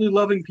actively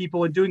loving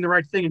people and doing the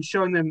right thing and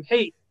showing them,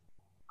 hey,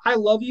 I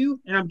love you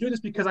and I'm doing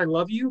this because I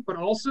love you, but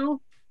also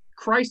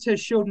Christ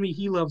has showed me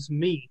he loves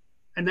me.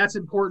 And that's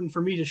important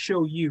for me to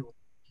show you.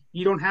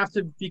 You don't have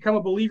to become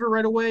a believer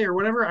right away or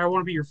whatever. I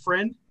want to be your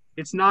friend.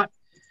 It's not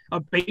a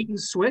bait and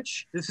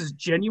switch. This is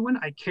genuine.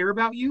 I care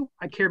about you.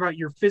 I care about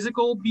your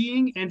physical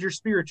being and your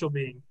spiritual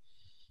being.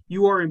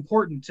 You are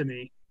important to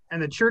me.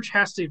 And the church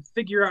has to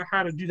figure out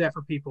how to do that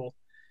for people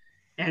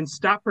and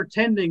stop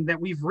pretending that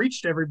we've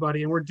reached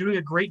everybody and we're doing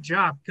a great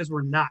job, because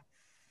we're not.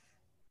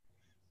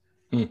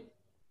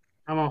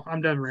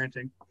 I'm done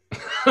ranting.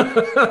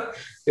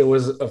 It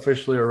was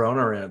officially a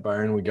Rona rant,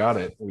 Byron. We got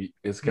it.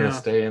 It's gonna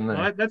stay in there.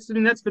 Well, I've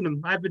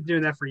been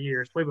doing that for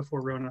years, way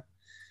before Rona.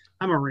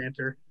 I'm a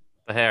ranter.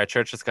 But hey,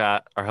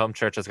 our home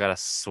church has got a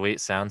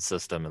sweet sound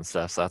system and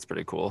stuff, so that's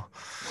pretty cool.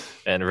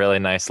 And really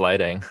nice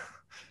lighting.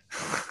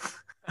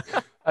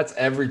 That's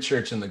every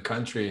church in the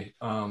country.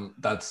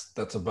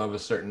 That's above a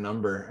certain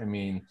number. I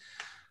mean,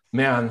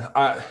 man,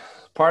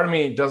 part of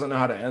me doesn't know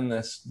how to end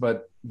this,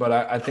 but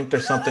I think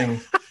there's something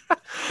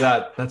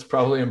that's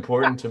probably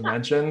important to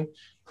mention,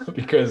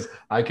 because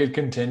I could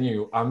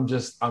continue. I'm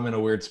in a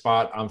weird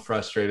spot. I'm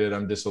frustrated.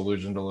 I'm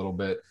disillusioned a little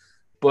bit.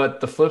 But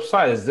the flip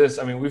side is this.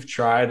 I mean, we've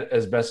tried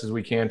as best as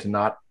we can to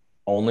not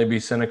only be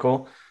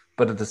cynical,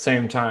 but at the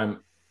same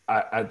time,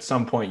 at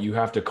some point you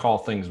have to call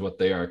things what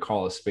they are,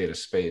 call a spade a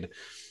spade.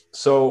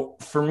 So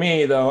for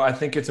me, though, I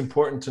think it's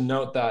important to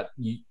note that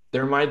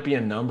there might be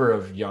a number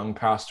of young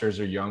pastors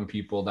or young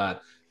people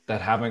that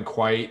haven't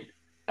quite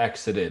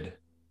exited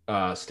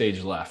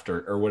stage left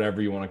or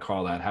whatever you want to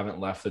call that, haven't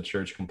left the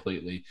church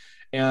completely.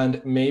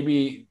 And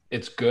maybe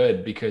it's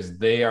good because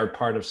they are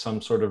part of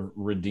some sort of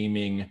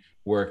redeeming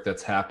work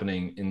that's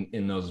happening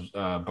in those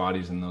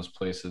bodies, in those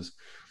places.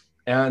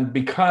 And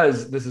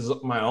because this is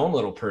my own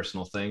little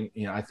personal thing,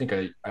 I think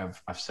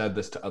I've said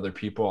this to other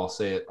people. I'll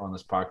say it on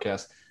this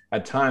podcast.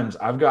 At times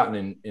I've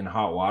gotten in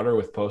hot water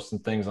with posting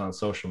things on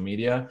social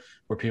media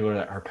where people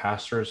are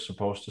pastors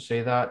supposed to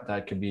say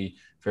that could be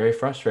very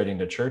frustrating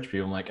to church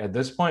people. I'm like, at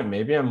this point,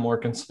 maybe I'm more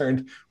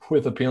concerned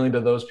with appealing to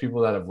those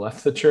people that have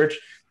left the church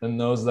than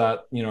those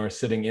that, are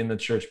sitting in the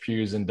church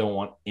pews and don't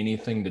want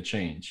anything to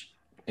change.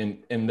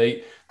 And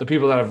the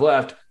people that have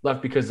left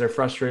because they're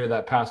frustrated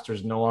that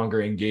pastors no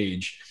longer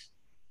engage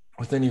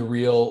with any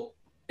real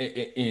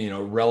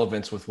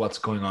relevance with what's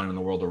going on in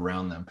the world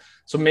around them.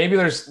 So maybe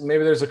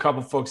there's a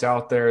couple folks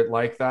out there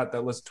like that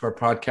listen to our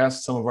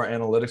podcast. Some of our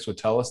analytics would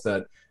tell us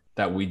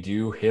that we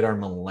do hit our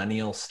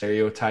millennial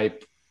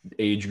stereotype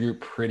age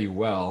group pretty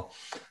well.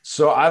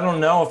 So I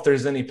don't know if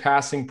there's any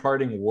passing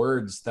parting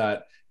words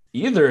that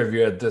either of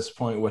you at this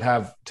point would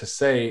have to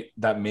say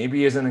that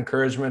maybe is an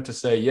encouragement to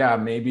say, yeah,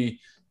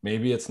 maybe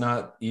it's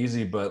not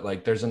easy, but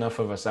like there's enough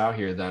of us out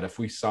here that if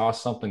we saw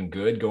something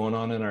good going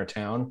on in our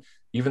town,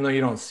 even though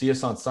you don't see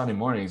us on Sunday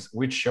mornings,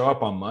 we'd show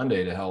up on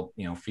Monday to help,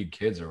 feed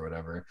kids or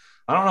whatever.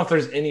 I don't know if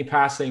there's any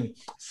passing,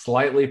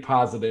 slightly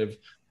positive,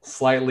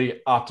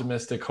 slightly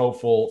optimistic,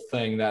 hopeful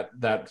thing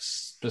that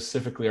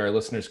specifically our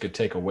listeners could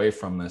take away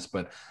from this.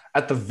 But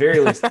at the very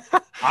least,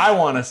 I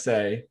want to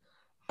say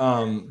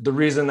the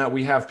reason that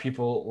we have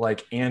people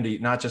like Andy,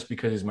 not just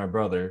because he's my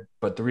brother,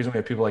 but the reason we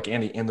have people like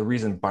Andy and the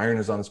reason Byron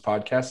is on this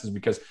podcast is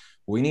because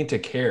we need to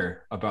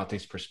care about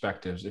these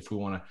perspectives if we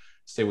want to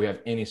say we have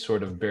any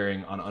sort of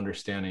bearing on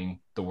understanding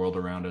the world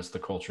around us, the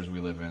cultures we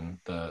live in,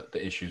 the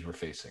issues we're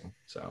facing.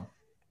 So,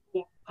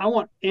 well, I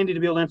want Andy to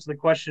be able to answer the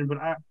question, but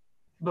I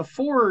went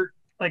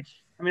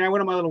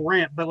on my little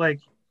rant, but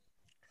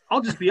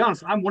I'll just be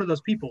honest. I'm one of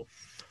those people.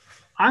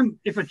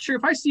 If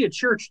I see a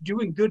church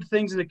doing good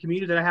things in the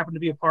community that I happen to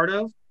be a part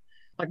of,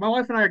 like my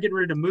wife and I are getting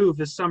ready to move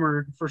this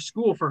summer for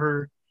school for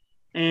her.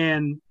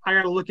 And I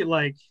got to look at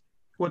like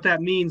what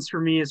that means for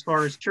me as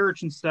far as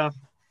church and stuff.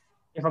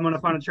 If I'm going to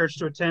find a church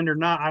to attend or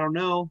not, I don't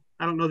know.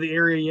 I don't know the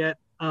area yet.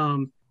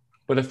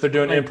 But if they're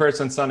doing Like,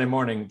 in-person Sunday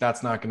morning,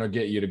 that's not going to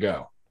get you to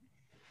go.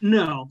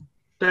 no,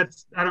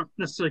 that's I don't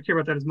necessarily care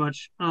about that as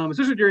much,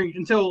 especially during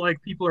until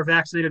like people are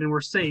vaccinated and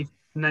we're safe.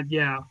 And that,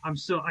 yeah, I'm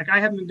still like I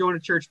haven't been going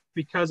to church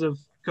because of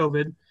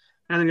COVID. And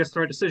I think that's the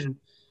right decision.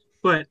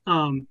 But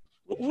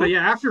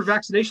yeah, after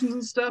vaccinations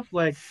and stuff,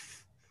 like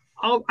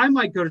I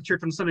might go to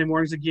church on Sunday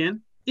mornings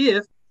again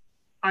if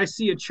I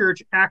see a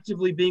church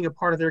actively being a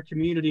part of their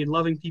community and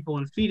loving people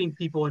and feeding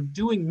people and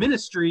doing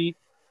ministry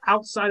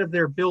outside of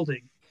their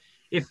building.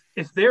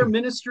 If their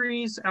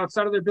ministries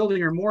outside of their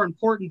building are more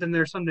important than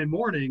their Sunday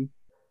morning,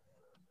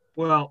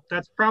 well,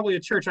 that's probably a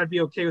church I'd be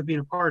okay with being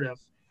a part of.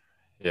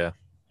 Yeah.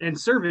 And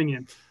serving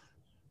in.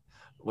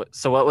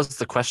 So what was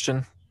the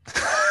question?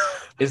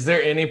 Is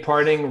there any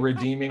parting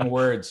redeeming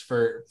words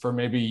for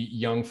maybe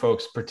young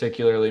folks,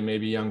 particularly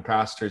maybe young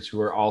pastors who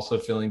are also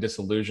feeling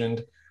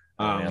disillusioned?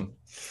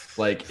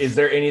 Like, is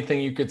there anything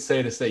you could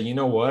say to say, you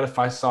know what, if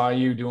I saw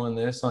you doing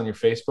this on your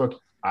Facebook,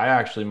 I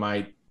actually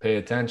might pay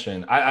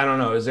attention. I don't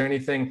know. Is there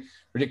anything,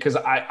 because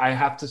I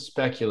have to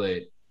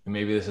speculate, and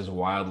maybe this is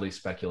wildly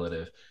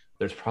speculative.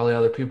 There's probably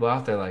other people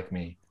out there like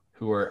me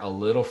who are a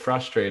little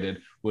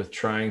frustrated with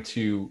trying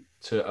to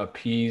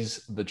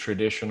appease the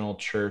traditional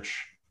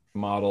church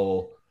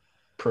model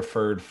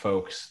preferred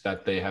folks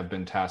that they have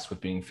been tasked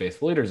with being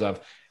faithful leaders of,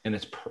 and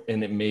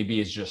it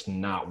maybe is just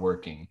not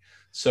working.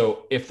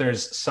 So if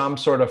there's some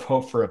sort of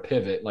hope for a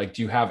pivot, like,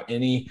 do you have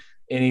any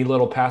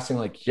little passing,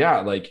 like,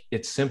 yeah, like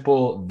it's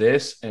simple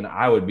this, and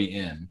I would be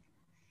in?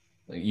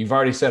 Like, you've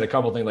already said a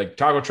couple things like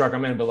taco truck,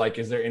 I'm in, but like,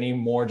 is there any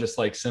more just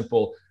like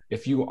simple,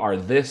 if you are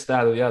this,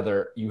 that, or the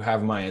other, you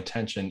have my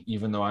attention,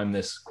 even though I'm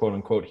this quote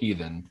unquote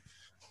heathen?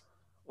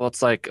 Well,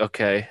 it's like,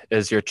 okay,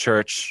 is your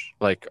church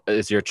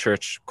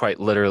quite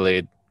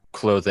literally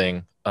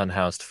clothing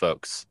unhoused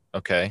folks?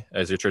 Okay.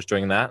 Is your church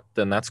doing that?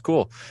 Then that's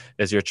cool.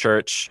 Is your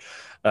church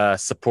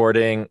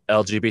supporting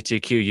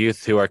LGBTQ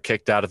youth who are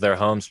kicked out of their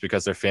homes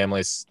because their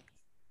families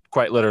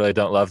quite literally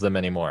don't love them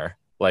anymore?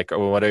 Like,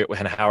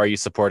 and how are you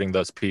supporting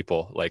those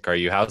people? Like, are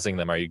you housing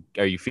them? Are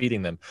you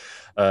feeding them?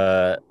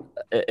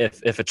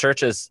 If a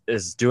church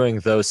is doing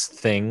those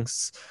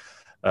things,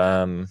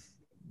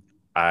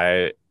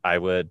 I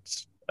would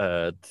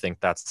think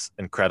that's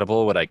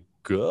incredible. Would I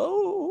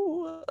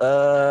go?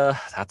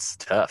 That's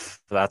tough.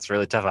 That's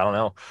really tough. I don't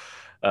know.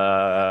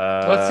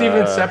 Let's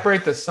even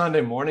separate the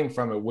Sunday morning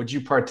from it. Would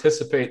you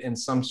participate in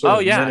some sort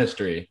of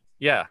ministry?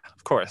 Yeah,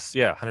 of course.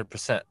 Yeah,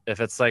 100%.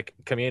 If it's like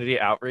community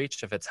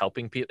outreach, if it's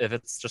helping people, if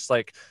it's just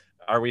like,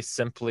 are we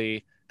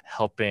simply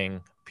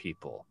helping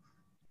people,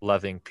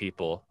 loving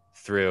people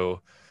through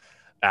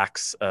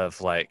acts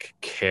of like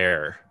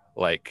care,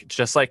 like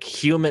just like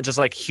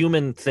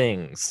human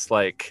things,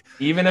 like,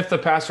 even if the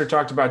pastor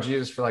talked about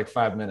Jesus for like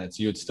 5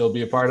 minutes, you would still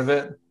be a part of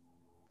it?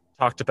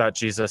 Talked about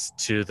Jesus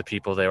to the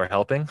people they were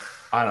helping?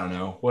 I don't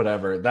know,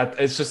 whatever. That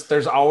it's just,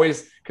 there's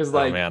always, because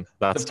like, oh man,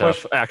 that's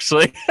tough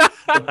actually.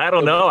 I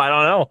don't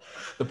know.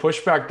 The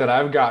pushback that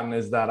I've gotten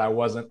is that I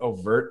wasn't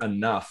overt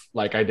enough.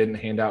 Like, I didn't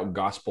hand out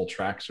gospel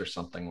tracts or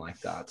something like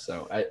that.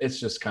 So it's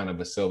just kind of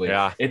a silly,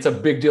 it's a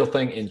big deal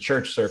thing in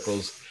church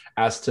circles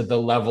as to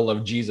the level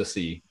of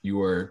Jesus-y you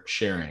were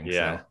sharing.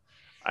 Yeah. So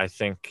I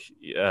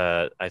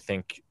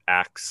think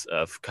acts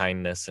of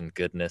kindness and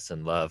goodness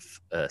and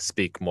love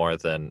speak more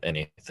than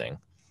anything.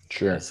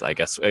 Sure. I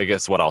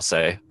guess what I'll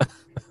say.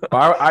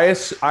 I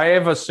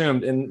have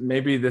assumed, and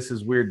maybe this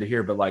is weird to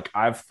hear, but like,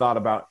 I've thought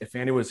about, if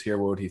Andy was here,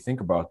 what would he think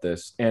about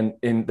this? And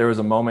there was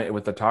a moment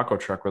with the taco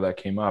truck where that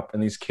came up,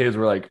 and these kids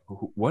were like,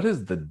 what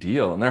is the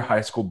deal? And they're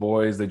high school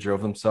boys. They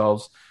drove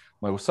themselves.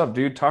 I'm like, what's up,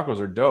 dude? Tacos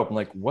are dope. I'm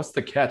like, what's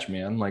the catch,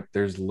 man? Like,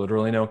 there's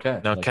literally no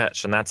catch. No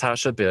catch. And that's how it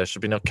should be. There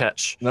should be no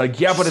catch. Like,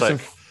 yeah, but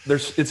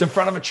it's in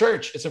front of a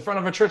church. It's in front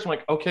of a church. I'm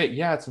like, okay,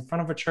 yeah, it's in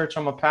front of a church.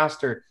 I'm a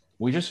pastor.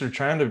 We just are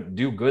trying to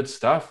do good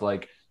stuff.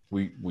 Like,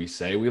 we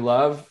say we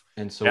love,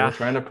 and so we're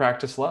trying to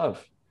practice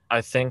love. I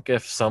think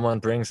if someone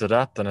brings it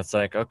up, then it's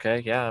like,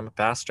 okay, yeah, I'm a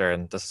pastor,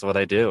 and this is what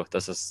I do.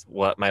 This is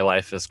what my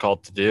life is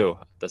called to do.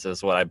 This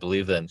is what I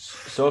believe in.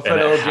 So if it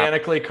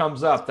organically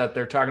comes up that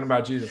they're talking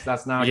about Jesus,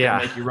 that's not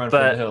going to make you run for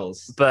the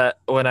hills.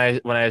 But when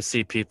I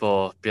see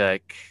people be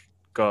like,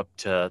 go up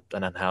to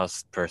an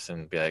unhoused person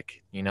and be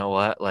like, you know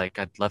what, like,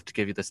 I'd love to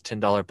give you this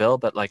 $10 bill,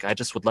 but like, I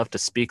just would love to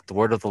speak the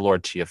word of the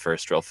Lord to you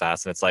first real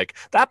fast. And it's like,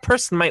 that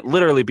person might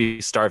literally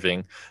be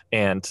starving,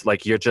 and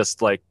like, you're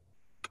just like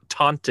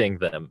taunting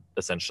them,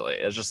 essentially.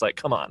 It's just like,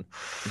 come on.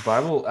 The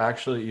Bible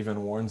actually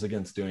even warns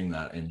against doing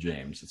that in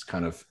James. It's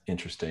kind of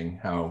interesting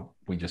how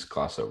we just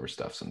gloss over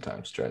stuff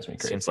sometimes. It drives me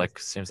crazy.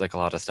 Seems like a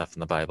lot of stuff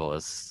in the Bible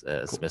is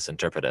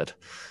misinterpreted,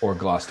 or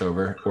glossed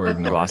over, or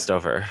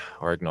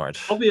ignored.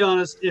 I'll be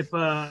honest, if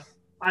I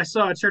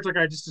saw a church like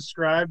I just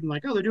described and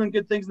like, oh, they're doing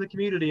good things in the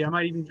community, I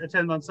might even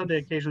attend on Sunday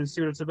occasionally and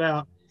see what it's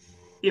about.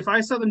 If I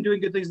saw them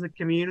doing good things in the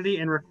community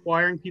and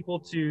requiring people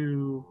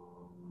to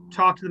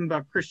talk to them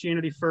about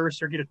Christianity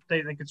first, or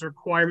like it's a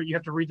requirement you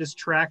have to read this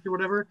tract or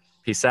whatever,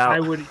 Peace out.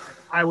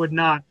 I would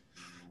not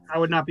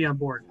be on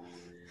board.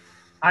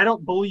 I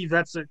don't believe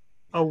that's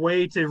a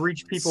way to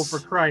reach people for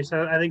Christ.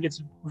 I think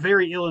it's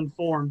very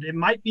ill-informed. It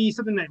might be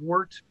something that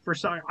worked for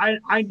some.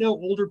 I know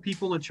older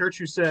people in the church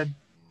who said,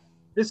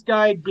 this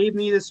guy gave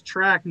me this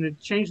tract and it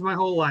changed my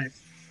whole life.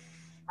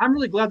 I'm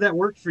really glad that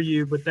worked for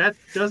you, but that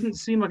doesn't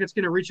seem like it's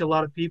going to reach a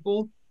lot of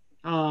people.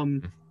 I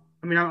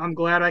mean, I'm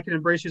glad I can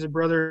embrace you as a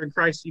brother in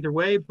Christ either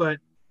way, but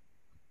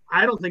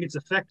I don't think it's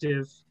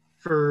effective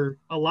for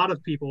a lot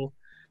of people.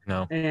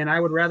 No. And I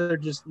would rather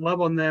just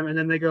love on them. And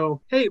then they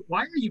go, hey,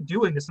 why are you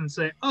doing this? And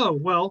say, oh,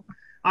 well,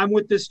 I'm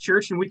with this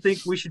church and we think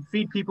we should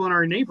feed people in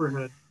our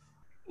neighborhood.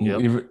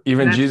 Yep.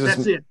 Even Jesus,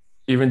 that's it.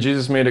 Even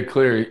Jesus made it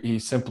clear. He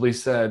simply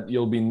said,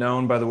 you'll be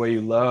known by the way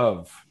you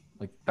love.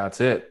 Like, that's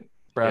it.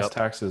 Brass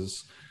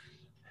taxes.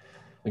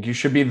 Like, you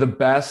should be the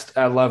best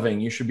at loving.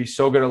 You should be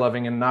so good at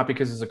loving, and not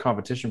because it's a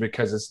competition,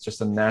 because it's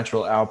just a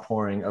natural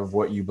outpouring of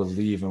what you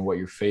believe and what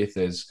your faith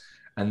is.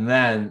 And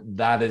then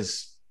that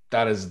is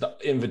the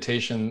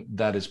invitation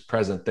that is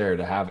present there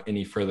to have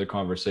any further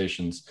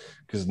conversations.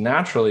 Because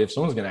naturally, if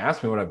someone's going to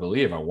ask me what I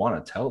believe, I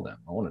want to tell them.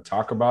 I want to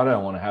talk about it. I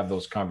want to have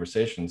those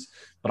conversations.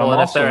 But well,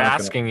 and if they're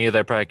asking you,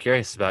 they're probably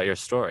curious about your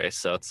story.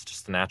 So it's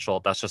just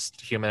that's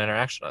just human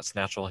interaction. That's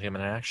natural human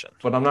interaction.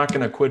 But I'm not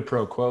going to quid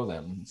pro quo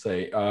them and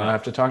say, I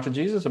have to talk to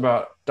Jesus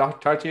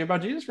talk to you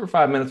about Jesus for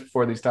 5 minutes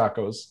before these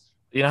tacos.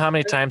 You know how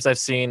many times I've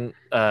seen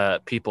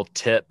people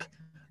tip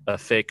a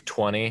fake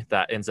 20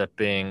 that ends up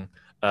being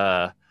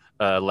the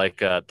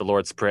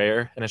Lord's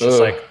Prayer, and it's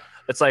just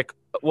it's like,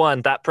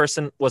 one, that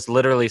person was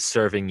literally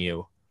serving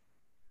you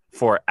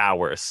for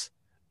hours,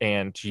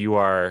 and you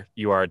are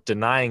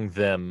denying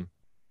them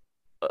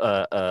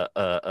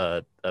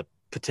a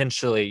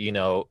potentially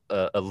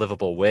a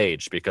livable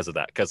wage because of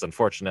that. Because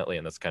unfortunately,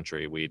 in this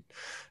country, we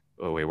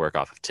work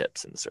off of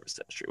tips in the service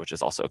industry, which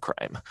is also a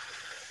crime.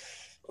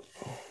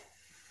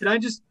 And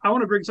I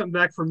want to bring something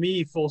back for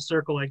me full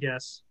circle, I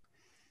guess.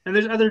 And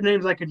there's other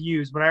names I could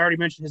use, but I already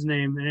mentioned his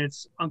name, and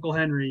it's Uncle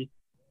Henry.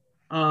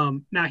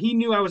 Now, he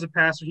knew I was a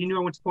pastor. He knew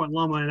I went to Point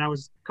Loma, and I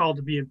was called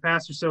to be a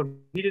pastor, so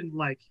he didn't,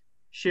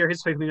 share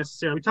his faith with me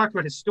necessarily. We talked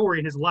about his story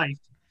and his life.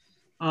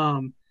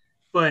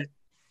 But,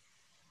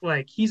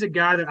 he's a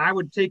guy that I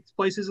would take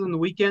places on the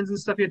weekends and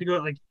stuff. He had to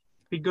go,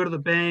 we'd go to the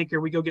bank, or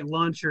we go get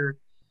lunch, or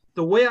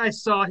the way I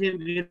saw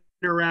him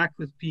interact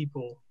with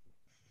people.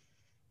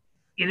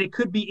 And it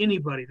could be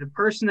anybody. The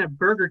person at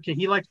Burger King,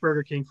 he liked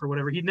Burger King for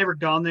whatever. He'd never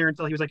gone there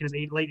until he was in his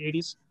late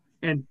 80s.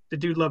 And the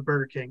dude loved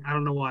Burger King. I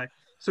don't know why.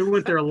 So we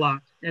went there a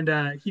lot. And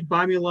he'd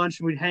buy me lunch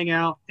and we'd hang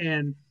out.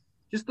 And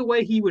just the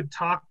way he would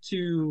talk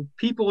to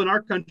people in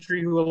our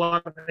country who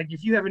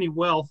if you have any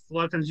wealth, a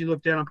lot of times you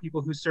look down on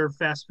people who serve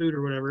fast food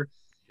or whatever.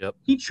 Yep.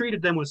 He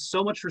treated them with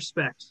so much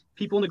respect.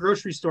 People in the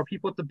grocery store,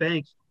 people at the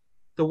bank.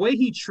 The way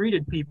he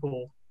treated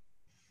people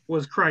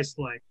was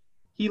Christ-like.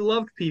 He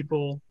loved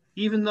people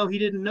even though he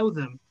didn't know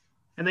them,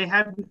 and they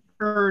hadn't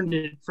earned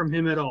it from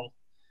him at all.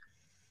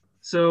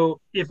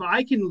 So if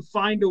I can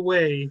find a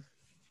way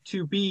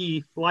to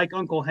be like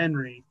Uncle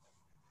Henry,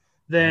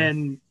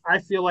 then I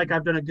feel like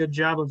I've done a good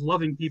job of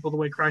loving people the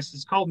way Christ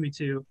has called me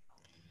to.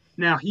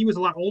 Now, he was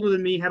a lot older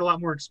than me, had a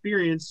lot more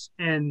experience,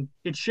 and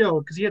it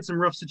showed because he had some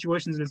rough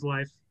situations in his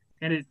life,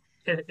 and it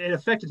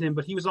affected him,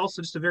 but he was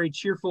also just a very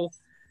cheerful,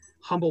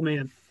 humble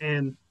man,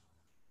 and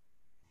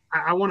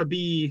I want to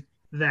be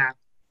that.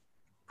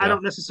 I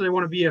don't necessarily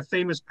want to be a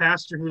famous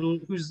pastor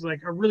who's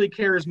a really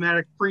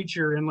charismatic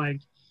preacher.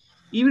 And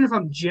even if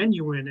I'm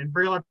genuine and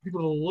bring a lot of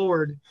people to the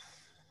Lord,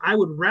 I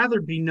would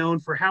rather be known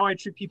for how I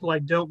treat people I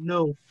don't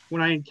know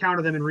when I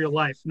encounter them in real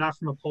life, not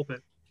from a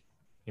pulpit.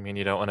 You mean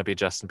you don't want to be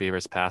Justin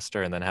Bieber's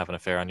pastor and then have an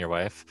affair on your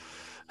wife?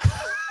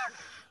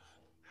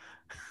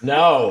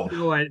 No.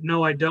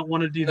 No, I don't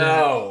want to do that.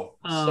 No.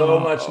 So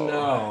much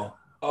no.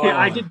 Oh, yeah,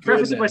 I did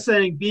preface it by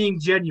saying being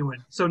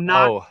genuine. So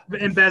not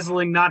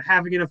embezzling, not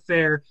having an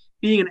affair,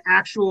 being an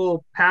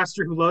actual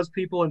pastor who loves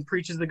people and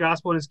preaches the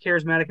gospel and is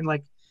charismatic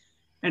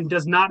and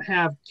does not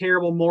have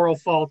terrible moral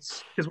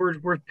faults, because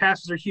we're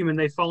pastors are human,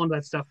 they fall into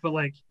that stuff. But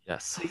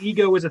yes, the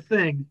ego is a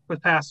thing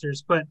with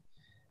pastors. But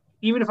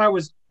even if I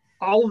was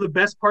all of the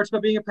best parts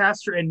about being a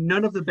pastor and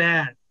none of the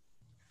bad,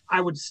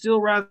 I would still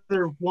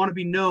rather want to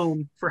be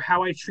known for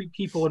how I treat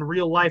people in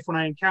real life when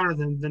I encounter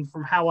them than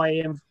from how I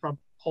am from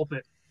a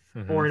pulpit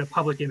or in a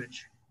public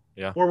image.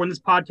 Yeah. Or when this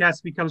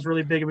podcast becomes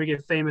really big and we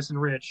get famous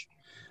and rich.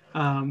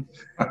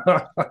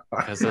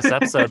 Because this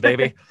episode,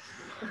 baby.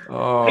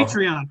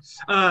 Patreon.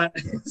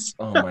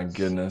 Oh my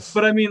goodness.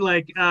 But I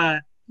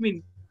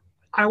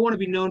want to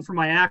be known for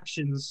my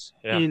actions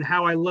in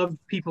how I love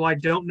people I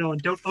don't know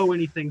and don't owe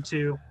anything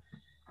to,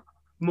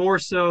 more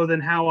so than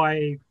how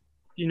I,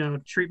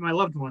 treat my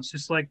loved ones.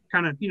 Just like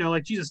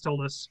Jesus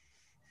told us.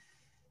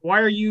 Why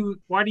do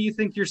you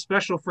think you're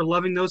special for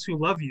loving those who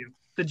love you?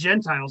 The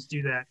Gentiles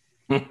do that.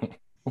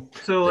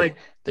 So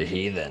the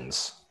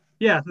heathens.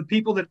 Yeah, the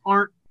people that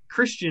aren't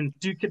Christian,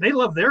 they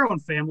love their own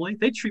family.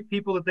 They treat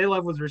people that they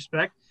love with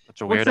respect.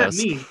 What's that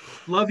mean?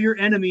 Love your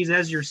enemies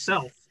as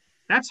yourself.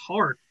 That's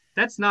hard.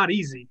 That's not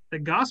easy. The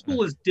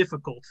gospel is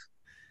difficult.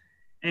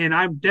 And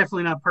I'm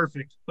definitely not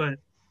perfect, but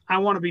I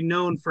want to be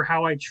known for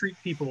how I treat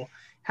people,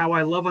 how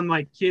I love on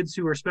my kids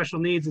who are special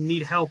needs and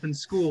need help in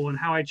school, and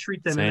how I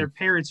treat them and their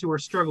parents who are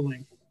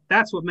struggling.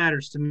 That's what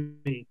matters to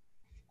me.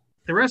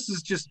 The rest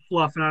is just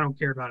fluff, and I don't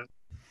care about it.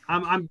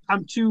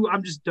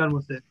 I'm just done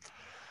with it.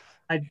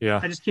 I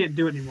just can't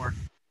do it anymore.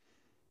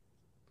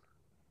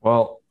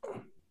 Well,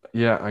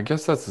 yeah, I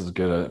guess that's as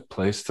good a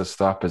place to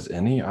stop as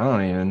any. I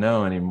don't even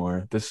know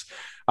anymore.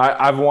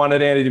 I've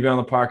wanted Andy to be on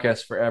the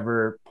podcast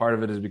forever. Part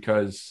of it is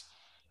because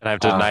and I've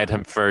denied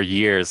him for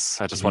years.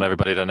 I just want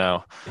everybody to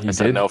know. I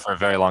said no for a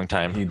very long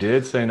time. He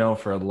did say no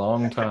for a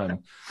long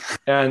time.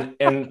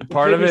 And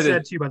part of it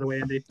said to you, by the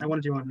way, Andy. I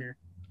wanted you on here.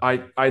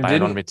 I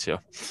wanted me too.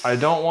 I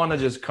don't want to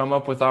just come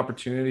up with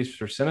opportunities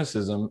for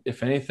cynicism.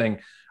 If anything,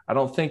 I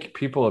don't think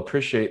people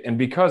appreciate, and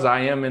because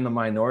I am in the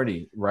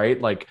minority,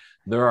 right? Like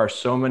there are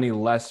so many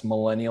less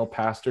millennial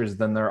pastors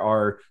than there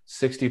are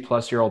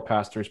 60-plus-year-old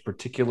pastors,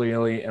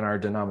 particularly in our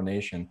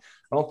denomination.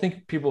 I don't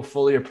think people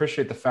fully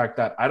appreciate the fact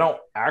that I don't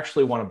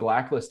actually want to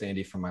blacklist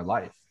Andy from my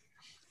life.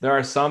 There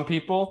are some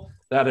people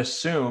that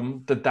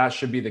assume that that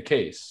should be the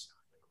case,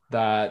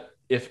 that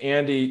if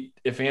Andy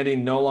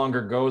no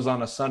longer goes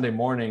on a Sunday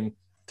morning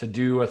to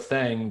do a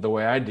thing the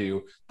way I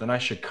do, then I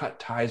should cut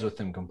ties with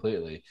him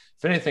completely.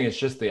 If anything, it's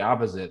just the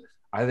opposite.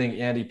 I think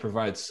Andy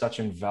provides such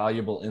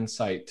invaluable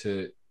insight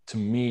to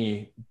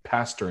me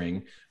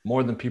pastoring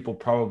more than people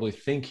probably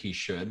think he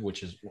should,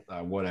 which is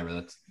whatever.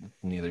 That's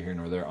neither here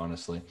nor there,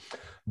 honestly.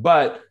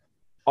 But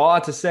all I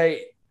have to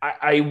say,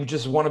 I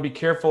just want to be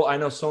careful. I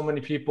know so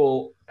many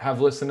people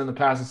have listened in the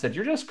past and said,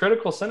 you're just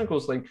critical, cynical.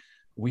 It's like,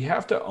 we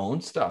have to own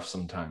stuff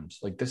sometimes.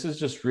 Like this is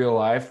just real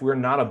life. We're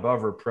not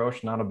above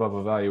reproach, not above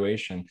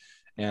evaluation.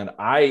 And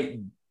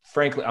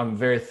frankly, I'm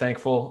very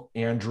thankful,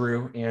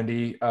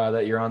 Andy,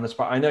 that you're on this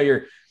spot. I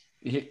know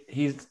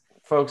he's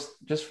folks,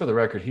 just for the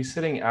record, he's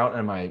sitting out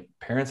in my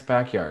parents'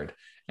 backyard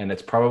and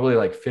it's probably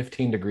like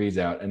 15 degrees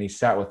out. And he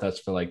sat with us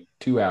for like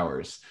 2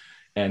 hours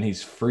and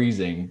he's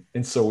freezing.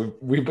 And so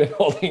we've been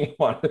holding him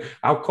on.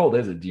 How cold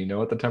is it? Do you know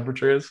what the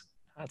temperature is?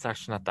 It's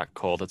actually not that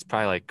cold. It's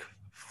probably like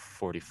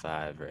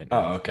 45 right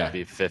now. Oh, okay.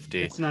 Maybe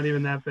 50. It's not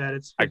even that bad.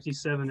 It's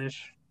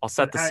 57-ish. I'll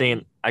set the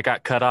scene. I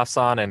got cutoffs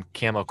on and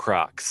camo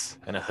Crocs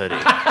and a hoodie.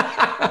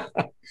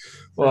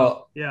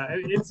 Well, yeah,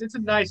 it's a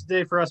nice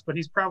day for us, but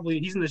he's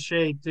in the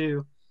shade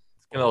too.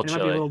 It's a little chilly. It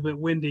might be a little bit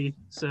windy,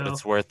 so but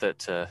it's worth it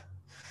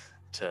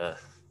to.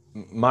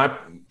 My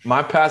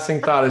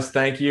passing thought is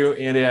thank you,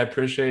 Andy. I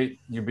appreciate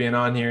you being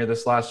on here.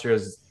 This last year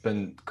has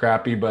been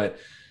crappy, but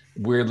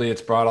weirdly,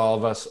 it's brought all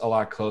of us a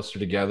lot closer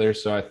together.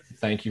 So I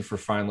thank you for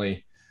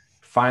finally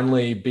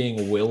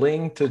being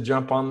willing to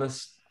jump on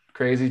this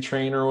crazy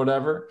train or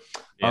whatever.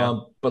 Yeah.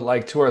 But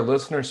like to our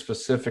listeners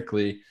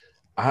specifically,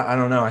 I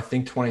don't know. I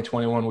think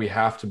 2021, we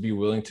have to be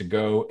willing to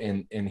go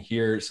and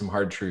hear some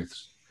hard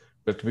truths.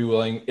 We have to be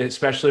willing,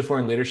 especially if we're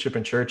in leadership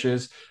in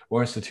churches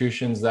or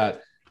institutions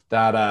that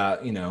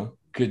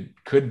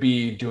could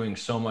be doing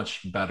so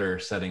much better,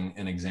 setting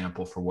an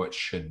example for what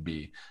should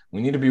be.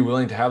 We need to be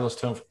willing to have those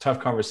tough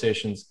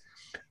conversations,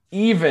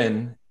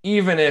 even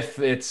if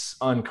it's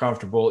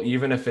uncomfortable,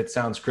 even if it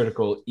sounds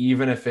critical,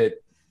 even if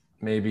it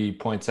maybe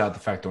points out the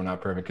fact that we're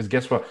not perfect. Because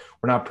guess what?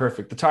 We're not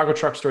perfect. The taco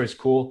truck story is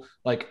cool.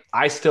 Like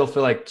I still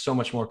feel like so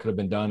much more could have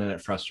been done, and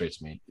it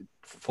frustrates me.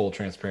 Full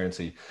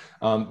transparency.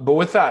 But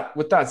with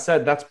that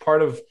said, that's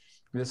part of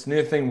this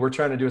new thing we're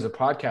trying to do as a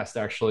podcast.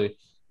 Actually,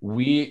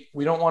 we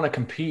don't want to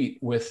compete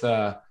with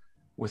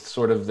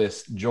sort of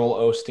this Joel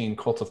Osteen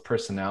cult of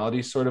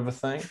personality sort of a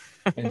thing.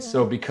 And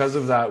so because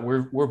of that,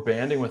 we're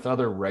banding with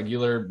other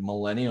regular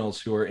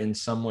millennials who are in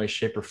some way,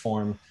 shape, or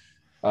form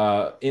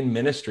in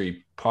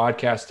ministry,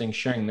 podcasting,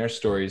 sharing their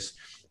stories.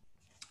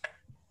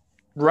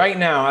 Right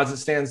now, as it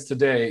stands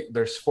today,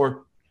 there's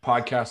 4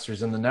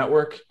 podcasters in the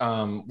network.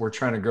 We're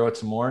trying to grow it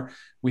some more.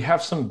 We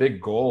have some big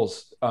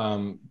goals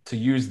to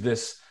use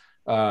this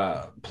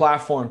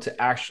platform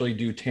to actually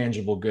do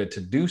tangible good, to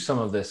do some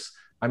of this.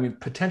 I mean,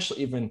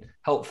 potentially even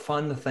help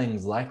fund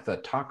things like the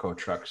taco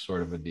truck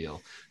sort of a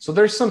deal. So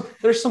there's some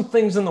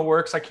things in the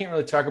works. I can't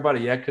really talk about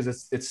it yet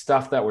because it's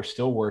stuff that we're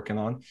still working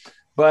on.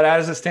 But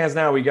as it stands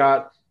now, we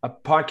got a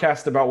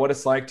podcast about what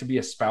it's like to be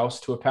a spouse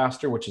to a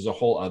pastor, which is a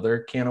whole other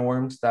can of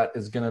worms that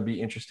is going to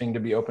be interesting to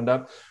be opened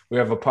up. We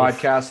have a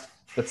podcast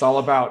that's all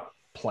about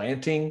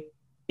planting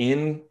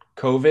in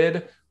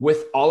COVID.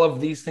 With all of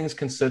these things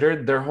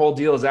considered, their whole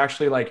deal is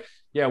actually like,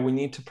 yeah, we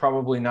need to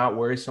probably not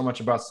worry so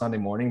much about Sunday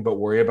morning, but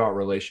worry about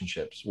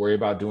relationships, worry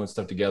about doing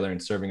stuff together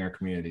and serving our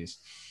communities.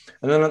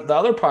 And then the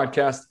other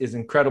podcast is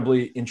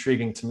incredibly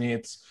intriguing to me.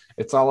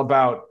 It's all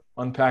about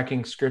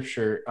unpacking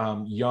scripture,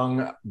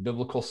 young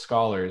biblical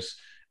scholars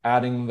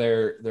adding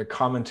their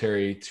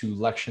commentary to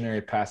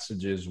lectionary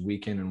passages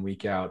week in and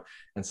week out.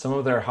 And some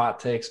of their hot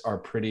takes are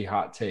pretty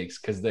hot takes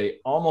because they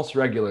almost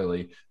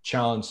regularly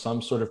challenge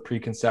some sort of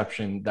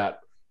preconception that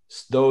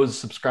those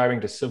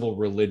subscribing to civil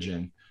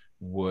religion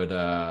would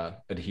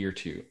adhere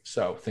to.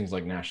 So things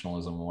like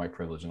nationalism and white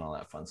privilege and all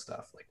that fun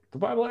stuff. Like the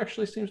Bible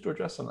actually seems to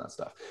address some of that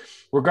stuff.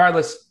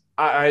 Regardless,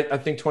 I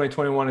think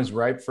 2021 is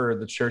ripe for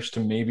the church to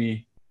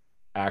maybe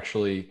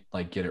actually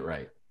like get it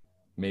right.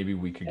 Maybe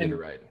we could get it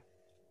right.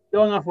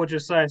 Going off what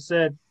Josiah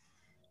said,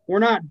 we're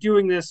not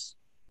doing this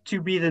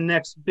to be the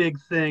next big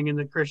thing in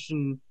the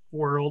Christian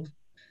world.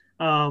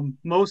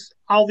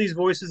 All these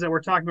voices that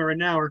we're talking about right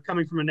now are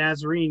coming from a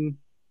Nazarene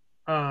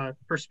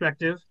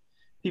perspective.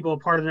 People are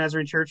part of the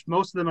Nazarene church.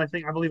 Most of them,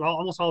 I believe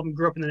almost all of them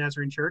grew up in the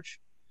Nazarene church.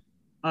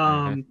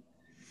 And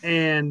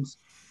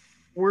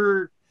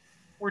we're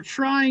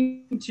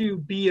trying to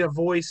be a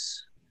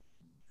voice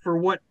for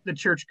what the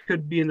church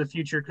could be in the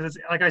future. Because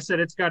like I said,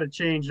 it's got to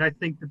change. And I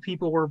think the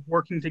people we're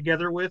working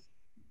together with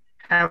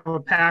have a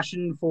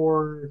passion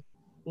for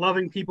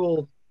loving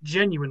people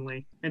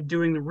genuinely and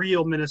doing the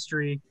real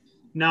ministry,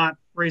 not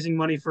raising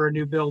money for a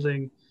new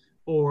building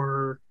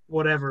or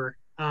whatever.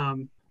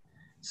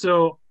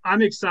 So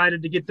I'm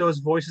excited to get those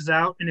voices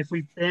out. And if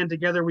we band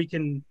together, we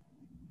can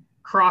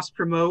cross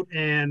promote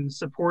and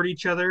support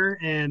each other.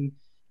 And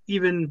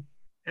even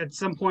at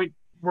some point,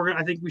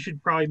 I think we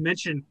should probably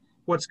mention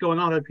what's going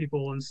on with other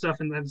people and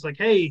stuff. And it's like,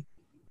 hey,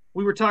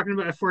 we were talking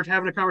about, if we're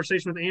having a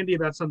conversation with Andy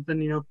about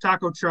something,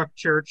 taco truck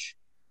church,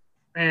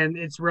 and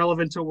it's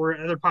relevant to where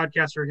other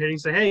podcasts are hitting,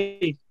 say,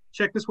 hey,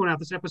 check this one out,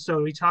 this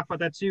episode. We talk about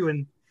that too.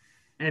 And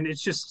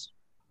it's just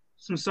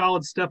some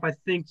solid stuff. I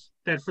think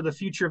that for the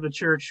future of the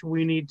church,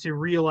 we need to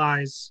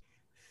realize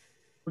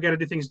we got to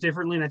do things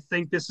differently. And I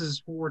think this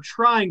is what we're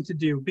trying to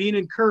do, be an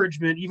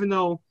encouragement, even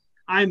though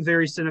I'm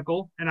very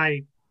cynical and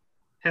I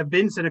have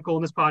been cynical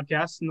in this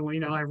podcast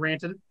and I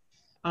ranted.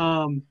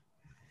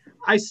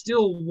 I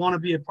still want to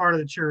be a part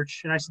of the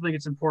church, and I still think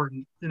it's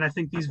important. And I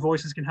think these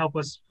voices can help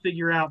us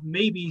figure out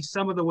maybe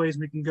some of the ways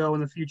we can go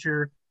in the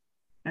future.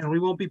 And we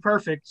won't be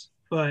perfect,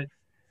 but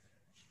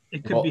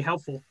it could be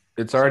helpful.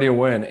 It's already a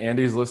win.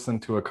 Andy's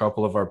listened to a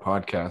couple of our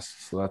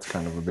podcasts, so that's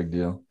kind of a big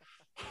deal.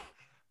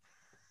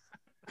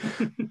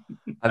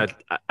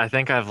 I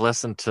think I've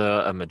listened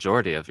to a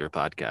majority of your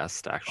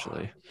podcast,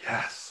 actually.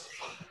 Yes.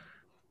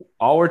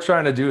 All we're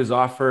trying to do is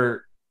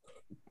offer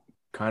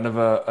kind of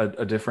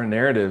a different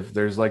narrative.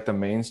 There's like the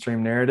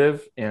mainstream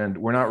narrative, and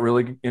we're not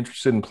really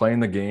interested in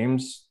playing the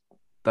games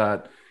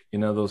that,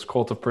 those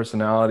cult of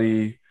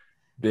personality,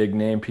 big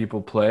name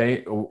people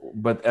play.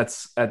 But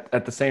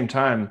at the same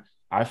time,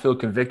 I feel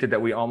convicted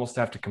that we almost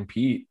have to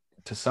compete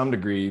to some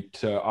degree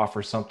to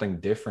offer something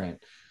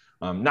different.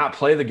 Not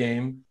play the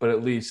game, but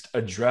at least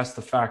address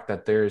the fact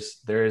that there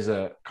is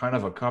a kind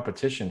of a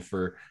competition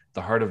for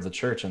the heart of the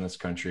church in this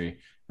country.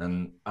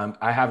 And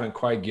I haven't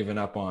quite given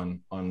up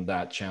on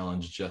that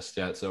challenge just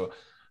yet. So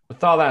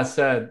with all that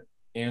said,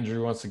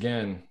 Andrew, once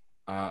again,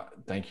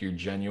 thank you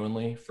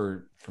genuinely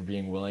for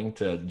being willing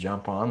to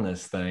jump on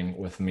this thing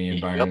with me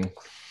and Byron.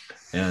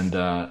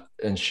 Yep.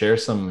 And share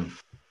some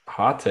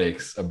hot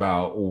takes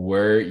about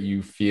where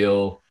you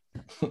feel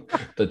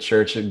the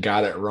church had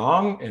got it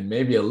wrong, and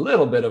maybe a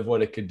little bit of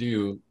what it could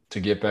do to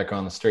get back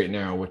on the straight and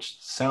narrow,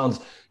 which sounds,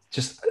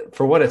 just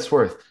for what it's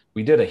worth,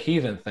 we did a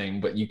heathen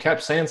thing, but you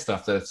kept saying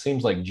stuff that it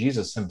seems like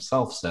Jesus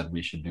himself said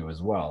we should do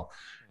as well.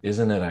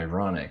 Isn't it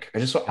ironic? I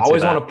just want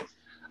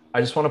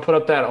to put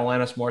up that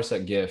Alanis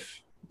Morissette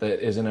gif.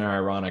 That isn't it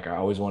ironic. I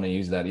always want to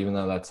use that, even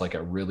though that's like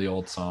a really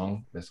old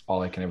song. That's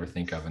all I can ever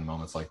think of in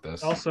moments like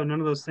this. Also, none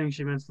of those things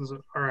she mentions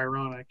are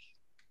ironic.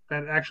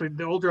 That actually,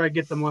 the older I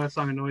get, the more that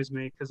song annoys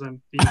me, because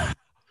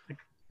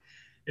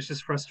it's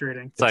just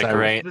frustrating. It's like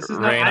rain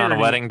on a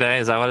wedding day.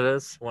 Is that what it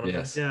is?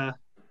 Yes. Yeah.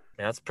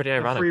 Yeah, that's pretty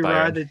ironic. A free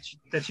ride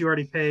that you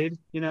already paid.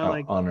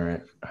 Honor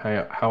it.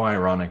 How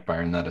ironic,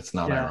 Byron, that it's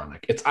not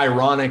ironic. It's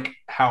ironic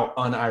how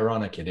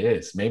unironic it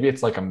is. Maybe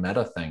it's like a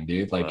meta thing,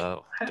 dude. Like,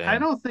 I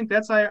don't think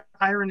that's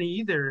irony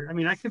either. I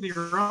mean, I could be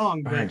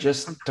wrong, Byron,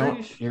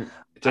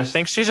 but I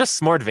think she's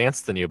just more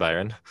advanced than you,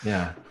 Byron.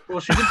 Yeah. Well,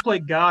 she did play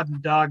God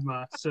in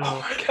Dogma, so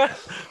who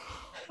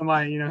am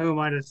I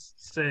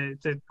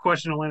to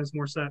question Alanis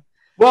Morissette?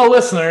 Well,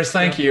 listeners,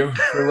 thank you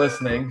for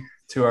listening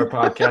to our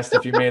podcast.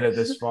 If you made it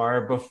this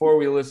far, before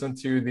we listen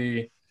to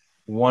the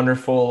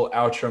wonderful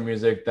outro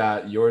music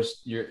that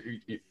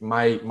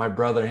my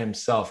brother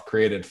himself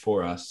created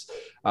for us,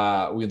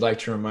 we'd like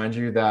to remind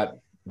you that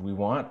we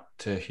want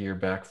to hear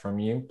back from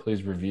you.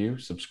 Please review,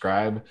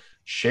 subscribe,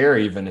 share,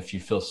 even if you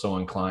feel so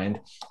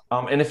inclined.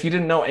 And if you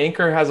didn't know,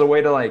 Anchor has a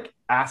way to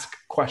ask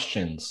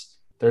questions.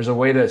 There's a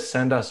way to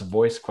send us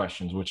voice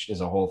questions, which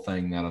is a whole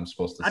thing that I'm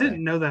supposed to say. I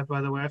didn't know that,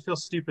 by the way. I feel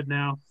stupid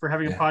now for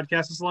having a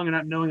podcast this long and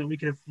not knowing that we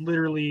could have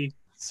literally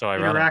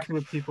interacted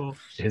with people.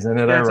 Isn't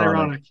it ironic? It's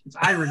ironic. It's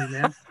irony,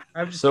 man.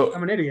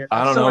 I'm an idiot.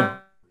 I don't know.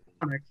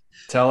 Ironic.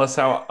 Tell us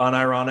how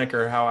unironic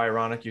or how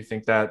ironic you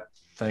think that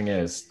thing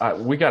is.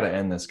 We got to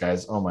end this,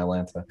 guys. Oh, my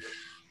Lanta.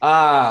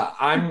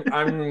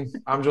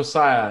 I'm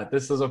Josiah.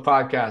 This is a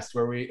podcast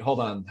where hold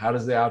on. How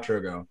does the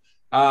outro go?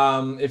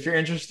 If you're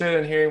interested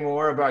in hearing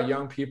more about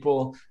young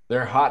people,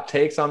 their hot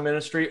takes on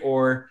ministry,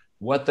 or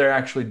what they're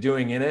actually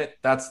doing in it,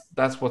 that's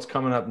what's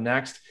coming up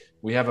next.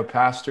 We have a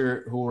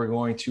pastor who we're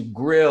going to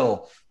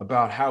grill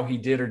about how he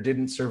did or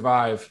didn't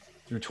survive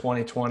through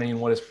 2020 and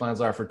what his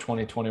plans are for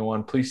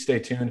 2021. Please stay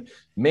tuned.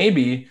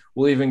 Maybe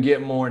we'll even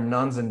get more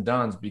nuns and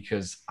duns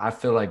because I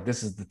feel like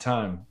this is the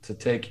time to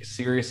take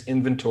serious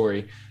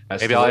inventory.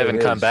 Maybe I'll even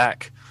come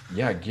back.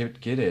 Yeah,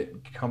 get it.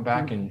 Come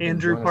back and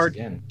Andrew join part us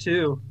again.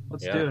 2.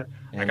 Let's do it.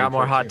 I got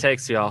more hot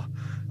takes, y'all.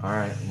 All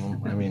right.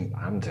 Well, I mean,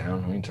 I'm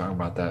down. We can talk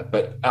about that.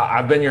 But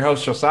I've been your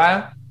host,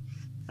 Josiah.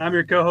 I'm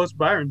your co-host,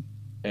 Byron.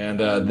 And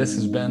this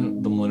has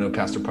been the Millennial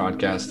Pastor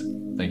Podcast.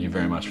 Thank you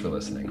very much for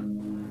listening.